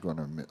sometimes. I'm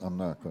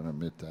not going to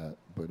admit that,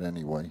 but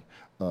anyway,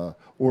 I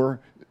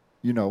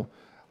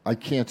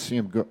can't see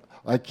him go.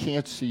 I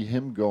can't see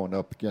him going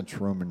up against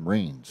Roman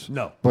Reigns.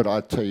 No. But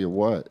I'll tell you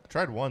what.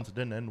 Tried once, it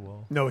didn't end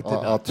well. No, it did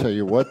not. I'll tell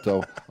you what,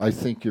 though. I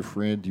think if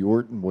Randy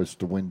Orton was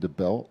to win the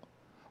belt,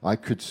 I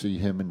could see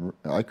him and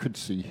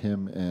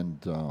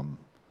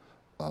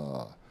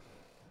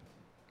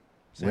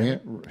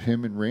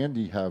him and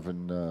Randy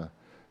having a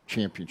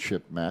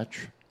championship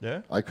match.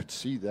 Yeah, I could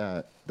see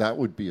that. That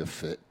would be a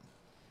fit.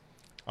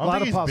 I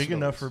don't think he's big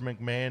enough for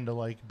McMahon to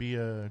like be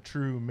a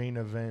true main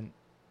event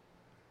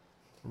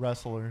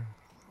wrestler.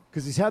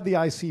 Because he's had the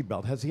IC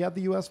belt. Has he had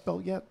the U.S.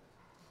 belt yet?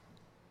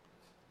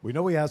 We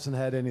know he hasn't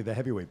had any of the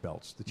heavyweight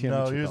belts. The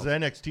championship No, he was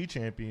belts. the NXT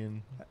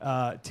champion.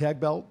 Tag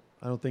belt?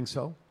 I don't think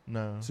so.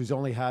 No. So he's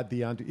only had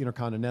the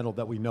Intercontinental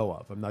that we know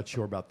of. I'm not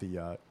sure about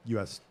the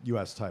U.S.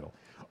 title.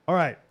 All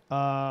right.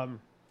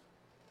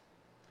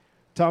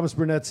 Thomas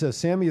Burnett says,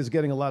 Sammy is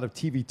getting a lot of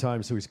TV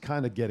time, so he's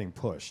kind of getting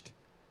pushed.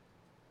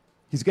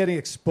 He's getting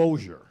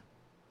exposure.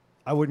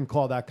 I wouldn't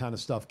call that kind of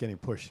stuff getting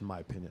pushed, in my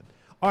opinion.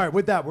 All right,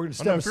 with that, we're going to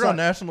step If you're on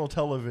aside. national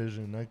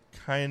television, I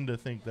kind of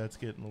think that's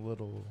getting a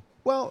little...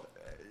 Well,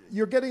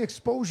 you're getting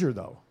exposure,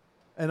 though.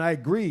 And I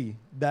agree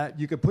that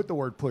you could put the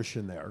word push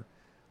in there.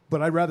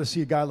 But I'd rather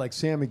see a guy like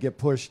Sammy get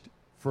pushed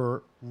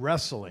for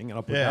wrestling, and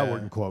I'll put that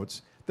word in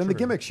quotes, than the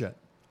gimmick shit.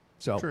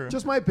 So,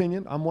 just my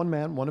opinion. I'm one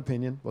man, one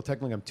opinion. Well,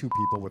 technically, I'm two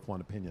people with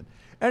one opinion.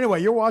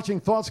 Anyway, you're watching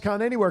Thoughts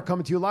Count Anywhere,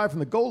 coming to you live from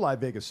the Go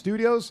Live Vegas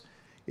studios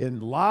in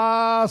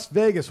Las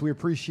Vegas. We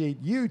appreciate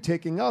you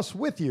taking us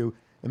with you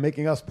and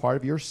making us part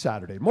of your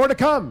Saturday. More to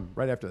come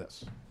right after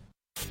this.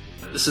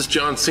 This is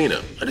John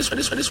Cena. I just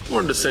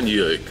wanted to send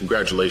you a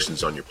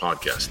congratulations on your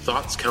podcast.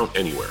 Thoughts count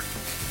anywhere.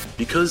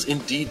 Because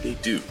indeed they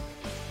do.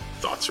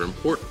 Thoughts are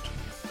important.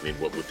 I mean,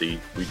 what would we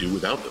do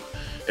without them?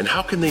 And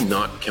how can they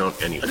not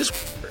count anywhere?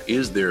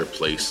 Is there a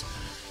place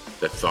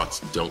that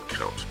thoughts don't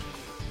count?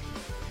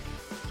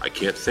 I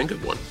can't think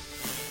of one.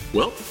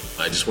 Well,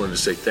 I just wanted to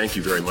say thank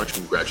you very much,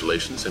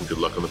 congratulations, and good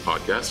luck on the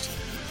podcast.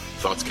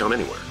 Thoughts count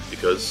anywhere,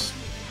 because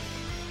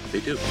they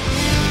do.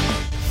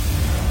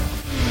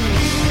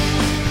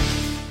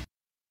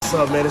 What's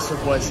up, man? It's your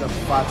boy,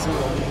 752.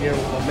 I'm here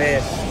with my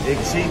man, Big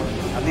G.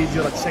 I need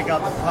you to check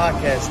out the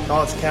podcast,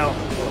 Thoughts Count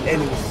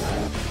Anywhere.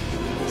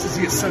 This is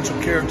the essential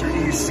character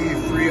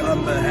EC3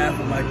 on behalf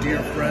of my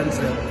dear friends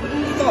at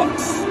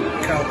Thoughts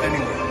Count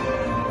Anywhere.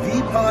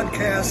 The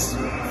podcast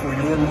for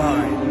your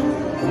mind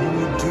when you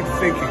need deep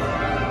thinking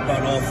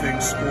about all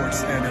things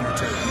sports and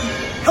entertainment.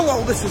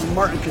 Hello, this is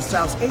Martin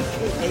Casals,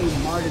 a.k.a.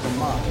 Marty the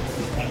Mob,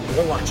 and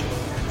you're watching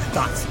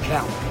Thoughts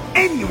Count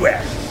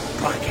Anywhere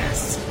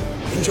podcast.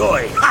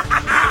 Enjoy.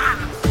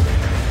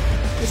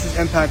 This is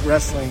Impact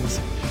Wrestling's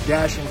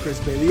Dash and Chris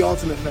Bay, the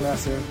ultimate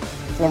finesser,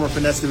 former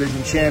Finesse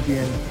Division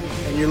champion,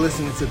 and you're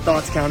listening to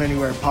Thoughts Count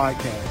Anywhere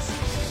podcast.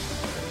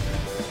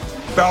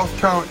 Thoughts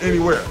Count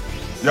Anywhere.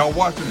 Y'all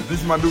watching it. This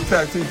is my new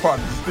tag team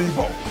partner,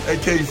 Steve-O,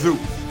 a.k.a. Zeus,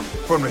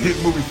 from the hit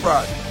movie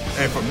Friday,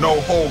 and from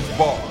No Holds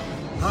Barred.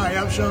 Hi,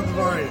 I'm Sean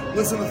Tavares.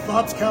 Listen to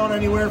Thoughts Count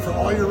Anywhere for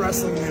all your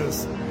wrestling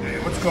news. Hey,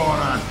 what's going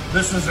on?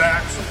 This is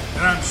Axe,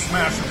 and I'm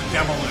smashing the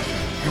demolition.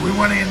 And we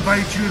want to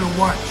invite you to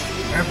watch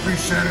every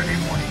Saturday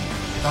morning.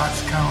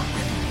 Thoughts Count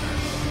Anywhere.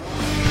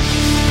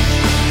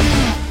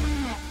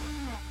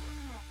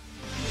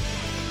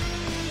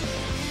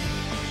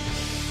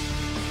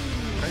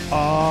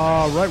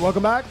 All right,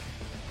 welcome back.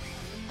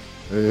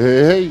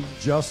 Hey.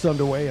 Just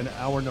underway in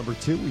hour number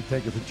 2. We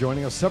thank you for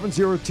joining us.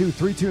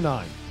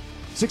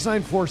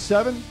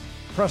 702-329-6947.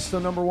 Press the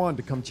number 1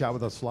 to come chat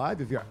with us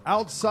live if you're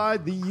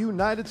outside the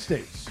United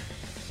States.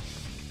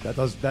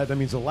 That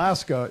means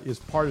Alaska is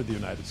part of the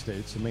United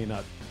States. It may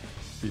not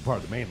be part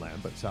of the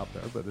mainland, but it's out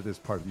there. But it is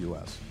part of the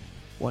U.S.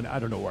 I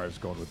don't know where I was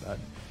going with that.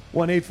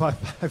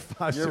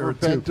 1-855-502. You ever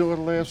been to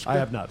Alaska? I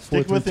have not.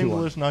 Stick with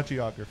English, not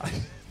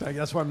geography.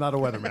 That's why I'm not a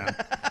weatherman.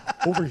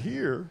 Over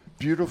here.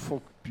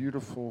 Beautiful.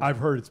 I've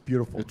heard it's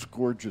beautiful. It's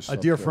gorgeous. A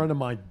dear friend of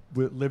mine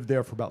lived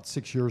there for about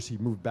 6 years. He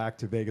moved back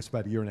to Vegas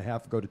about a year and a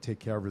half ago to take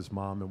care of his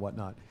mom and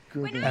whatnot.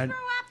 When I grow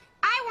up,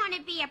 I want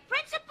to be a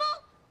principal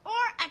or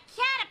a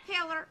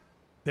caterpillar.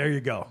 There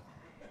you go.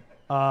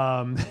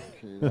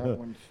 that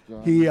one's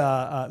done. He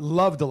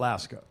loved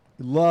Alaska.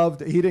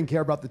 He didn't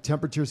care about the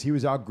temperatures. He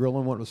was out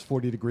grilling when it was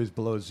 40 degrees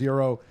below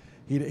zero.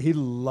 He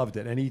loved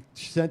it. And he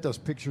sent us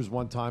pictures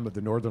one time of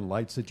the northern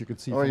lights that you could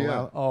see.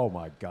 Oh,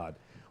 my God.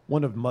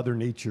 One of Mother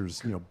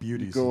Nature's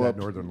beauties is that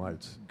northern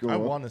lights. I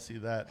want to see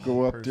that.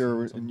 Go up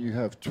there and you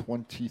have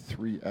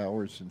 23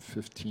 hours and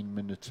 15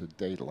 minutes of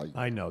daylight.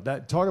 I know.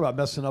 Talk about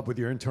messing up with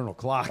your internal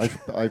clock.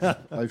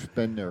 I've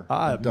been there.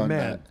 I've done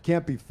that.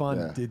 Can't be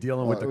fun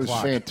dealing with the clock. It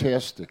was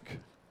fantastic.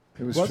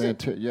 It was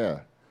fantastic. Yeah.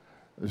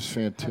 It was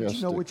fantastic. Did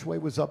you know which way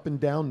was up and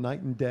down,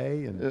 night and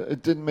day? And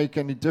it didn't make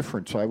any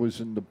difference. I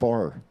was in the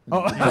bar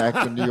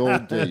back in the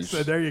old days.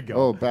 So there you go.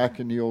 Oh, back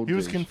in the old days. He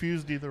was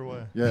confused either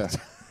way. Yeah.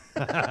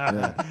 All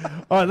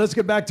right, let's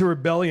get back to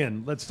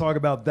Rebellion. Let's talk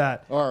about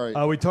that. All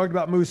right. We talked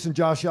about Moose and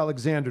Josh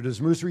Alexander.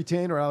 Does Moose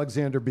retain or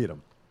Alexander beat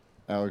him?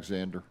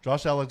 Alexander.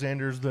 Josh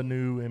Alexander's the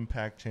new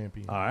Impact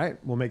champion. All right,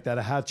 we'll make that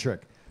a hat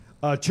trick.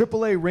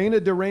 AAA Reina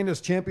de Reinas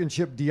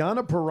Championship,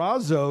 Deonna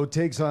Purrazzo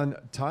takes on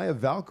Taya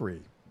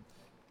Valkyrie.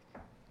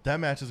 That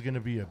match is going to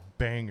be a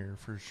banger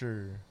for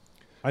sure.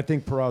 I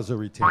think Purrazzo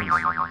retains.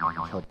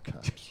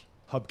 Hubcaps.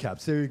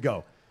 Hubcaps. There you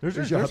go.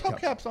 There's your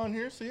hubcaps on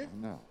here. See?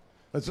 No.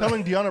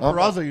 Telling Deanna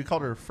Purrazzo you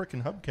called her a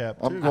freaking hubcap.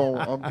 Too.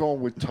 I'm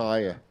going with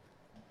Taya.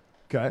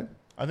 Okay.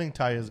 I think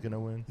Taya's going to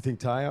win. You think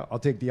Taya? I'll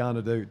take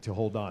Deanna to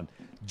hold on.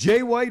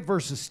 Jay White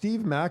versus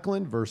Steve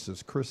Macklin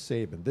versus Chris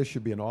Sabin. This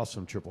should be an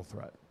awesome triple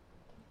threat.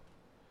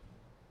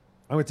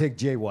 I'm going to take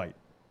Jay White.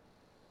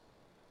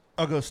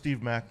 I'll go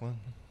Steve Macklin.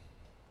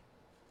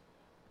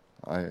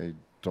 I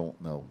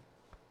don't know.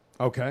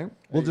 Okay.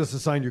 We'll just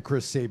assign you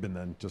Chris Sabin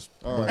then, just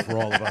All right. for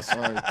all of us.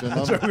 All right,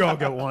 then So we all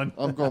get one.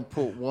 I'm going to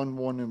put 1,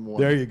 1, and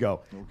 1. There you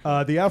go.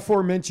 The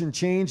aforementioned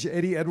change,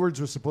 Eddie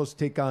Edwards was supposed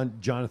to take on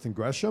Jonathan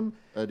Gresham.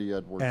 Eddie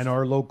Edwards. And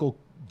our local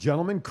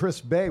gentleman,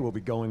 Chris Bay, will be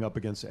going up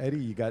against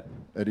Eddie. You got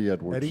Eddie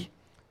Edwards. Eddie?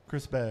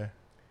 Chris Bay.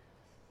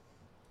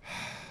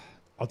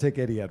 I'll take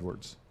Eddie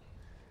Edwards.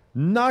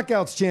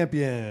 Knockouts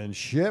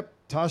championship,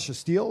 Tasha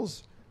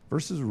Steeles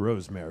versus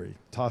Rosemary.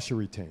 Tasha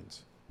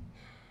retains.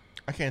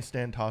 I can't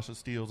stand Tasha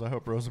Steeles. I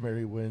hope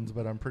Rosemary wins,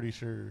 but I'm pretty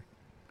sure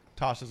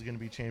Tasha's going to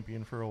be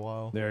champion for a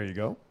while. There you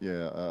go.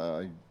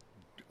 Yeah,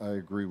 I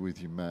agree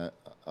with you, Matt.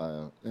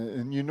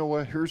 And you know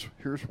what? Here's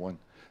one.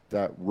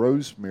 That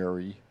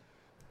Rosemary,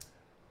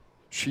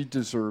 she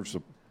deserves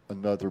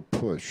another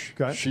push.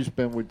 Okay. She's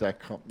been with that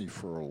company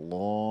for a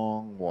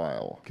long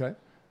while. Okay.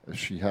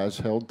 She has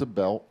held the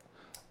belt,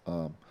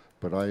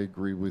 but I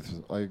agree with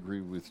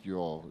you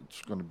all.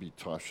 It's going to be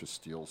Tasha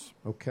Steeles.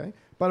 Okay.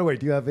 By the way,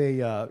 do you have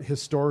a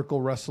historical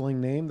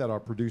wrestling name that our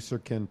producer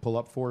can pull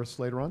up for us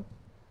later on,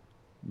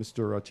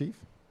 Mr. Chief?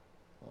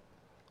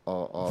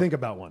 Think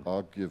about one.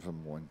 I'll give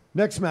him one.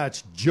 Next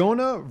match,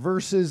 Jonah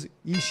versus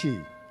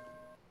Ishii.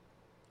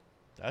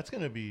 That's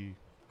going to be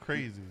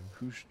crazy.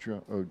 Who's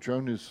Joan? Oh,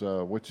 Joan is,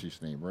 what's his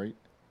name, right?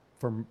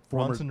 From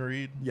former, Bronson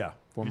Reed? Yeah,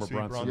 former UC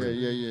Bronson Bronson.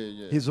 Reed.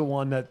 Yeah. He's the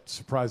one that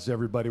surprised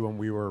everybody when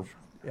we were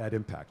at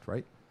Impact,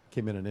 right?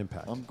 Came in at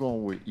Impact. I'm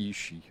going with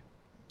Ishii.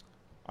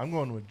 I'm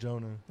going with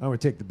Jonah. I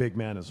would take the big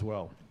man as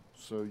well.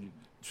 So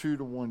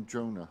 2-1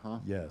 Jonah, huh?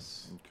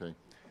 Yes. Okay.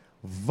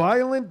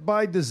 Violent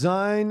by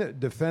Design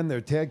defend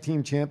their tag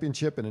team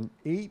championship in an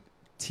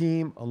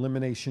 8-team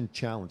elimination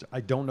challenge.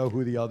 I don't know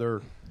who the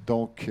other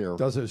Don't care.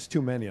 does. There's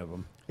too many of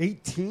them.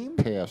 8-team?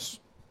 Pass.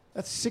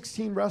 That's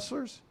 16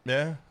 wrestlers?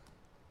 Yeah.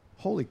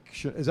 Holy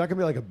shit. Is that going to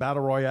be like a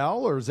battle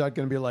royale, or is that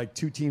going to be like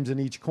 2 teams in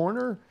each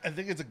corner? I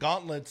think it's a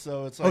gauntlet,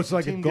 so it's like, it's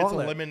like the a team gauntlet.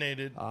 gets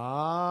eliminated.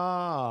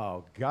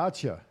 Oh,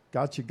 gotcha.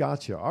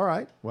 All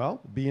right.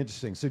 Well, be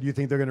interesting. So do you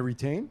think they're going to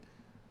retain?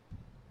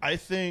 I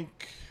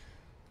think...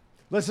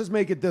 Let's just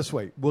make it this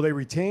way. Will they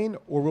retain,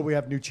 or will we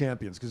have new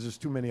champions? Because there's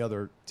too many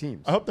other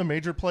teams. I hope the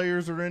major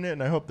players are in it,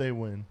 and I hope they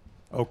win.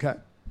 Okay.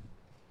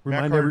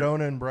 Matt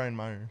Cardona and Brian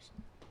Myers.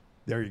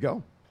 There you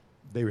go.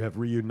 They have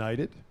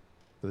reunited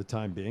for the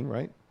time being,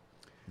 right?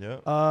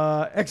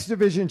 Yeah. X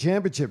Division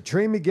Championship.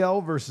 Trey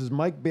Miguel versus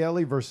Mike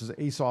Bailey versus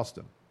Ace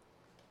Austin.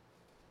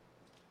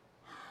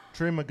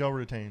 Trey Miguel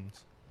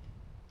retains.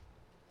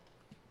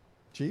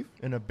 Chief?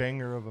 In a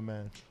banger of a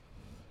match.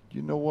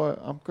 You know what?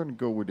 I'm going to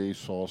go with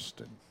Ace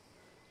Austin.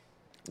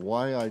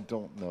 Why, I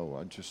don't know.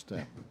 I just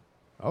am.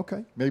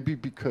 Okay. Maybe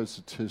because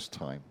it's his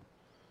time.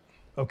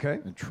 Okay.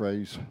 And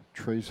Trey's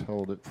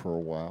held it for a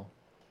while.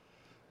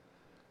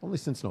 Only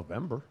since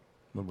November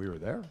when we were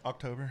there.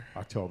 October,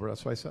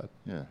 that's what I said.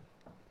 Yeah.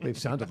 They've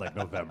sounded like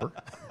November.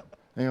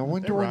 Hey, I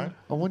wonder right.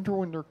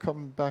 when they're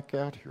coming back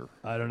out here.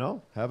 I don't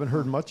know. Haven't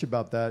heard much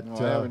about that. No,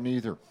 I haven't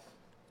either.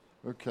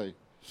 Okay,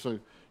 so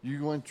you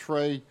going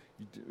Trey?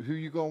 Who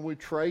you going with,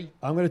 Trey?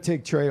 I'm going to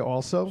take Trey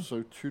also.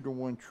 So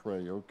 2-1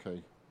 Trey.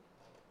 Okay.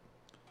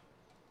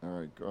 All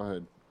right, go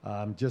ahead.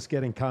 I'm just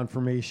getting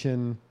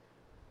confirmation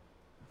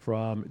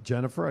from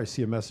Jennifer. I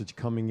see a message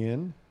coming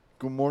in.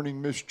 Good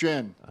morning, Miss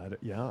Jen.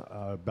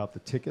 About the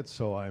tickets.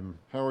 So I'm.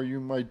 How are you,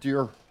 my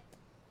dear?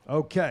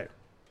 Okay.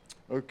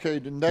 Okay,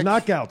 the next.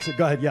 Knockouts.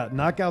 Go ahead. Yeah.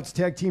 Knockouts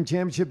Tag Team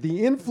Championship.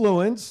 The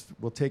Influence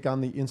will take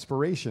on the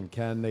Inspiration.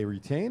 Can they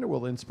retain, or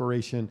will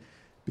Inspiration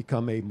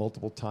become a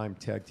multiple-time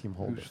tag team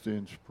holder? Who's the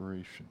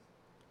Inspiration?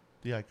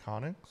 The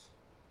Iconics.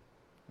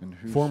 And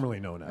who's formerly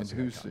known as.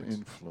 And who's the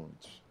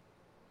Influence?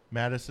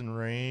 Madison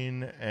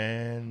Rain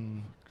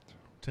and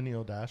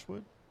Tennille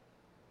Dashwood.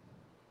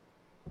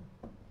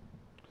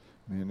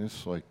 Man,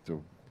 it's like the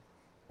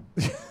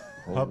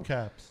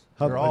hubcaps.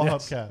 They're all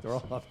hubcaps. They're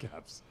all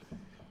hubcaps.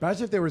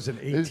 Imagine if there was an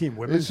 8-team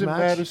women's isn't match.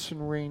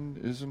 Madison Rain?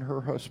 Isn't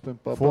her husband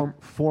Bubba?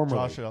 Formerly.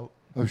 Josh L.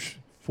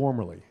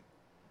 Formerly.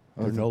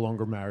 They're no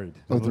longer married.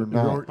 Oh, they're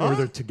not. Or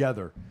they're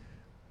together.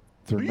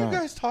 They're Who are not. you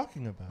guys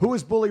talking about? Who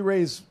was Bully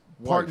Ray's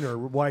partner,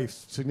 wife,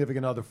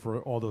 significant other for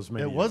all those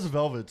many It years? was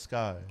Velvet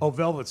Sky. Oh,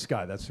 Velvet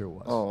Sky. That's who it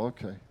was. Oh,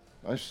 okay.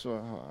 I saw.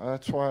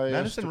 That's why I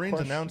Madison asked Rain's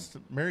the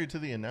question. married to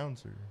the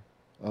announcer.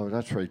 Oh,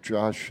 that's right.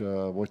 Josh,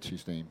 what's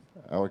his name?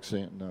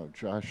 Alexander. No,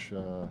 Josh.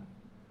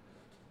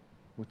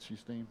 What's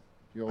his name?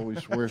 He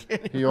always wears.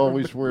 He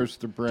always wears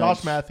the brown.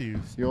 Josh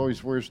Matthews. He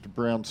always wears the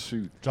brown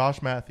suit.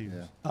 Josh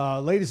Matthews. Yeah.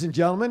 Ladies and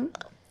gentlemen,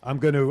 I'm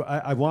going to.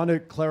 I want to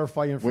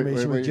clarify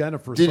information with wait.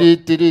 Jennifer.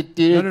 Did it?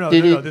 No.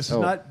 This is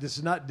not. This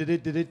is not. Did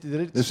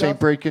it? This stuff. ain't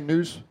breaking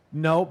news.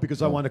 No,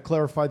 because I want to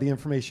clarify the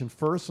information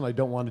first, and I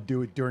don't want to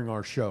do it during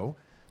our show.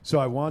 So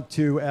I want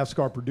to ask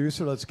our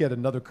producer, let's get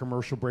another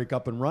commercial break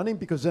up and running,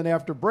 because then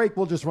after break,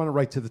 we'll just run it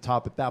right to the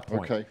top at that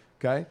point.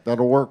 Okay?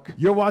 That'll work.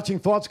 You're watching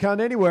Thoughts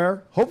Count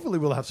Anywhere. Hopefully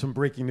we'll have some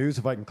breaking news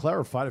if I can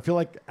clarify it. I feel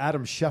like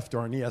Adam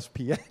Schefter on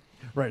ESPN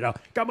right now.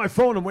 Got my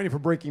phone. I'm waiting for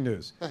breaking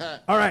news.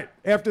 All right.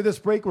 After this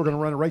break, we're going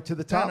to run it right to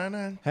the top.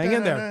 Hang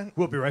in there.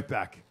 We'll be right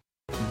back.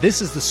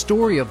 This is the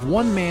story of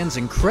one man's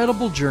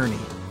incredible journey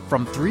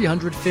from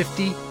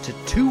 350 to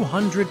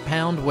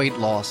 200-pound weight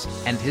loss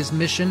and his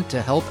mission to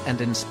help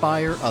and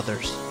inspire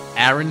others.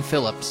 Aaron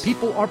Phillips.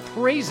 People are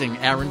praising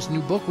Aaron's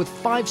new book with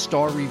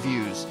 5-star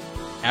reviews.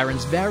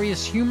 Aaron's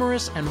various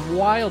humorous and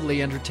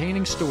wildly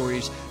entertaining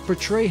stories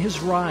portray his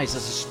rise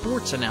as a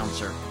sports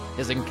announcer,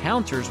 his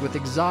encounters with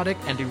exotic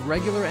and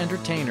irregular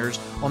entertainers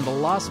on the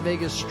Las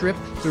Vegas Strip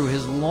through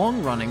his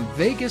long-running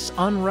Vegas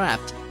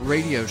Unwrapped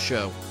radio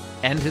show,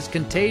 and his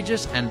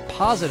contagious and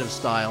positive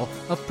style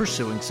of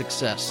pursuing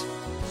success.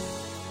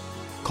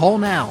 Call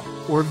now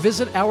or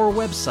visit our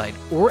website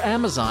or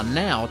Amazon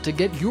now to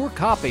get your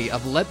copy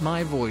of Let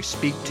My Voice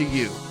Speak to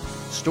You,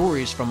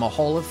 stories from a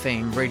Hall of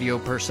Fame radio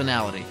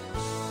personality.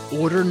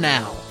 Order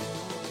now.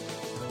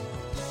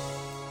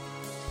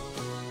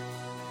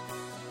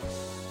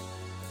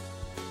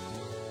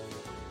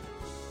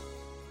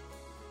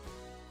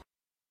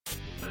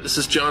 This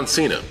is John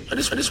Cena. I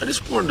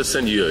just wanted to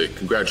send you a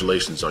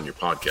congratulations on your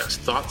podcast.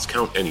 Thoughts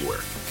count anywhere.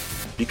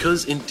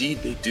 Because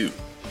indeed they do.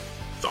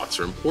 Thoughts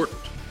are important.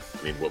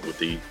 I mean, what would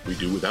we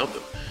do without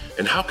them?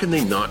 And how can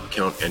they not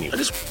count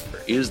anywhere?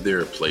 Is there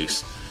a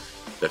place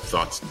that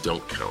thoughts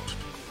don't count?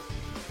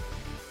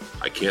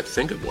 I can't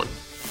think of one.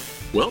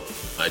 Well,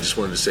 I just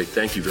wanted to say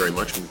thank you very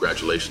much,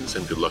 congratulations,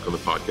 and good luck on the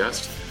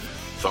podcast.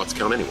 Thoughts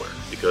count anywhere,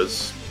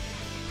 because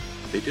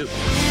they do.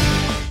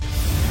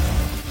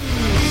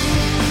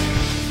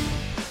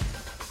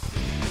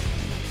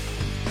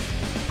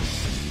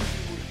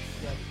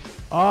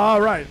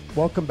 All right,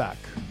 welcome back.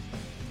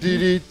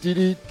 The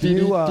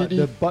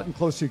button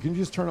closer. Can you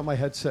just turn up my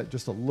headset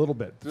just a little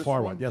bit? This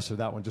Far one? one. Yes, sir,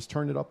 that one. Just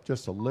turn it up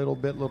just a little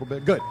bit.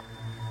 Good.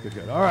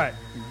 Good. All right.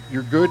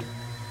 You're good?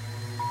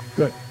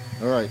 Good.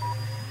 All right.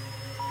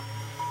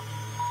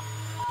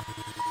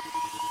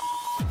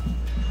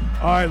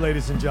 All right,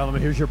 ladies and gentlemen,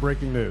 here's your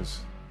breaking news.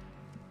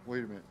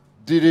 Wait a minute.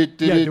 Do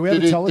we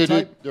have a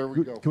teletype? There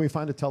we go. Can we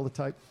find a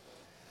teletype?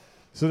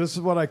 So this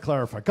is what I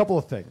clarify. A couple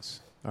of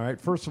things. All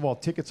right. First of all,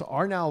 tickets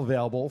are now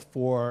available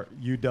for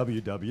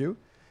UWW.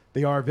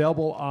 They are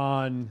available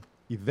on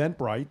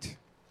Eventbrite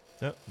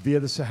via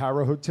the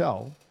Sahara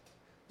Hotel.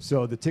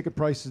 So the ticket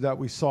prices that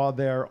we saw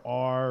there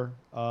are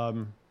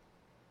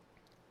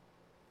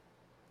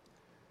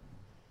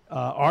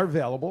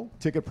available.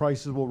 Ticket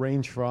prices will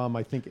range from,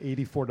 I think,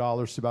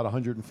 $84 to about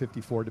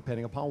 $154,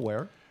 depending upon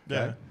where.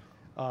 Yeah.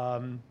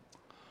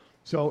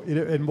 So,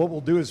 and what we'll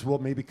do is we'll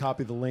maybe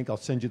copy the link. I'll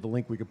send you the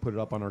link. We can put it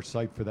up on our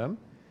site for them.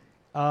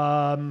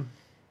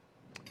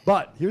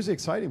 But here's the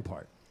exciting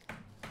part.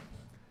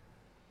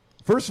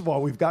 First of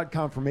all, we've got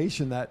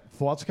confirmation that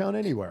Thoughts Count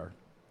Anywhere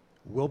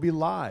will be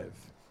live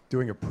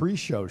doing a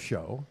pre-show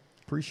show.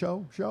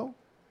 Pre-show show?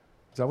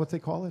 Is that what they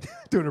call it?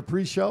 Doing a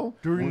pre-show?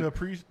 During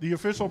the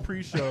official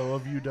pre-show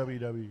of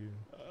UWW.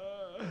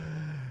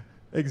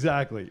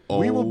 Exactly.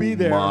 We will be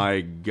there. Oh,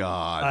 my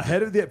God.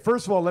 Ahead of the...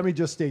 First of all, let me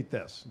just state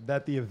this,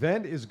 that the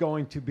event is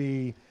going to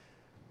be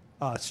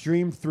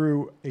streamed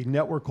through a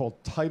network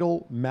called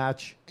Title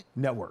Match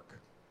Network.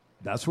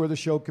 That's where the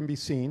show can be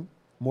seen.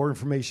 More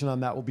information on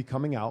that will be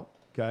coming out,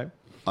 okay?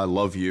 I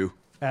love you.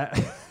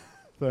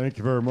 Thank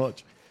you very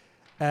much.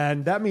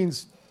 And that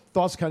means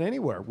Thoughts Count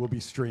Anywhere will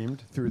be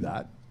streamed through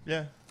that.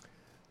 Yeah.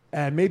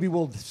 And maybe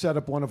we'll set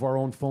up one of our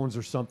own phones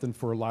or something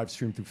for a live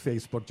stream through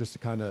Facebook just to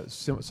kind of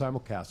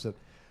simulcast it.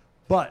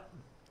 But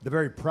the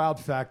very proud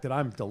fact that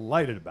I'm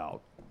delighted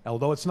about,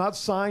 although it's not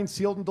signed,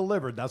 sealed, and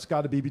delivered, that's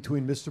got to be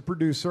between Mr.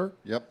 Producer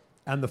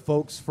and the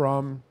folks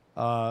from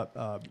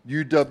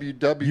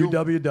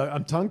UWW.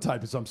 I'm tongue-tied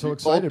because I'm so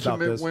excited about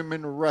this. Ultimate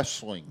Women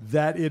Wrestling.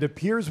 That it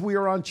appears we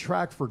are on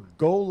track for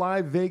Go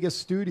Live Vegas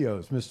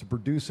Studios, Mr.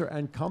 Producer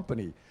and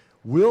company,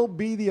 will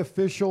be the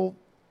official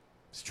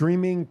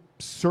streaming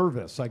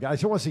service. I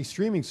don't want to say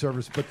streaming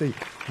service, but the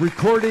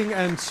recording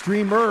and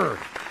streamer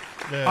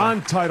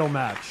on Title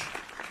Match.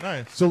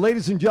 Nice. So,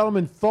 ladies and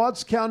gentlemen,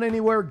 Thoughts Count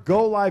Anywhere,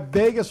 Go Live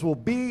Vegas will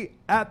be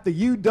at the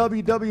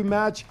UWW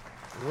match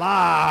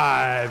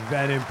live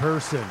and in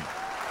person.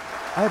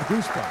 I have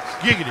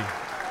goosebumps. Giggity.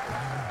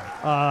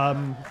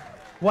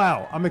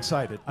 Wow, I'm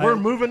excited. We're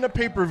moving the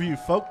pay-per-view,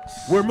 folks.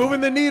 We're moving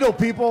the needle,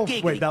 people.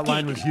 Giggity, Wait, that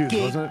line was used,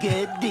 wasn't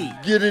it?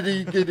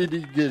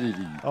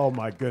 Giggity. Oh,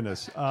 my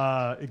goodness.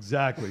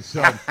 Exactly.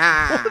 So,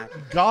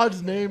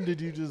 God's name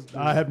did you just do?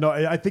 I have no...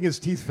 I think his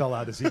teeth fell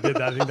out as he did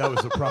that. I think that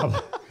was the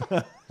problem.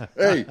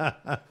 Hey,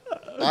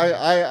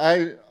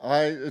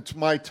 it's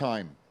my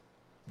time.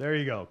 There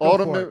you go.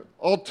 Go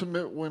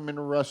Ultimate Women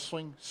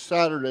Wrestling,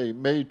 Saturday,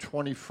 May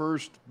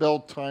 21st, bell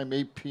time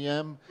 8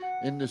 p.m.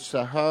 in the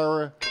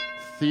Sahara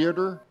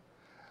Theater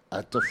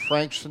at the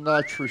Frank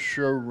Sinatra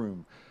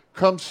Showroom.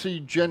 Come see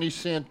Jenny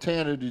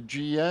Santana, the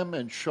GM,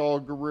 and Shaw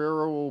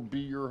Guerrero will be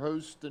your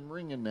host and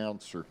ring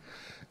announcer.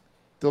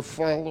 The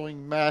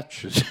following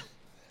matches.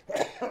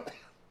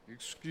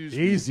 Excuse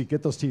me. Easy.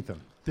 Get those teeth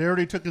in. They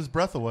already took his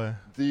breath away.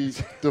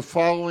 The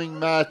following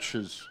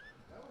matches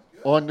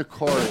on the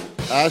card: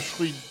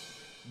 Ashley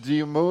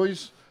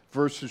Diamois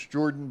versus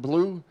Jordan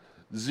Blue,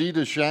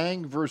 Zeta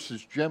Zhang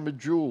versus Gemma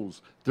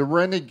Jules, the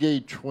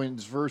Renegade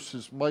Twins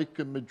versus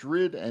Micah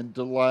Madrid and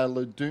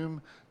Delilah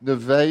Doom,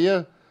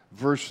 Nevaeh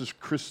versus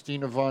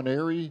Christina Von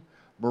Airy,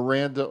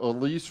 Miranda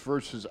Elise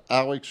versus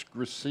Alex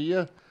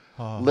Gracia,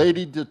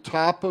 Lady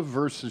Detapa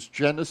versus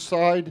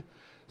Genocide,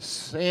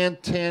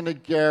 Santana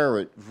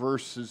Garrett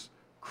versus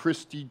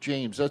Christy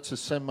James. That's a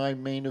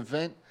semi-main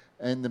event.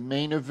 And the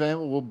main event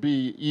will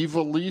be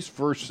Eva Lise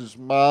versus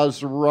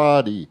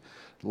Maserati.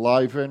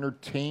 Live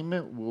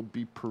entertainment will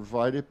be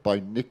provided by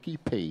Nikki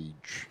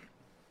Page.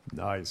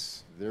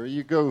 Nice. There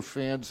you go,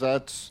 fans.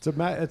 That's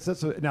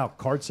now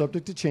card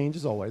subject to change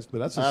as always, but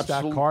that's a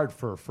stacked card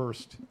for a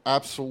first.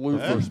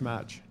 Absolutely. First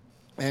match.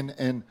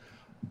 And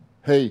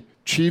hey,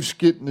 Chief's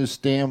getting this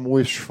damn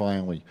wish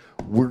finally.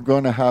 We're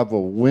going to have a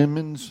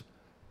women's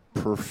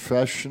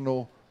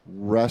professional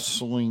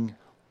wrestling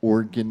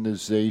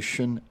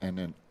organization and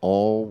an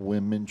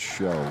all-women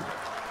show.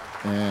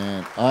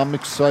 And I'm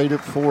excited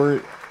for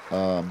it.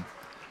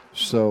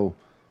 So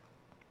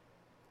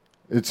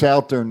it's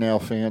out there now,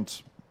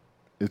 fans.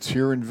 It's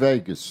here in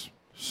Vegas.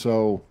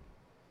 So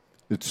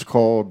it's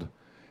called,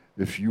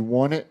 if you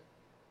want it,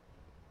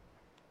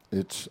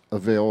 it's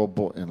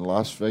available in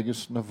Las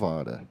Vegas,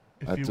 Nevada.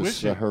 If you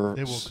wish it,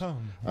 they will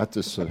come. At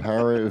the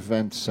Sahara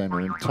Event Center.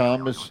 And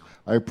Thomas,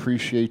 I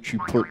appreciate you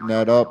putting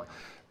that up.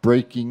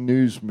 Breaking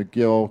news,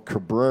 Miguel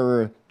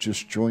Cabrera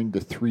just joined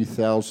the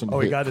 3,000 he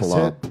hit got his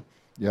club. hit?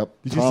 Yep.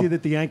 Did you see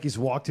that the Yankees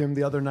walked him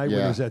the other night when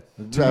he was at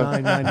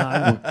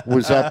 2,999?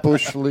 Was that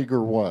Bush League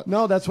or what?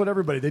 No, that's what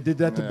everybody. They did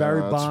that to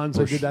Barry that's Bonds.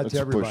 Bush, They did that to that's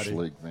everybody. Bush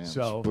League, man.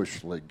 So, it's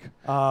Bush League.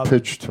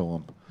 Pitch to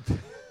him.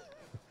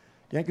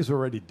 Yankees were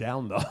already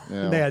down, though.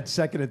 Yeah. They had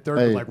second and third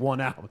Hey, with like 1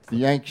 out. The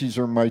Yankees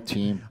are my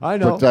team. I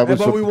know,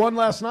 but we won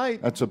last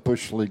night. That's a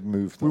Bush League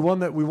move. We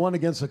won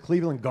against the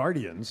Cleveland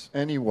Guardians.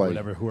 Anyway,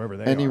 whoever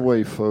they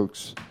are.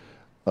 Folks,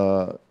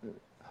 I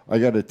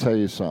got to tell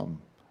you something.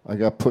 I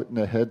got put in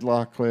a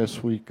headlock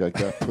last week. I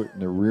got put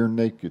in a rear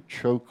naked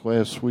choke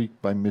last week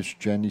by Miss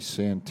Jenny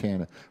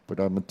Santana.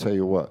 But I'm going to tell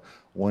you what,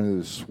 one of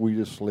the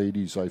sweetest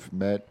ladies I've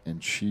met,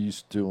 and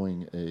she's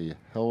doing a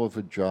hell of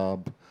a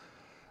job.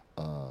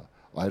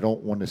 I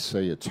don't want to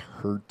say it's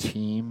her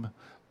team,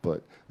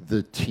 but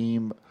the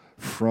team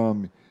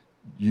from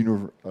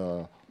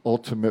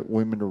Ultimate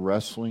Women of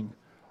Wrestling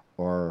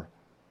are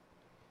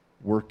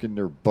working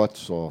their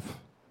butts off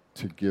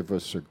to give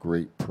us a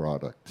great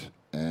product.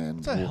 And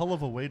it's a hell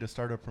of a way to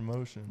start a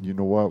promotion. You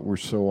know what? We're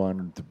so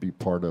honored to be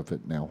part of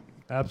it now.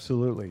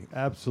 Absolutely.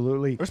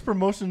 Absolutely. There's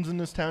promotions in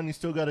this town you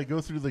still got to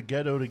go through the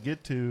ghetto to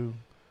get to.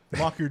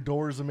 Lock your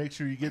doors and make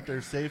sure you get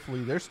there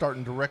safely. They're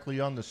starting directly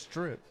on the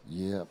strip.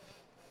 Yep.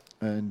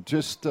 And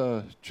just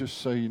so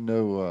you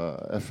know,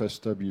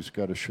 FSW's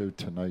got a show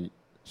tonight,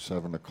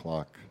 7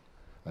 o'clock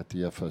at the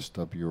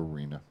FSW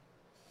Arena.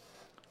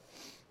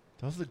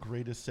 That was the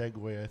greatest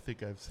segue I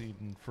think I've seen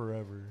in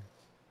forever.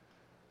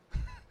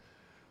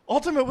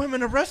 Ultimate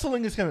Women of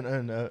Wrestling is coming.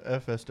 And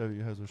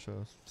FSW has a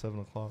show, 7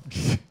 o'clock.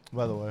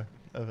 By the way,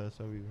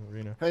 FSW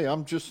Arena. Hey,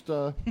 I'm just,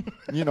 I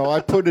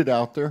put it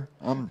out there.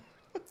 I'm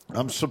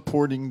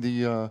supporting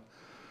the,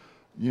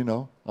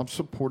 I'm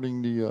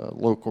supporting the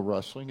local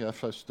wrestling,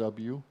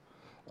 FSW.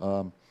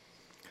 Going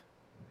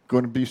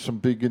to be some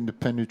big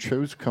independent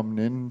shows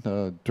coming in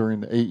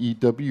during the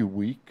AEW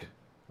week.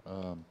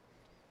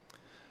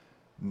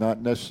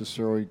 Not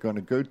necessarily going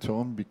to go to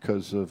them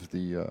because of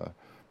the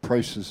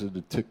prices of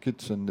the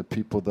tickets and the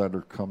people that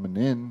are coming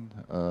in.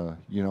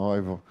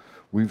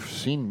 We've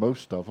seen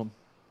most of them.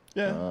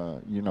 Yeah.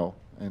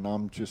 And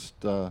I'm just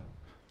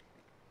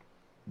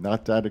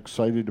not that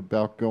excited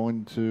about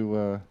going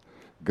to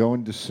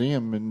see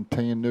them and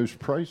paying those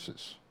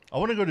prices. I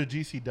want to go to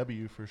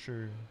GCW for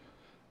sure.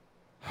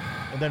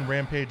 And then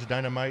Rampage,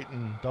 Dynamite,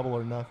 and Double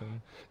or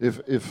Nothing.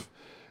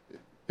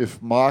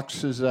 If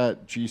Mox is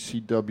at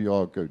GCW,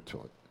 I'll go to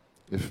it.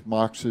 If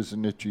Mox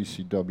isn't at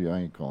GCW, I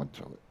ain't going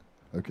to it.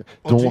 Okay.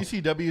 Well,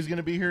 GCW is going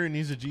to be here, and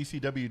he's a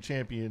GCW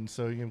champion,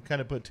 so you can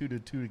kind of put 2 to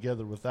 2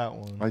 together with that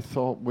one. I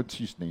thought, what's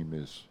his name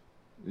is?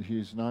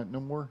 He's not no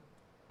more?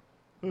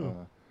 Who?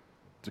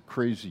 The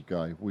crazy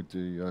guy with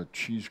the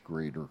cheese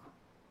grater.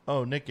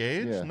 Oh, Nick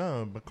Gage? Yeah.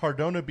 No, but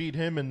Cardona beat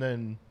him, and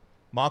then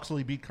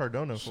Moxley beat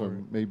Cardona for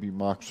it. Maybe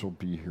Mox will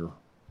be here.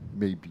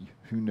 Maybe.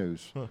 Who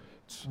knows? Huh.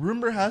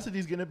 Rumor has it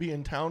he's going to be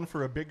in town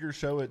for a bigger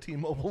show at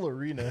T-Mobile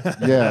Arena.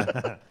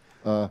 Yeah.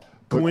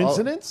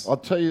 Coincidence? I'll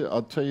tell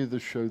you the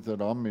show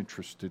that I'm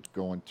interested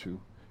going to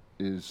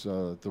is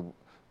the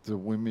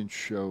women's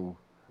show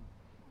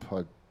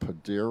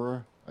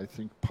Padera, I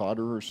think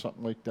Potter or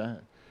something like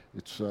that.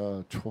 It's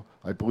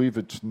I believe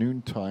it's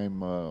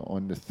noontime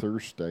on the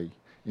Thursday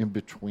in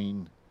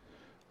between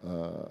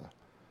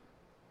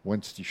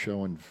Wednesday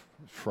show and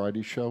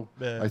Friday show.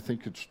 Yeah. I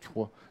think it's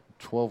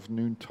 12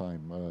 noon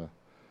time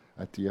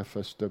at the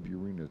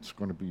FSW Arena. It's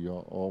going to be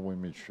all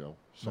women's show.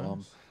 So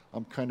Nice.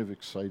 I'm kind of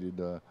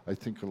excited. I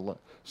think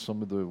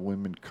some of the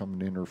women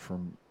coming in are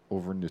from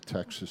over in the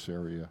Texas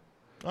area.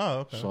 Oh,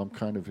 okay. So I'm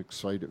kind of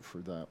excited for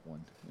that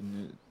one.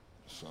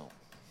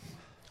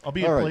 I'll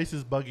be All at right.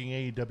 places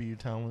bugging AEW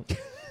talent.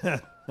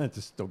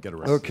 Just don't get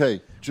arrested.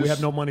 Okay, we have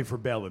just- no money for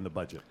bail in the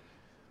budget.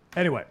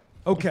 Anyway,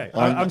 okay.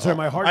 I- I'm sorry.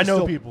 My heart. I is know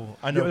still, people.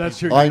 I know That's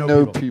people. true. I You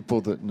know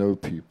people that know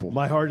people.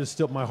 My heart is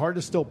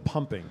still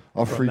pumping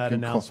I'll from that freaking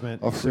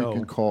announcement. I'll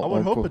freaking call. I would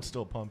Uncle, hope it's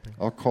still pumping.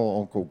 I'll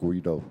call Uncle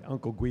Guido.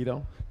 Uncle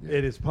Guido.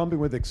 It is pumping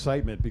with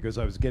excitement because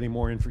I was getting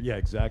more info. Yeah,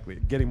 exactly.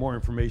 Getting more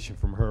information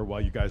from her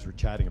while you guys were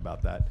chatting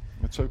about that.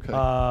 That's okay.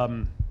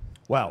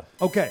 Wow.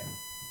 Okay.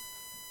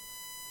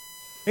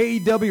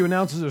 AEW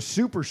announces a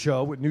super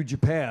show with New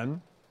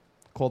Japan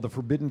called the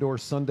Forbidden Door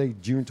Sunday,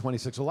 June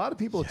 26th. A lot of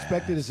people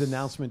expected his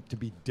announcement to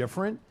be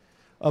different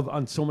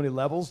on so many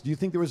levels. Do you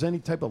think there was any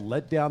type of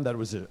letdown that it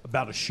was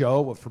about a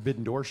show, a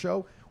Forbidden Door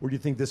show? Or do you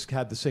think this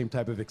had the same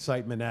type of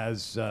excitement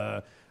as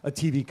a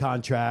TV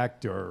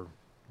contract or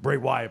Bray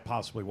Wyatt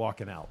possibly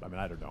walking out? I mean,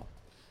 I don't know.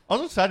 I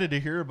was excited to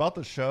hear about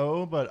the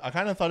show, but I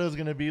kind of thought it was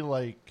going to be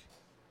like,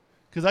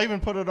 because I even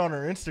put it on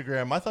our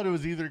Instagram, I thought it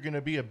was either going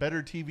to be a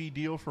better TV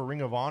deal for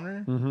Ring of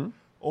Honor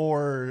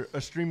or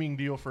a streaming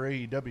deal for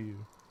AEW.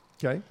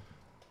 Okay.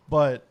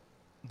 But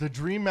the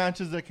dream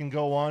matches that can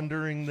go on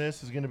during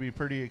this is going to be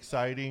pretty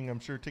exciting. I'm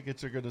sure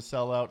tickets are going to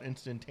sell out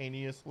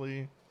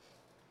instantaneously.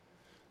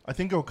 I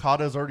think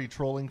Okada's already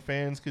trolling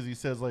fans because he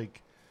says,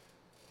 like,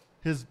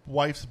 his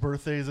wife's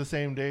birthday is the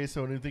same day,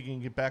 so I don't think he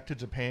can get back to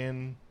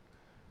Japan.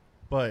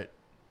 But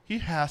he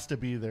has to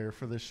be there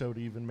for this show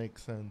to even make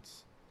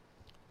sense.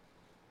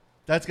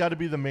 That's got to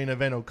be the main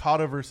event,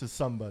 Okada versus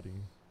somebody.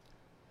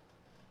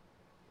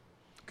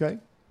 Okay.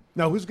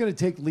 Now, who's going to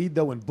take lead,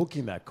 though, in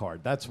booking that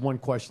card? That's one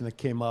question that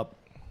came up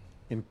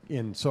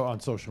on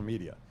social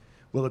media.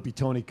 Will it be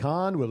Tony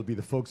Khan? Will it be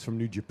the folks from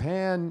New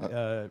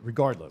Japan?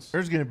 Regardless.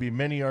 There's going to be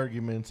many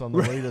arguments on the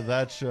way to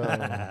that show.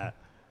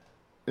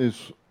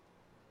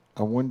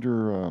 I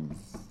wonder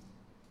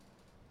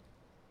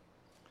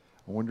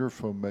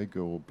if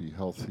Omega will be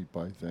healthy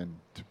by then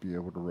to be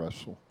able to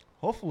wrestle.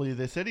 Hopefully,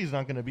 they said he's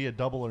not going to be a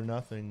double or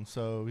nothing,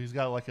 so he's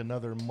got like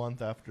another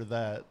month after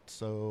that.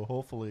 So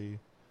hopefully,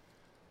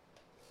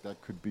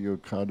 that could be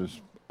Okada's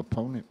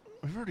opponent.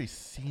 We've already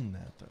seen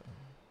that though.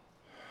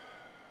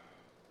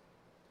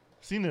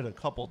 Seen it a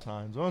couple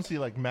times. I want to see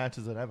like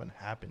matches that haven't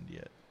happened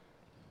yet.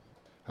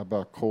 How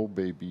about Cole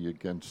Baby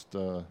against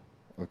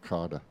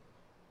Okada?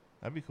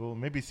 That'd be cool.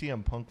 Maybe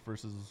CM Punk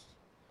versus.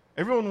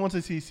 Everyone wants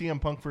to see CM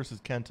Punk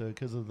versus Kenta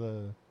because of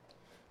the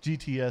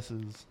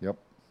GTSs. Yep.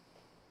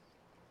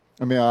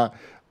 I mean,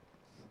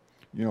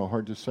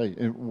 hard to say.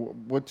 And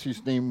what's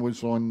his name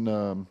was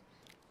on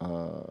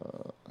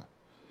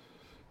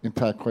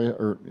Impact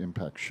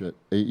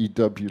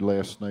AEW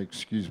last night.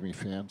 Excuse me,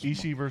 fans.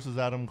 Ishii versus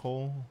Adam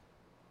Cole. Is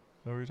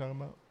that what you're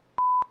talking about?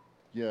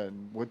 Yeah,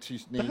 and what's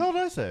his The name? hell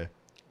did I say?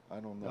 I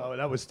don't know. Oh,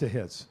 that was to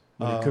his.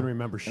 He couldn't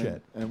remember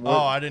shit. And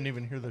Oh, I didn't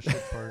even hear the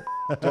shit part.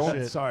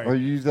 Shit. Sorry. Are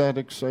you that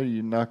excited?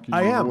 You're knocking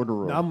I your am.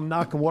 water off. I'm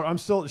knocking water. I'm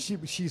still.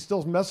 She's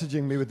still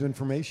messaging me with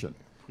information.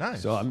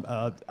 Nice. So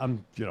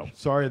I'm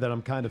sorry that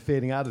I'm kind of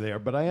fading out of there,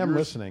 but I am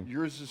listening.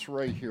 Yours is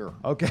right here.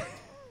 Okay.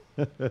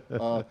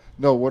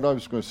 No, what I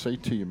was going to say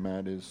to you,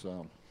 Matt, is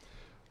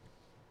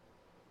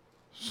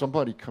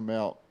somebody come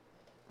out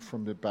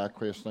from the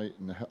back last night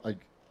and I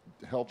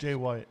helped. Jay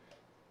White.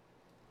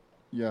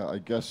 Yeah, I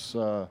guess.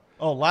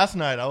 Last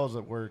night I was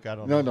at work. I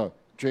don't know. No.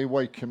 Jay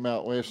White came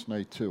out last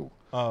night too.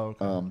 Oh,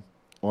 okay.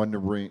 On the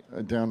ring,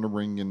 down the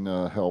ring, and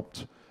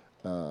helped.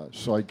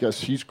 So I guess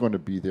he's going to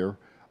be there.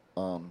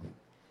 I'm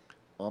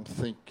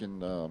thinking.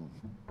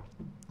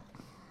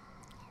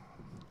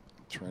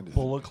 Trying to.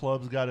 Bullet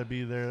Club's got to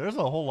be there. There's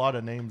a whole lot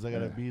of names that got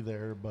to be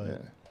there,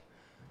 but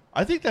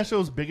I think that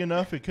show's big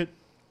enough. It could.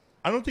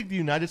 I don't think the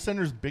United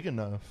Center's big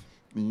enough.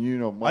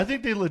 I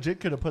think they legit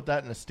could have put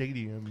that in a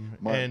stadium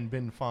and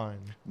been fine.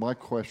 My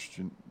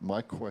question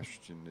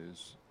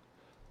is,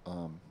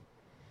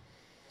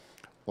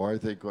 are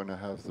they going to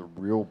have the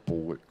real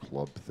Bullet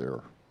Club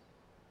there?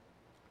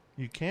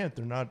 You can't.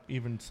 They're not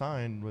even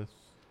signed with.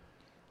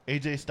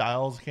 AJ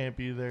Styles can't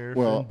be there.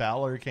 Well, Finn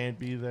Balor can't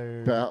be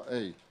there.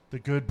 Hey. The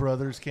Good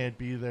Brothers can't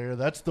be there.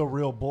 That's the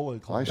real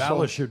Bullet Club.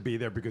 Balor should be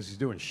there because he's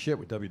doing shit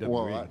with WWE.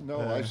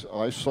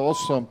 Well, I saw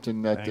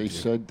something that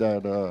said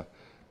that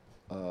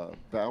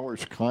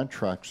Balor's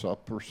contract's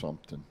up or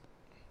something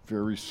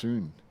very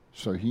soon,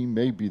 so he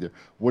may be there.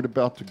 What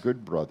about the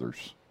Good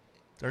Brothers?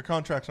 Their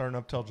contracts aren't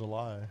up till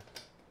July,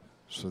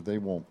 so they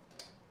won't.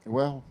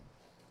 Well,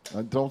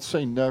 don't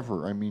say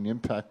never. I mean,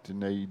 Impact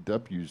and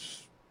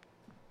AEW's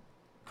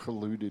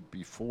colluded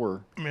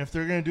before. I mean, if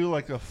they're gonna do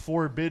like a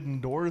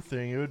Forbidden Door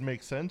thing, it would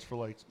make sense for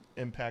like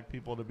Impact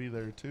people to be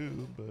there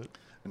too. But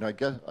and I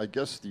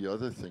guess the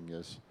other thing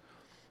is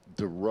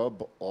the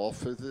rub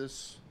off of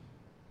this.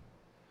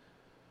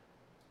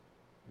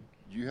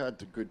 you had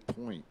the good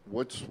point.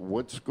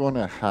 What's going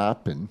to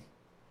happen,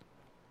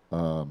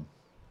 and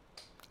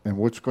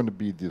what's going to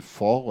be the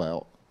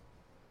fallout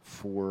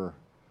for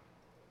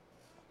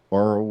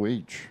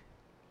ROH?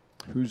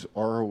 Who's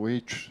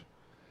ROH?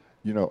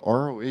 You know,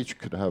 ROH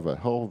could have a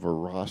hell of a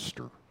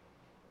roster.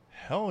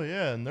 Hell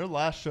yeah, and their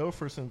last show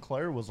for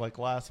Sinclair was like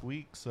last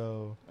week,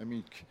 so I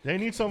mean, they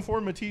need some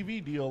form of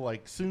TV deal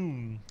like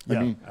soon. Yeah,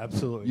 I mean,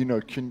 absolutely. You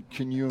know,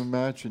 can you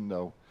imagine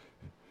though,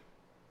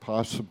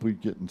 possibly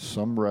getting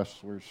some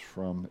wrestlers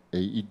from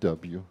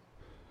AEW,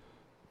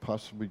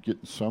 possibly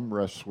getting some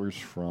wrestlers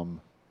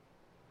from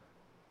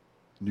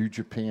New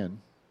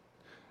Japan,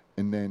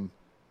 and then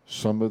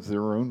some of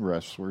their own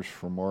wrestlers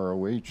from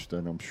ROH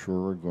that I'm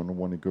sure are going to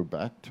want to go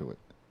back to it.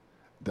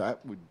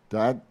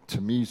 That to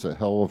me is a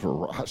hell of a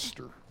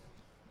roster.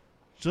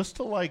 Just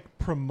to like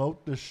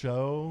promote the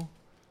show,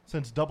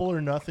 since Double or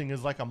Nothing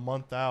is like a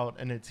month out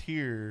and it's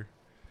here,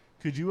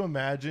 could you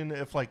imagine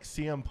if like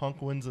CM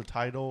Punk wins a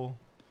title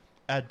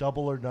at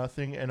Double or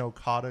Nothing and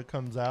Okada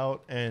comes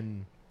out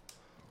and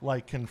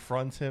like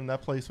confronts him?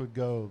 That place would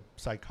go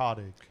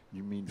psychotic.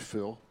 You mean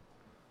Phil?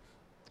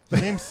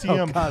 His name's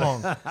CM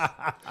Punk.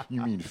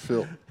 You mean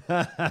Phil?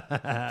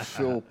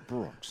 Phil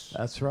Brooks.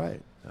 That's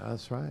right.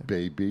 That's right.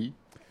 Baby.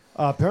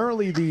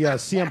 Apparently, the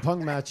CM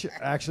Punk match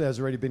actually has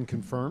already been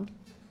confirmed.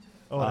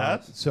 Oh, it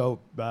has? So,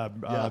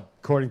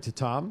 according to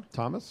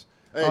Thomas.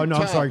 Hey, oh no,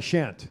 Tom, I'm sorry,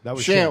 Shant. That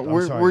was Shant. Shant.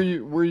 I'm sorry.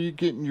 Where you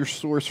getting your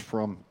source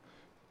from?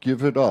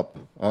 Give it up.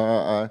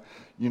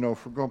 You know,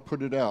 if we're gonna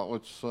put it out,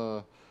 let's.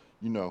 You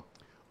know.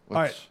 All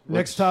right.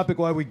 Next topic.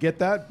 While we get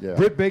that, Yeah.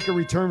 Britt Baker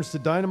returns to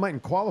Dynamite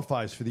and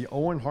qualifies for the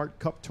Owen Hart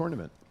Cup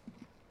tournament.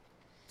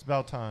 It's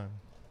about time.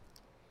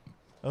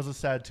 That was a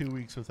sad 2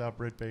 weeks without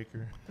Britt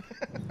Baker.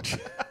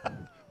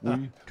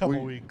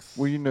 Couple weeks.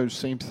 Well, you know,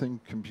 same thing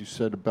can be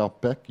said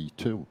about Becky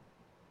too.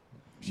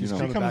 She You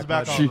know, comes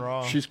back on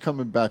Raw. She's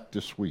coming back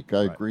this week.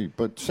 I agree,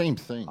 but same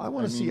thing. I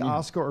want to see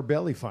Asuka or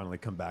Bayley finally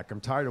come back.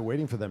 I'm tired of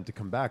waiting for them to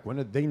come back.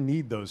 They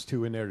need those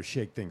two in there to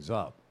shake things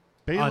up.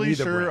 on Bailey,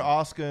 either sure. brand.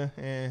 Asuka,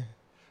 eh.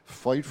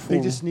 Fightful.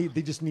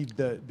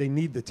 They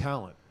need the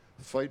talent.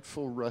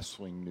 Fightful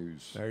wrestling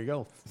news. There you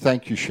go.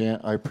 Thank you,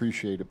 Shant. I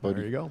appreciate it, buddy.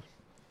 There you go.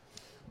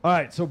 All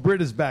right, so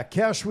Britt is back.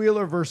 Cash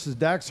Wheeler versus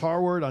Dax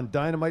Harwood on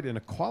Dynamite in a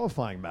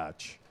qualifying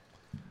match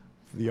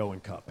for the Owen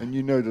Cup. And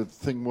you know, the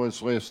thing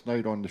was last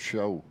night on the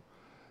show,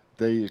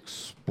 they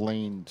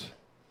explained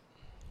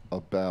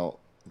about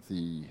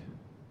the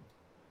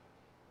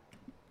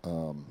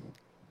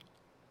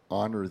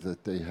honor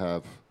that they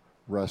have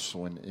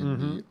wrestling in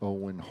the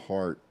Owen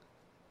Hart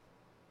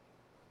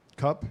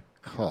Cup.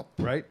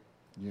 Right.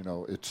 You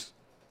know, it's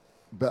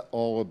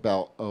all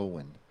about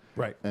Owen.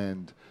 Right.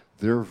 And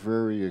they're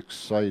very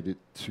excited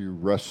to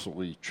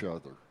wrestle each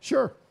other.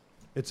 Sure.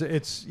 It's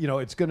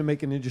going to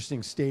make an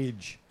interesting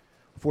stage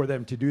for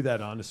them to do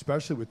that on,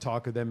 especially with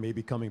talk of them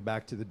maybe coming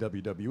back to the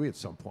WWE at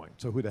some point.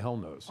 So who the hell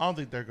knows? I don't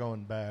think they're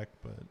going back,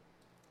 but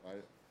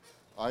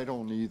I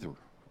don't either.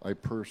 I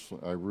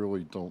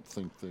really don't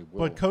think they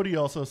will. But Cody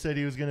also said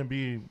he was going to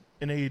be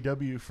in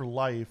AEW for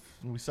life,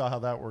 and we saw how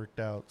that worked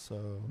out.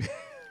 So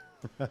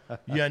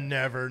you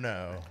never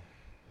know.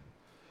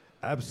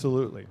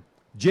 Absolutely.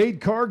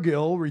 Jade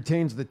Cargill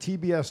retains the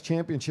TBS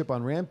championship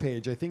on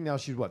Rampage. I think now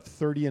she's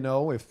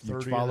 30-0 if you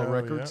 30-0, follow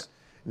records.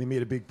 yeah. And they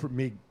made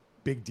a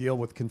big deal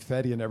with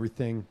confetti and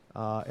everything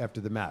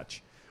after the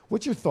match.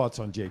 What's your thoughts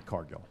on Jade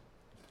Cargill?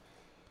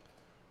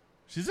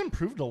 She's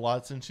improved a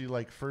lot since she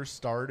first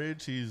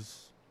started.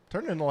 She's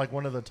turned into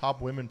one of the top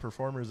women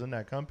performers in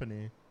that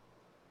company.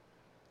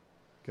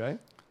 Okay.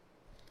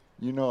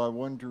 You know, I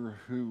wonder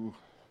who,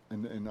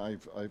 and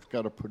I've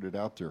got to put it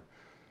out there.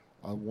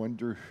 I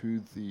wonder who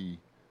the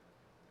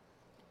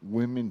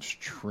women's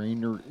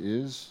trainer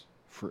is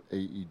for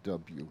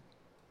AEW.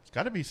 It's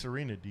got to be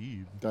Serena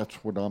Deeb. That's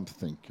what I'm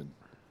thinking.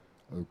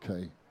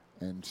 Okay,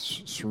 and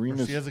Or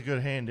Serena. she has a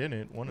good hand in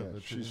it. One of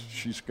the two.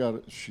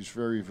 She's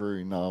very,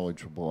 very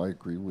knowledgeable. I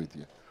agree with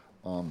you.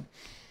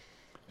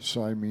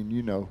 So I mean,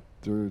 you know,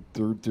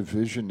 their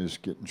division is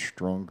getting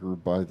stronger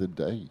by the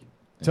day.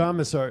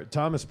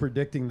 Thomas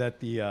predicting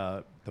that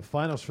the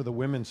finals for the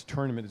women's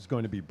tournament is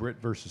going to be Britt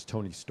versus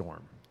Toni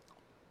Storm.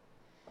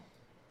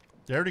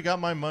 They already got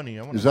my money.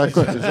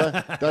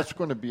 That's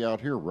going to be out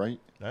here, right?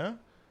 Yeah.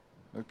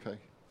 Okay,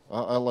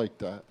 I like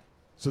that.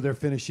 So they're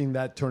finishing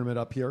that tournament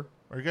up here.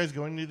 Are you guys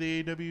going to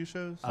the AEW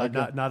shows?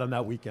 Not on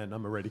that weekend.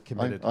 I'm already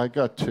committed. I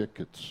got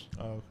tickets.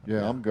 Oh, okay.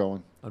 Yeah, I'm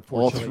going. All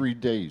Unfortunately, 3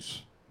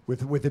 days.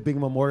 With the big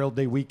Memorial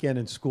Day weekend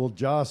and school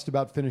just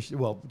about finished.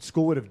 Well,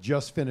 school would have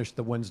just finished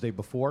the Wednesday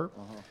before.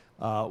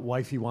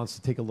 Wifey wants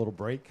to take a little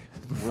break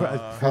before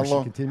she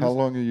continues. How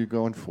long are you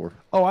going for?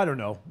 Oh, I don't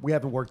know. We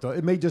haven't worked on it.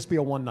 It may just be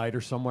a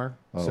one-nighter somewhere.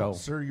 Oh. So,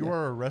 Sir, you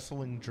are a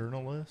wrestling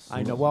journalist.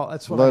 I know. Well,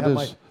 that's what I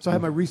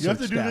have my research. You have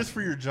to do staff. this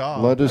for your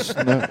job. Let us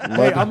know.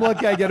 Hey, I'm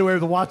lucky I get away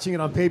with watching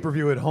it on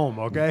pay-per-view at home,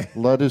 okay?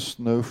 Let us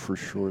know for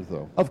sure,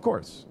 though. Of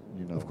course.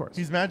 You know. Of course.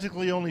 He's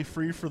magically only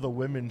free for the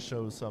women's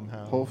shows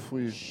somehow.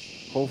 Hopefully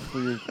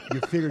you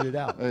figured it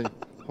out. Hey,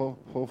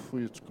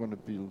 hopefully it's going to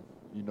be,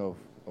 you know,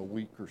 a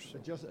week or so.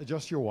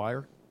 Adjust your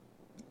wire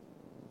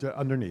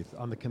underneath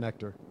on the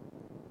connector.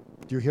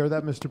 Do you hear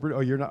that, Mr. Bruce?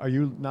 Oh, you're not. Are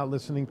you not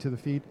listening to the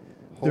feed?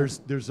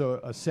 There's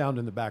a sound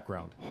in the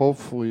background.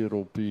 Hopefully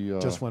it'll be.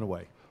 Just went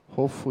away.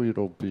 Hopefully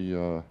it'll be.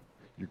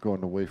 You're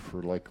going away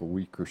for like a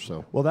week or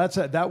so. Well,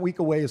 that week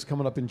away is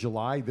coming up in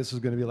July. This is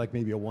going to be like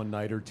maybe a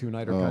one-nighter,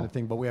 two-nighter kind of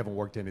thing, but we haven't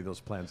worked any of those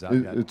plans out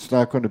yet. It's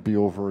not going to be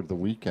over the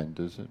weekend,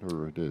 is it?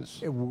 Or it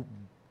is?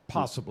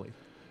 Possibly.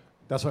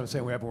 That's what I'm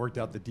saying. We haven't worked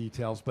out the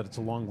details, but it's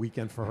a long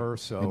weekend for her.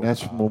 So and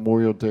that's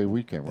Memorial Day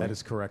weekend, right? That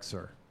is correct,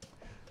 sir.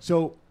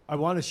 So I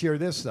want to share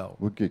this, though.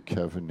 We'll get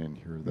Kevin in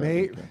here that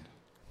weekend.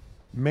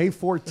 May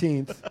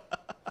 14th.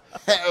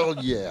 Hell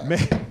yeah.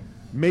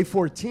 May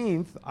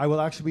 14th, I will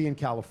actually be in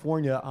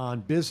California on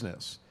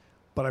business,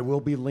 but I will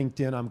be linked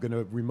in. I'm going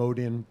to remote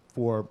in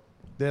for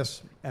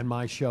this and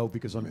my show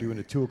because I'm doing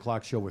a 2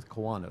 o'clock show with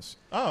Kiwanis.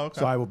 Oh, okay.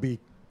 So I will be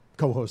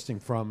co-hosting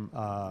from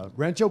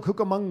Rancho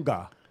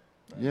Cucamonga,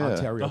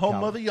 Ontario. The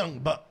home of the Young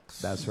Bucks.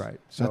 That's right.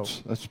 So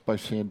that's by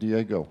San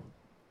Diego.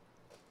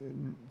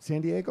 San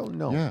Diego?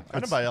 No. Yeah.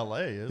 Kind of by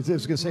L.A. I was going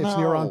to say it's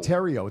near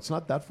Ontario. It's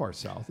not that far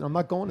south. I'm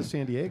not going to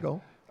San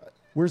Diego.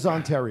 Where's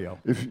Ontario?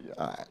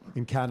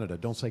 In Canada.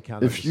 Don't say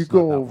Canada. If you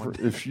go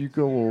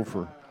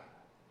over,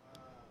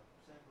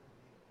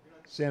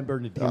 San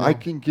Bernardino. I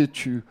can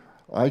get you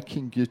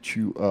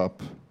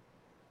up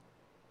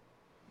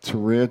to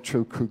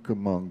Rancho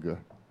Cucamonga.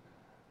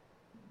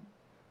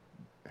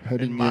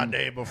 In my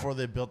day before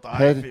they built the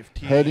I-15.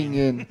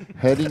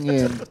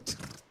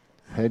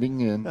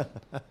 Heading in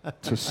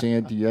to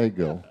San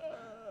Diego.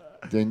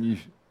 Then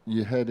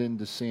you head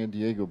into San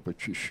Diego,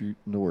 but you shoot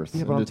north.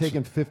 Yeah, but I'm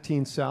taking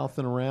 15 south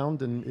and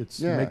around, and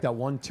you make that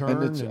one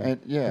turn, it's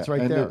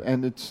right there.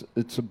 And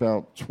it's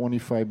about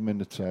 25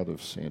 minutes out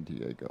of San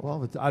Diego.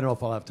 Well, I don't know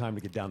if I'll have time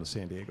to get down to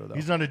San Diego, though.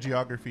 He's not a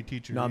geography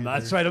teacher. No,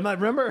 that's right. I'm not.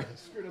 Remember, I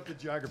screwed up the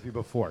geography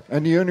before.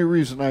 And the only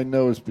reason I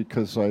know is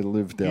because I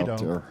lived out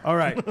there. All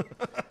right.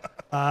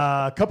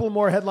 A couple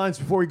more headlines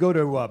before we go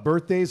to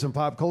birthdays and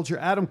pop culture.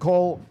 Adam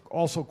Cole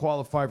also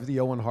qualified for the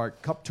Owen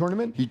Hart Cup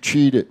tournament. He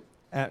cheated.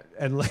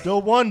 And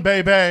still won,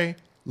 baby.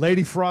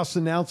 Lady Frost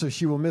announces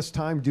she will miss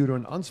time due to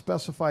an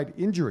unspecified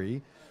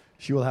injury.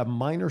 She will have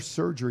minor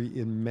surgery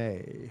in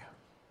May.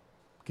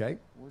 Okay?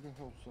 Where the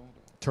hell's that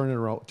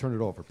at? Turn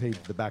it over. Pay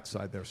the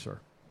backside there, sir.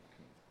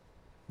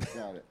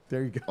 Got it.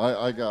 There you go.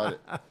 I got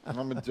it.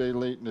 I'm a day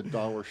late and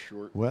 $1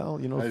 short. Well,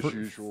 as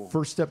usual.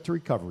 First step to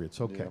recovery. It's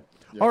okay.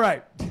 Yep. All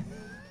right.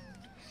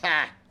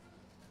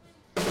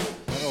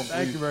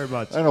 Thank you very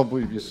much. I don't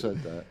believe you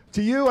said that.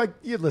 To you,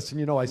 you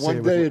listen. I say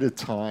one day at a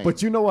time.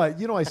 But you know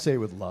what? I say it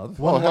with love.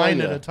 One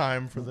line at a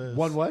time for this.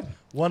 One what?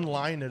 One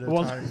line at a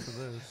time for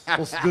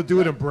this. We'll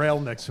do it in Braille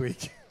next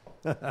week.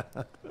 I'm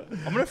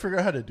gonna figure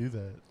out how to do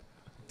that.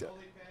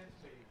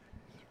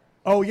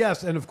 Oh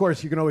yes, and of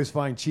course you can always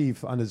find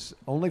Chief on his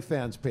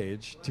OnlyFans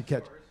page to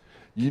catch.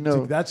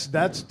 That's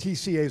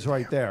TCA's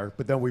right there,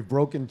 but then we've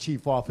broken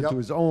Chief off into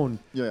his own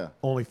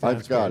OnlyFans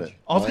I've got page. it.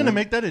 I was going to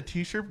make that a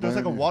T-shirt. There's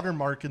like a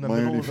watermark in the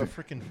middle of the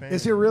freaking fan.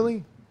 Is it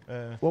really?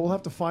 Well, we'll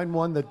have to find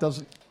one that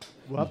doesn't.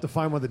 We'll have to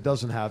find one that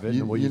doesn't have it.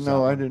 And we'll use that I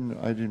one.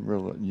 didn't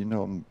realize.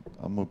 I'm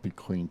gonna be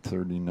clean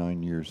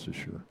 39 years this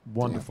year.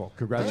 Wonderful.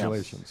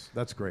 Congratulations.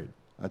 That's great.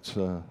 That's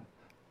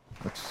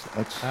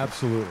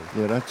absolutely.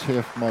 Yeah, that's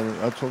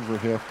over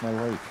half my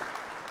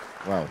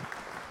life. Wow.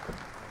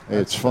 Hey,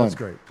 it's fun. That's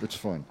great. It's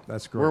fun.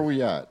 That's great. Where are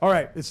we at? All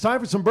right, it's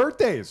time for some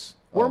birthdays.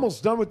 We're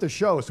almost done with the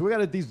show, so we got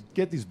to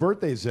get these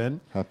birthdays in.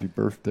 Happy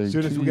birthday as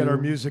soon as to we get our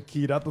you. music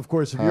keyed up. Of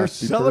course, if Happy you're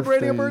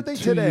celebrating a birthday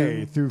birthday to today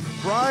you. through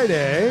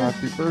Friday.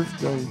 Happy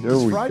birthday. There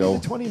It's we Friday go.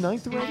 the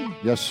 29th already?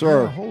 Yes,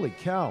 sir. Yeah, holy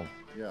cow.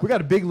 Yeah. We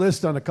got a big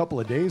list on a couple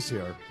of days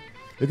here.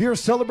 If you're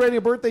celebrating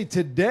a birthday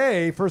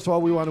today, first of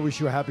all, we want to wish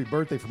you a happy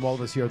birthday from all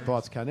of us here at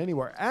Thoughts Count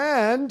Anywhere.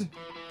 And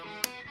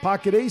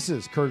Pocket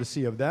Aces,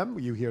 courtesy of them.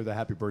 You hear the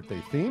happy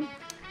birthday theme.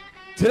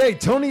 Today,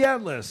 Tony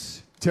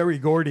Atlas, Terry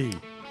Gordy,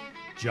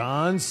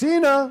 John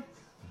Cena,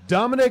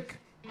 Dominic,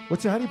 how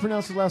do you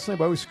pronounce his last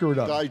name? I always screw it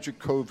up.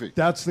 Dijakovic.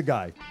 That's the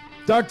guy.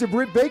 Dr.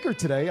 Britt Baker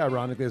today,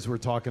 ironically, as we're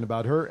talking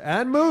about her.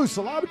 And Moose,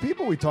 a lot of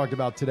people we talked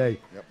about today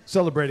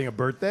celebrating a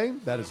birthday.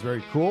 That is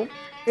very cool.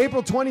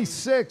 April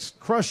 26th,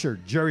 Crusher,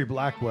 Jerry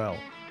Blackwell,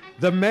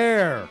 The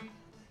Mayor,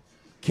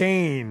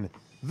 Kane,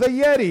 The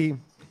Yeti,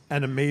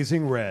 and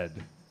Amazing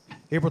Red.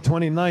 April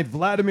 29th,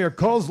 Vladimir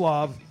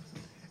Kozlov.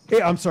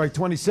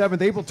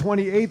 27th, April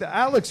 28th,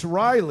 Alex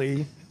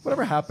Riley.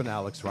 Whatever happened to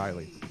Alex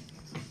Riley?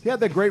 He had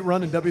that great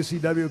run in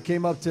WCW,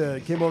 came over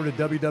to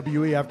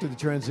WWE after the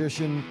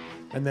transition,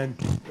 and then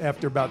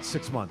after about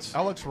 6 months.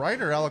 Alex Wright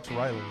or Alex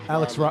Riley?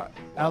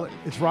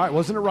 It's right.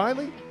 Wasn't it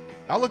Riley?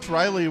 Alex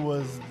Riley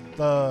was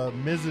the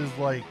Miz's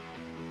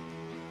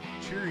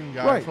cheering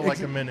guy for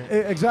a minute.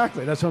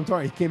 Exactly. That's what I'm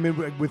talking. He came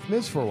in with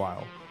Miz for a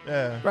while.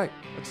 Yeah. Right.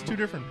 It's two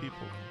different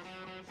people.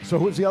 So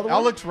who's the other one?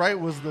 Alex Wright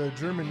was the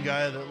German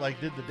guy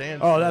that did the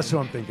dance. Oh, that's who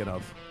I'm thinking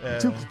of. Yeah.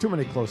 Too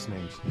many close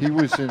names. He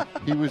was in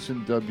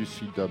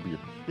WCW.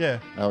 Yeah.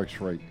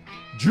 Alex Wright.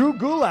 Drew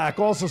Gulak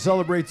also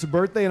celebrates a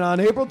birthday, and on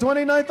April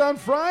 29th on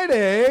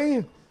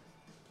Friday,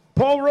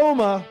 Paul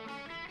Roma,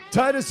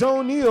 Titus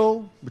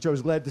O'Neil, which I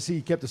was glad to see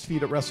he kept his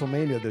feet at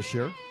WrestleMania this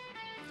year.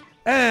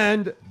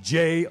 And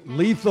Jay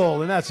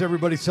Lethal, and that's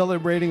everybody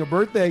celebrating a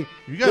birthday.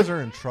 You guys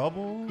are in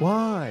trouble.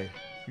 Why?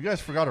 You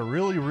guys forgot a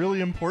really,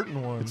 really important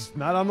one. It's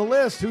not on the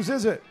list. Whose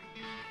is it?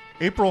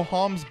 April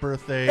Hom's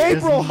birthday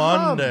April is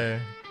Monday.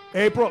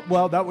 April,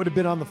 well, that would have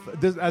been on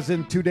as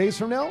in 2 days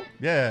from now?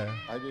 Yeah.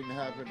 I didn't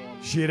have it on.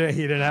 He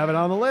didn't have it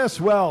on the list.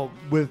 Well,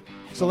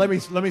 so let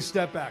me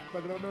step back.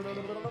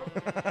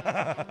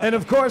 And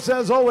of course,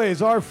 as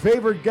always, our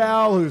favorite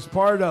gal who's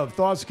part of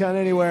Thoughts Count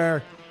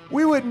Anywhere,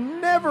 we would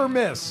never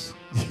miss.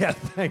 Yeah,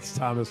 thanks,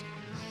 Thomas.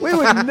 We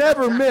would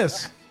never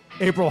miss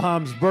April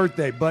Hom's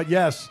birthday. But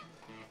yes,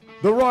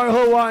 the Royal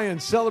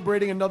Hawaiians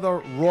celebrating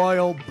another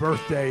royal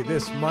birthday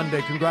this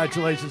Monday.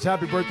 Congratulations.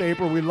 Happy birthday,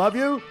 April. We love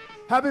you.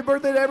 Happy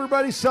birthday to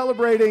everybody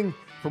celebrating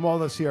from all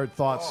of us here at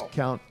Thoughts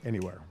Count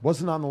Anywhere.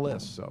 Wasn't on the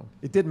list, so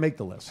it didn't make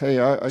the list. Hey,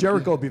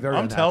 Jericho will be very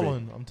unhappy.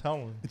 I'm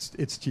telling.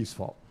 It's Chief's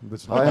fault.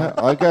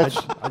 I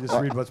just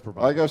read what's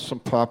provided. I got some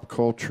pop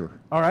culture.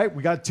 All right,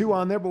 we got 2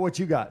 on there, but what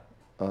you got?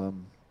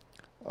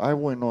 I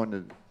went on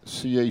the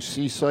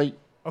CAC site.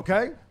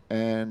 Okay.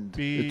 And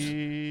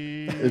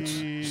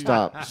it's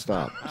stop.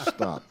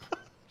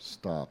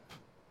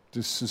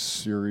 This is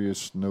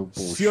serious, no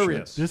bullshit.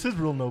 Serious. This is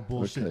real no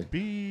bullshit.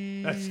 Okay.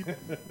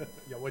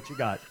 Yeah, what you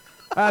got?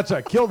 That's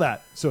right. Kill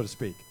that, so to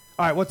speak.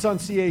 All right, what's on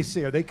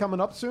CAC? Are they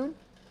coming up soon?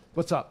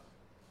 What's up?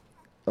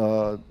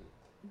 The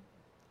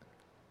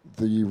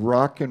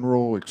Rock and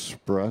Roll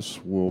Express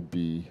will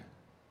be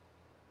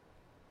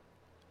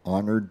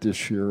honored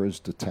this year as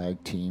the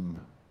tag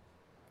team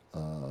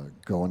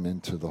going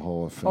into the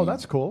Hall of Fame. Oh,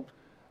 that's cool.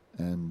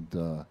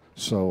 And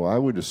so I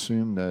would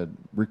assume that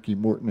Ricky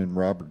Morton and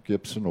Robert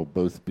Gibson will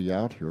both be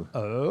out here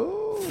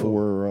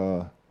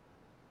for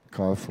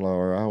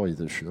Cauliflower Alley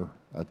this year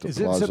at the Is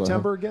Plaza. it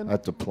September again?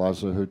 At the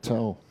Plaza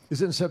Hotel.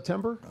 Is it in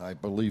September? I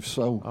believe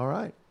so. All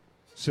right.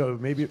 So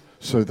maybe.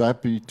 So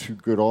that'd be 2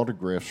 good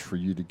autographs for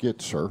you to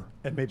get, sir.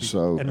 And maybe.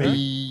 So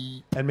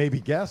and maybe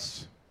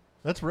guests.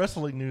 That's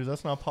wrestling news.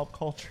 That's not pop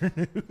culture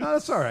news. No,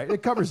 that's all right.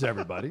 It covers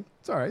everybody.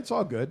 It's all right. It's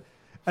all good.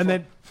 And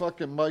then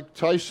fucking Mike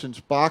Tyson's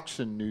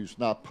boxing news,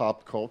 not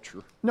pop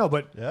culture. No,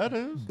 but yeah, it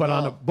is.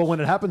 But but when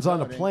it happens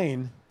on a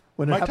plane,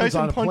 when it Mike happens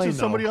Tyson on a plane, punches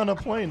though, somebody on a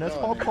plane. That's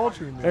pop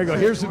culture news. There you go.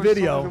 Here's the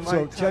video.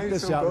 So check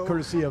this out,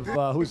 courtesy of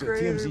who's it?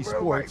 TMZ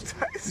Sports.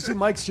 You see,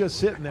 Mike's just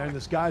sitting there, and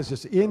this guy's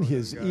just in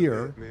his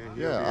ear.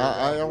 Yeah,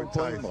 I don't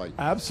blame Mike.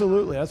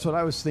 Absolutely, that's what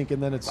I was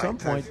thinking. Then at some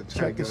point,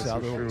 check this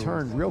out. It'll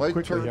turn real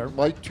quickly here.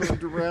 Mike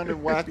turned around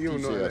and whacked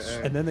his ass.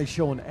 And then they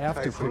show an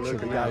after picture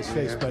of the guy's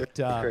face. But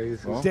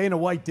Dana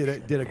White did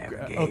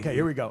a. Okay,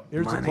 here we go.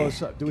 Here's the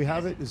close up. Do we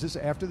have it? Is this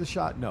after the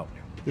shot? No.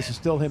 This is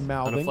still him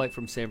mouthing. On a flight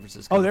from San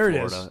Francisco to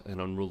Florida, is. an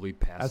unruly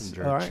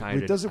passenger all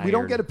right. We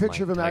don't get a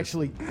picture of him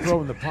actually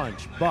throwing the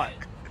punch, but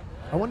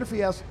I wonder if he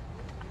has.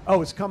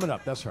 Oh, it's coming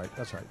up. That's right.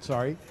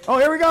 Sorry. Oh,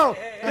 here we go.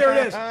 There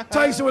it is.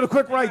 Tyson with a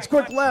quick rights,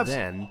 quick lefts.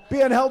 Then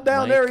being held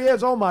down. Mike there he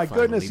is. Oh, my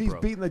goodness. He's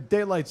broke. beating the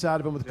daylights out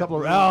of him with a couple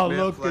of. Oh,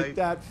 look at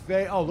that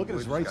face. Oh, look at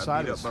his right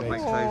side of his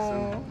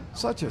face.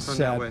 Such a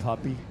sad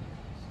puppy.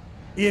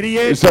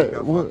 Idiot. Is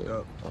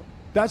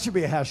That should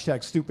be a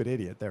hashtag stupid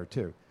idiot there,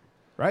 too.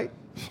 Right?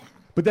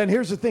 But then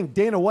here's the thing.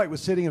 Dana White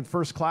was sitting in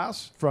first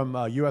class from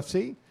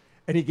UFC,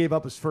 and he gave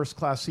up his first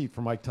class seat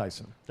for Mike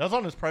Tyson. That was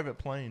on his private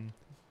plane.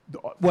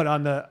 What,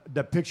 on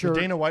the picture?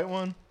 The Dana White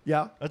one?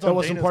 Yeah. That's that on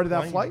wasn't Dana's part of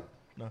that plane. flight?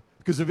 No.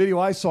 Because the video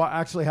I saw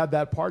actually had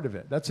that part of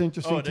it. That's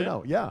interesting it to did?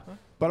 know. Yeah.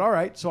 But all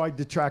right, so I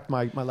detract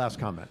my last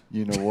comment.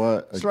 You know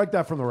what? Strike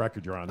that from the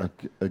record, Your Honor.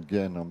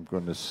 Again, I'm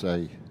going to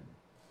say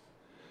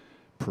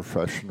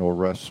professional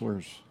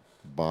wrestlers,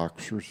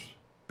 boxers,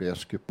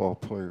 basketball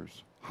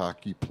players,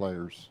 hockey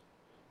players,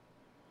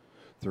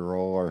 they're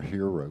all our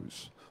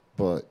heroes,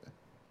 but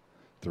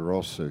they're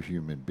also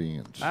human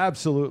beings.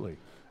 Absolutely.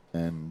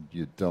 And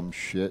you dumb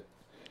shit,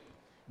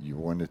 you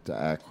wanted to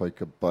act like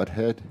a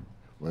butthead?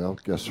 Well,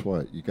 guess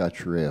what? You got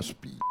your ass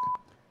beat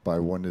by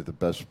one of the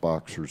best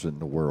boxers in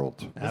the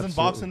world. Hasn't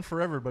boxing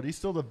forever, but he's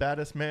still the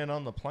baddest man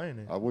on the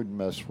planet. I wouldn't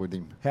mess with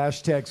him.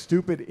 Hashtag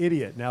stupid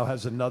idiot now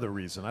has another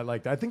reason. I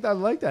like that. I think I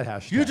like that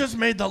hashtag. You just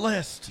made the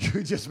list.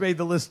 You just made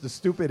the list, the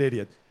stupid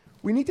idiot.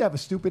 We need to have a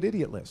stupid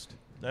idiot list.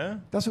 Yeah.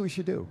 That's what we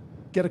should do.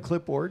 Get a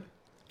clipboard,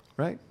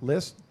 right?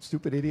 List,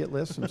 stupid idiot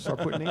list, and start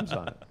putting names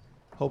on it.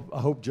 I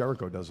hope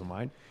Jericho doesn't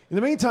mind. In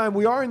the meantime,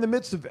 we are in the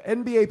midst of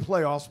NBA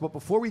playoffs, but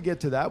before we get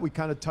to that, we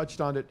kind of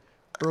touched on it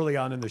early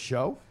on in the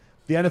show.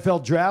 The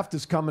NFL draft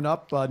is coming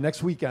up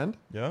next weekend.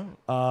 Yeah.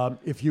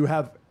 If you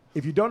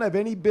don't have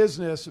any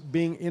business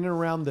being in and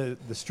around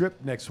the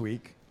strip next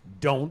week,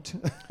 don't,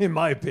 in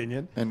my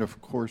opinion. And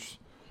of course,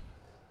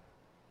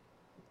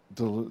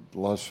 the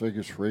Las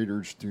Vegas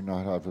Raiders do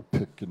not have a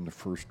pick in the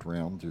first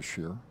round this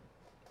year.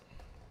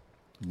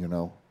 You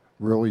know,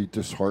 really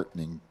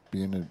disheartening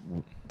being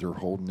they're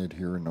holding it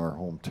here in our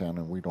hometown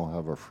and we don't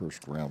have our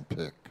first round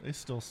pick. They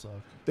still suck.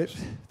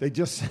 They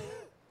just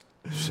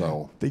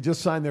they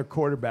just signed their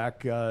quarterback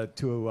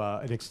to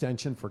an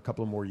extension for a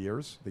couple of more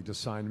years. They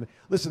just signed him.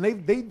 Listen,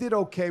 they did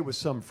okay with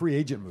some free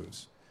agent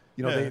moves.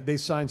 You know, Yeah. they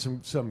signed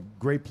some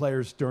great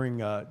players during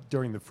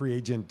the free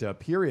agent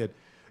period.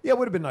 Yeah, it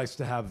would have been nice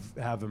to have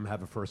him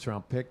have a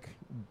first-round pick,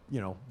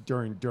 you know,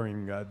 during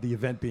the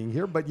event being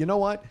here. But you know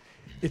what?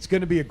 It's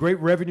going to be a great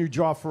revenue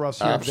draw for us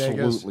here in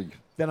Vegas. Absolutely.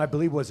 Then I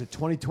believe, was it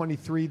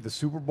 2023, the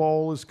Super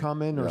Bowl is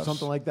coming or Yes.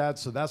 something like that.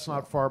 So that's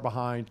not far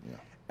behind. Yeah.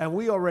 And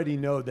we already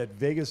know that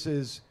Vegas,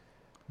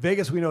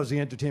 we know, is the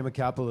entertainment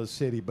capital of the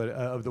city, but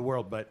of the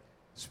world. But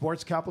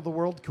sports capital of the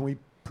world, can we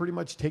pretty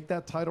much take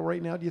that title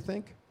right now, do you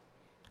think?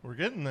 We're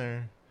getting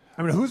there.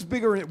 I mean, who's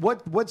bigger?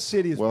 What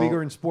city is Well-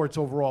 bigger in sports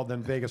overall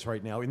than Vegas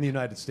right now in the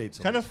United States?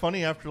 Kind of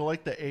funny after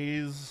like the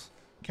A's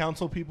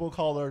council people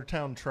called our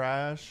town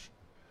trash,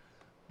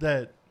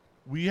 that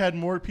we had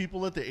more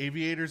people at the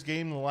Aviators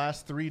game in the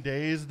last 3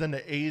 days than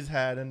the A's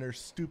had in their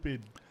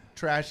stupid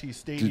trashy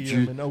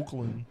stadium in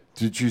Oakland.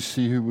 Did you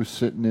see who was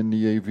sitting in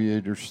the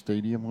Aviators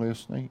Stadium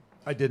last night?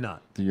 I did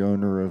not. The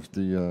owner of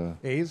the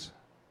A's?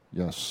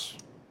 Yes.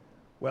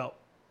 Well,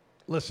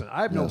 listen,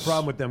 I have no Yes.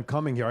 problem with them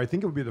coming here. I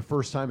think it would be the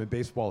first time in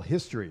baseball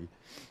history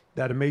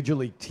that a major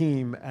league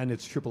team and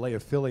its AAA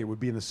affiliate would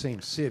be in the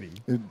same city.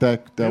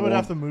 That They would won't-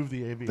 have to move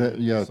the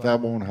Aviators. that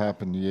won't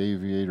happen. The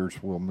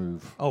Aviators will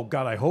move. Oh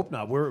God, I hope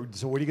not.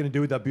 So what are you going to do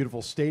with that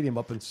beautiful stadium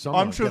up in Summer?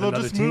 I'm sure Get they'll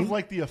another just team? move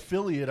like the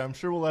affiliate. I'm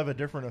sure we'll have a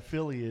different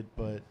affiliate,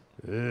 but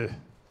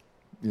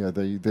Yeah,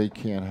 they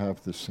can't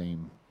have the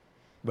same.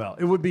 Well,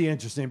 it would be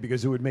interesting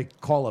because it would make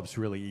call-ups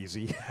really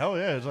easy. Hell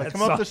yeah. It's like, That's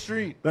come up not- the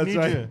street. That's Need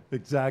right. you.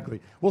 Exactly.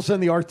 We'll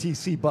send the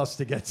RTC bus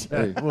to get you.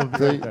 Hey, We'll be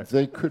right there.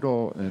 they could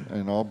all,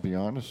 and I'll be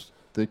honest,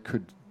 they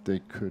could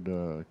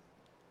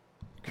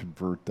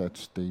convert that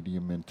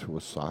stadium into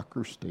a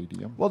soccer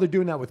stadium. Well, they're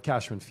doing that with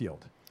Cashman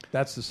Field.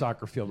 That's the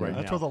soccer field right now.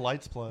 That's where the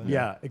lights play.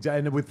 Yeah, exactly.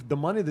 And with the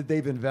money that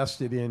they've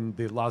invested in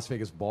the Las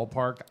Vegas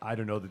ballpark, I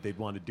don't know that they'd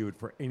want to do it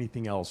for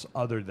anything else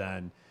other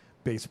than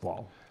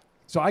baseball.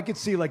 So I could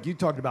see, like you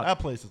talked about, That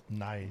place is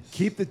nice.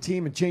 keep the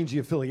team and change the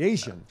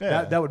affiliation.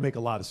 Yeah. That would make a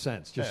lot of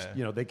sense. Just, Yeah.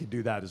 you know, they could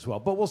do that as well.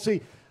 But we'll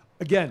see.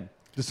 Again,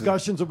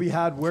 discussions will be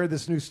had where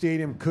this new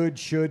stadium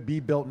should be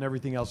built and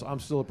everything else. I'm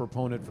still a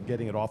proponent for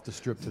getting it off the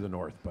strip to the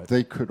north. But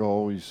They could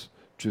always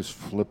just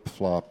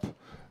flip-flop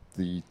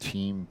the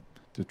team,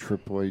 the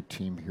AAA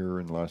team here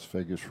in Las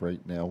Vegas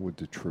right now with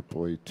the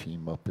AAA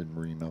team up in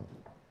Reno,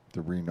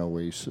 the Reno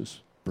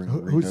Aces. Bring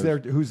who's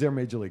Reno's- their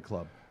major league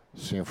club?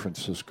 San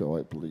Francisco,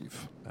 I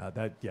believe.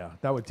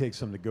 That would take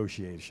some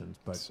negotiations,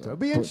 but it'd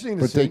be But- interesting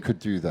to but see. they could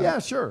do that, Yeah,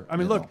 sure. I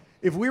mean, you look, know.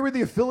 if we were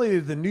the affiliate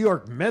of the New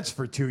York Mets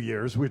for 2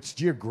 years, which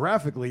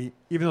geographically,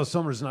 even though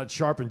Summer's not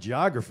sharp in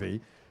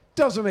geography,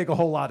 doesn't make a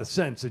whole lot of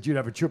sense that you'd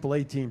have a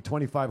AAA team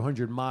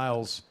 2,500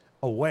 miles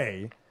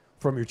away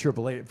from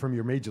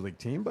your major league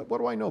team. But what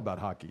do I know about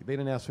hockey? They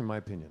didn't ask me my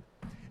opinion.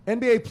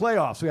 NBA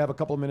playoffs. We have a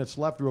couple of minutes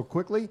left, real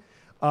quickly.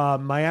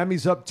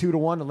 Miami's up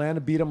 2-1.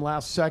 Atlanta beat them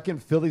last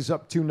second. Philly's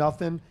up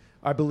 2-0.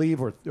 I believe,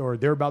 or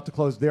they're about to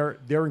close. They're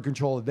in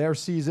control of their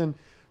season.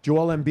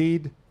 Joel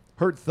Embiid,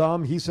 hurt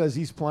thumb. He says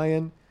he's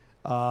playing.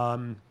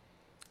 I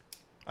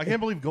can't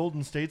believe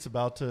Golden State's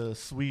about to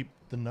sweep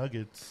the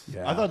Nuggets.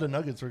 Yeah. I thought the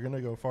Nuggets were going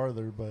to go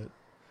farther, but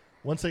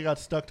once they got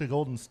stuck to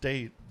Golden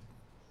State.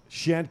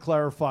 Shant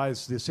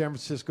clarifies the San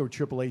Francisco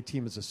AAA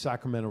team is the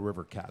Sacramento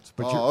River Cats.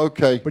 But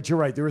okay. But you're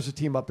right. There is a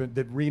team up in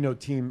that Reno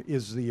team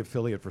is the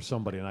affiliate for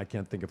somebody, and I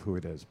can't think of who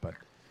it is. But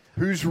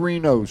Who's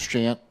Reno's,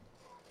 Shant?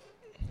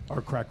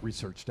 our crack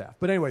research staff.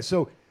 But anyway,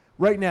 so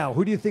right now,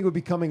 who do you think would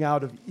be coming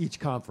out of each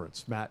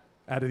conference, Matt?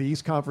 Out of the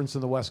East Conference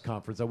and the West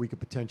Conference that we could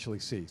potentially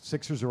see?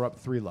 Sixers are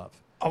up 3-0.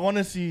 I want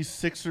to see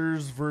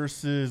Sixers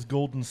versus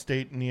Golden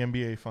State in the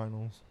NBA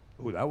Finals.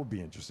 Ooh, that would be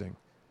interesting.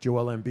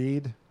 Joel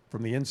Embiid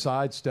from the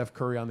inside, Steph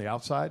Curry on the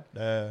outside.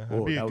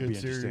 That'd be a good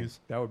interesting. series.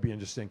 That would be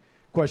interesting.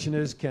 Question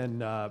is, can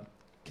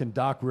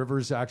Doc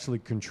Rivers actually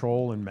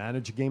control and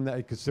manage a game? That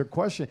because their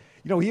question,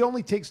 he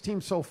only takes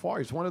teams so far.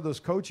 He's one of those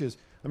coaches.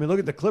 I mean, look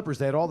at the Clippers.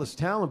 They had all this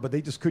talent, but they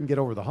just couldn't get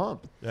over the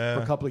hump for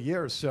a couple of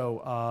years.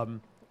 So,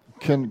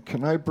 Can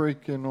I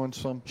break in on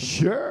something?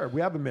 sure,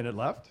 we have a minute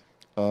left.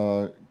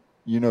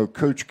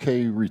 Coach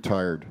K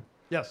retired.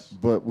 Yes.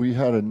 But we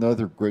had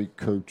another great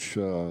coach,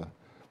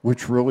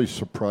 which really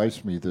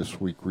surprised me this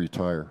week,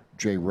 retire.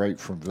 Jay Wright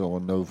from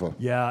Villanova.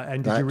 Yeah,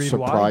 and did that you read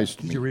surprised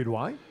why? me. Did you read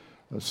why?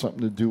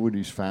 Something to do with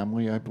his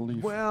family, I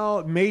believe.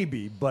 Well,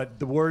 maybe, but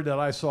the word that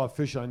I saw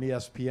official on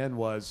ESPN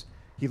was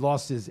he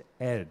lost his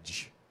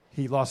edge.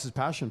 He lost his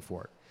passion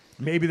for it.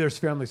 Maybe there's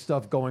family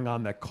stuff going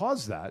on that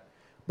caused that,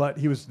 but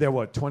he was there,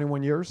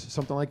 21 years,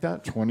 something like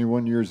that?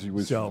 21 years he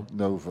was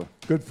Nova.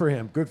 Good for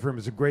him. Good for him.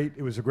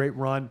 It was a great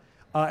run.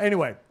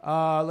 Anyway,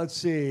 let's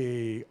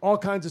see. All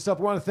kinds of stuff.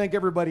 We want to thank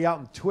everybody out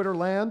in Twitter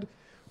land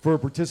for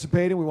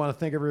participating. We want to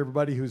thank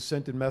everybody who's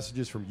sent in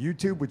messages from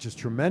YouTube, which is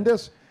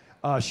tremendous.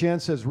 Shan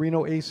says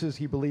Reno Aces,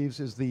 he believes,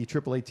 is the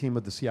AAA team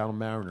of the Seattle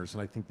Mariners,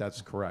 and I think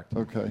that's correct.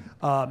 Okay.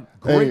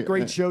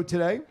 Great show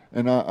today.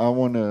 And I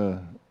want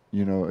to,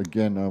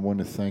 again, I want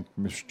to thank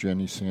Miss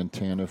Jenny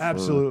Santana for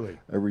Absolutely.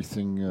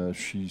 everything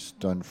she's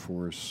done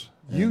for us.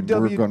 UW And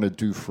we're going to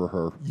do for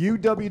her.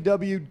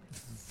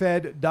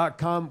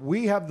 UWWFed.com.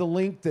 We have the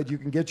link that you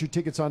can get your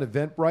tickets on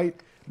Eventbrite.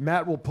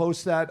 Matt will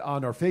post that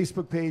on our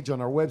Facebook page,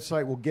 on our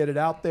website. We'll get it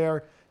out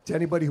there to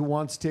anybody who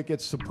wants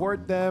tickets.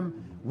 Support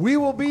them. We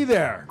will be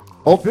there.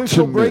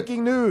 Official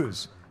breaking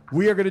news.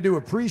 We are going to do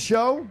a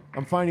pre-show.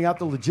 I'm finding out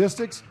the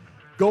logistics.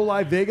 Go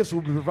Live Vegas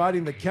will be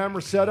providing the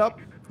camera setup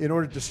in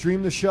order to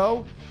stream the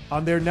show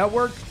on their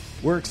network.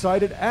 We're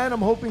excited, and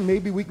I'm hoping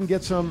maybe we can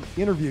get some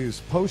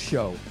interviews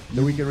post-show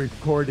that we can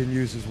record and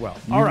use as well.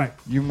 All right.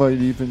 You might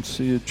even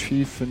see a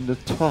chief in the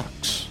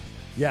tux.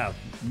 Yeah,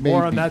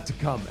 more on that to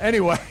come.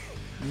 Anyway.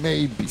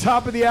 Maybe.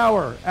 Top of the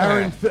hour,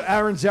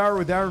 Aaron's Hour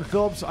with Aaron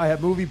Phillips. I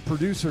have movie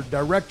producer,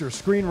 director,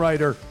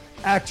 screenwriter,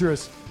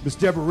 actress, Miss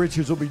Deborah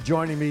Richards will be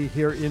joining me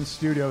here in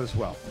studio as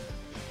well.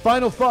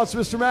 Final thoughts,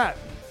 Mr. Matt.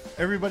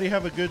 Everybody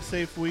have a good,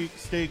 safe week.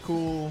 Stay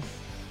cool.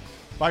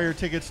 Buy your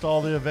tickets to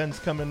all the events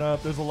coming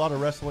up. There's a lot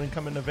of wrestling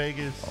coming to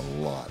Vegas. A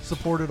lot.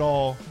 Support it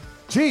all.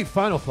 Chief,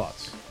 final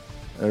thoughts.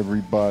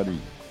 Everybody,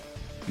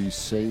 be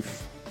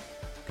safe.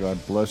 God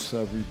bless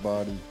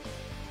everybody.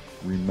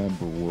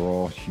 Remember, we're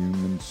all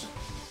humans.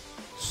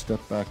 Step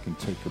back and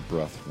take a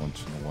breath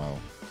once in a while.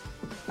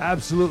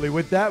 Absolutely.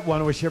 With that,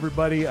 want to wish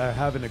everybody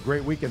having a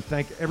great week and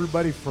thank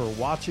everybody for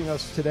watching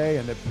us today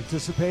and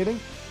participating.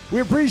 We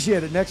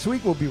appreciate it. Next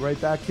week, we'll be right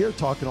back here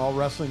talking all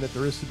wrestling that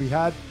there is to be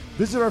had.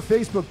 Visit our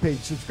Facebook page.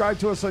 Subscribe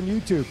to us on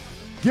YouTube.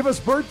 Give us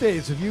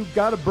birthdays. If you've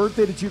got a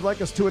birthday that you'd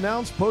like us to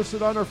announce, post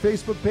it on our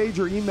Facebook page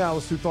or email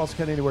us through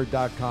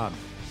thoughtscountanywhere.com.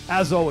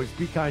 As always,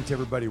 be kind to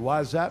everybody.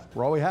 Why is that?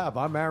 We're all we have.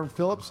 I'm Aaron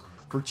Phillips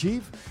for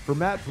Chief, for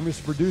Matt, for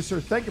Mr.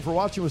 Producer. Thank you for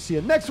watching. We'll see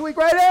you next week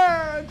right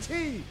here on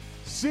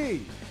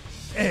TCA.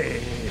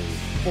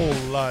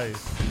 Full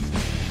life.